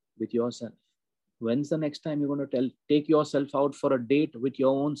cream with yourself? When's the next time you're going to take yourself out for a date with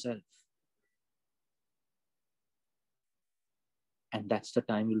your own self? And that's the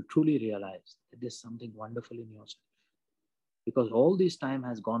time you'll truly realize that there's something wonderful in yourself. Because all this time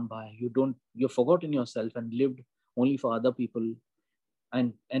has gone by. You've forgotten yourself and lived only for other people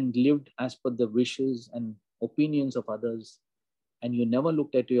and lived as per the wishes and opinions of others. And you never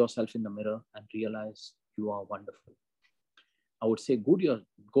looked at yourself in the mirror and realized you are wonderful. I would say,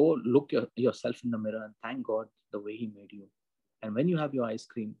 go look yourself in the mirror and thank God the way he made you. And when you have your ice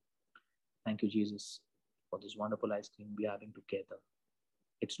cream, thank you, Jesus, for this wonderful ice cream we are having together.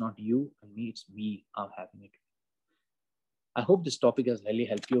 It's not you and me, it's we are having it. I hope this topic has really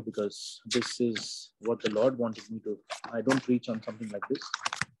helped you because this is what the Lord wanted me to. I don't preach on something like this.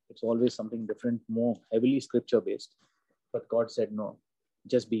 It's always something different, more heavily scripture-based. But God said, no,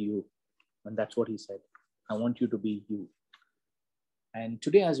 just be you. And that's what he said. I want you to be you. And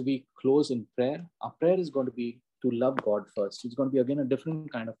today, as we close in prayer, our prayer is going to be to love God first. It's going to be, again, a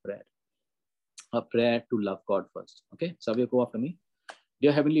different kind of prayer. A prayer to love God first. Okay? Savya, go after me.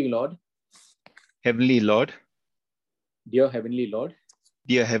 Dear Heavenly Lord. Heavenly Lord. Dear Heavenly Lord.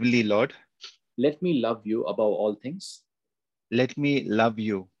 Dear Heavenly Lord. Let me love you above all things. Let me love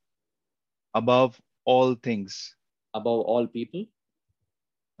you above all things. Above all people.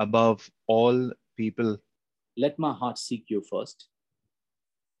 Above all people. Let my heart seek you first.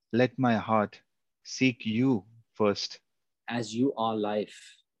 Let my heart seek you first. As you are life.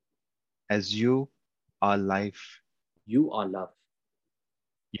 As you are life. You are love.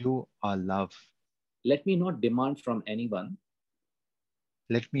 You are love. Let me not demand from anyone.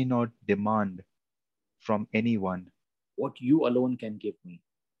 Let me not demand from anyone. what you alone can give me.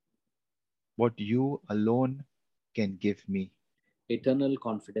 What you alone can give me. Eternal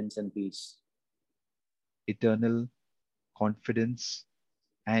confidence and peace. Eternal confidence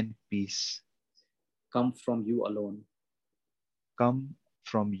and peace. Come from you alone. Come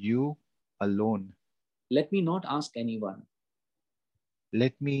from you alone. Let me not ask anyone.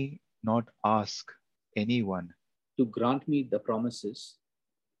 Let me not ask anyone to grant me the promises.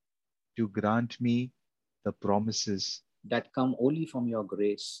 To grant me the promises that come only from your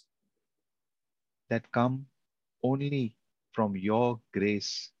grace. That come only from your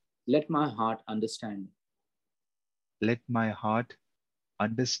grace. Let my heart understand. Let my heart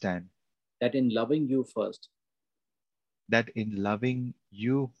understand. That in loving you first. That in loving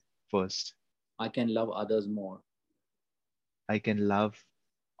you first. I can love others more. I can love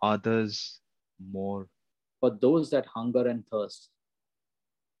others more. For those that hunger and thirst.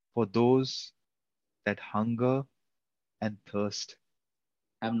 For those that hunger and thirst.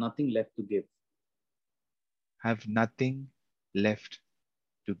 Have nothing left to give. Have nothing left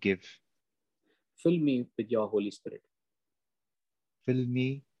to give. Fill me with your Holy Spirit. Fill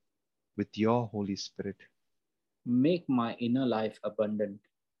me with your Holy Spirit. Make my inner life abundant.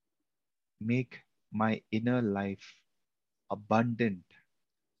 Make my inner life abundant.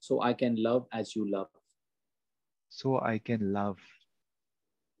 So I can love as you love. So I can love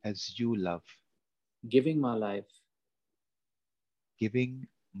as you love. Giving my life. Giving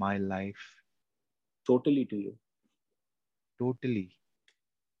my life. Totally to you. Totally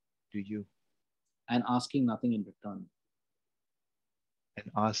to you. And asking nothing in return. And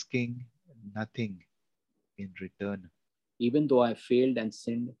asking nothing in return. Even though I failed and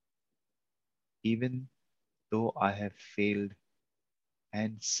sinned. Even though I have failed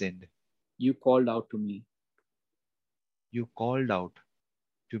and sinned. You called out to me. You called out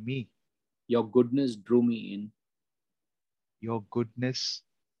to me. Your goodness drew me in. Your goodness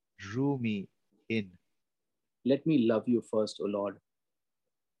drew me in. Let me love you first, O Lord.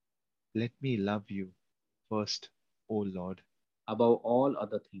 Let me love you first, O Lord. Above all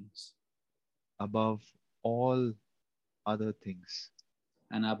other things. Above all other things.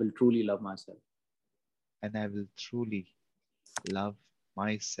 And I will truly love myself. And I will truly love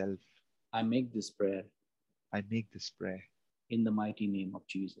myself. I make this prayer. I make this prayer. In the mighty name of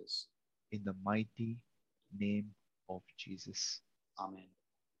Jesus. In the mighty name of Jesus. Amen.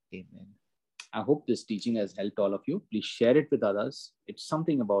 Amen. I hope this teaching has helped all of you. Please share it with others. It's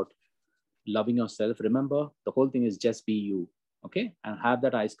something about loving yourself. Remember, the whole thing is just be you. Okay? And have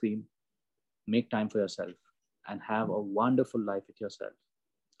that ice cream. Make time for yourself. And have a wonderful life with yourself.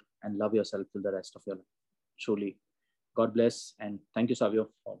 And love yourself till the rest of your life. Truly. God bless. And thank you, Savio.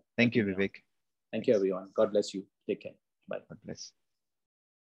 Thank you, Vivek. Thank you, everyone. God bless you. Take care. Bye. God bless.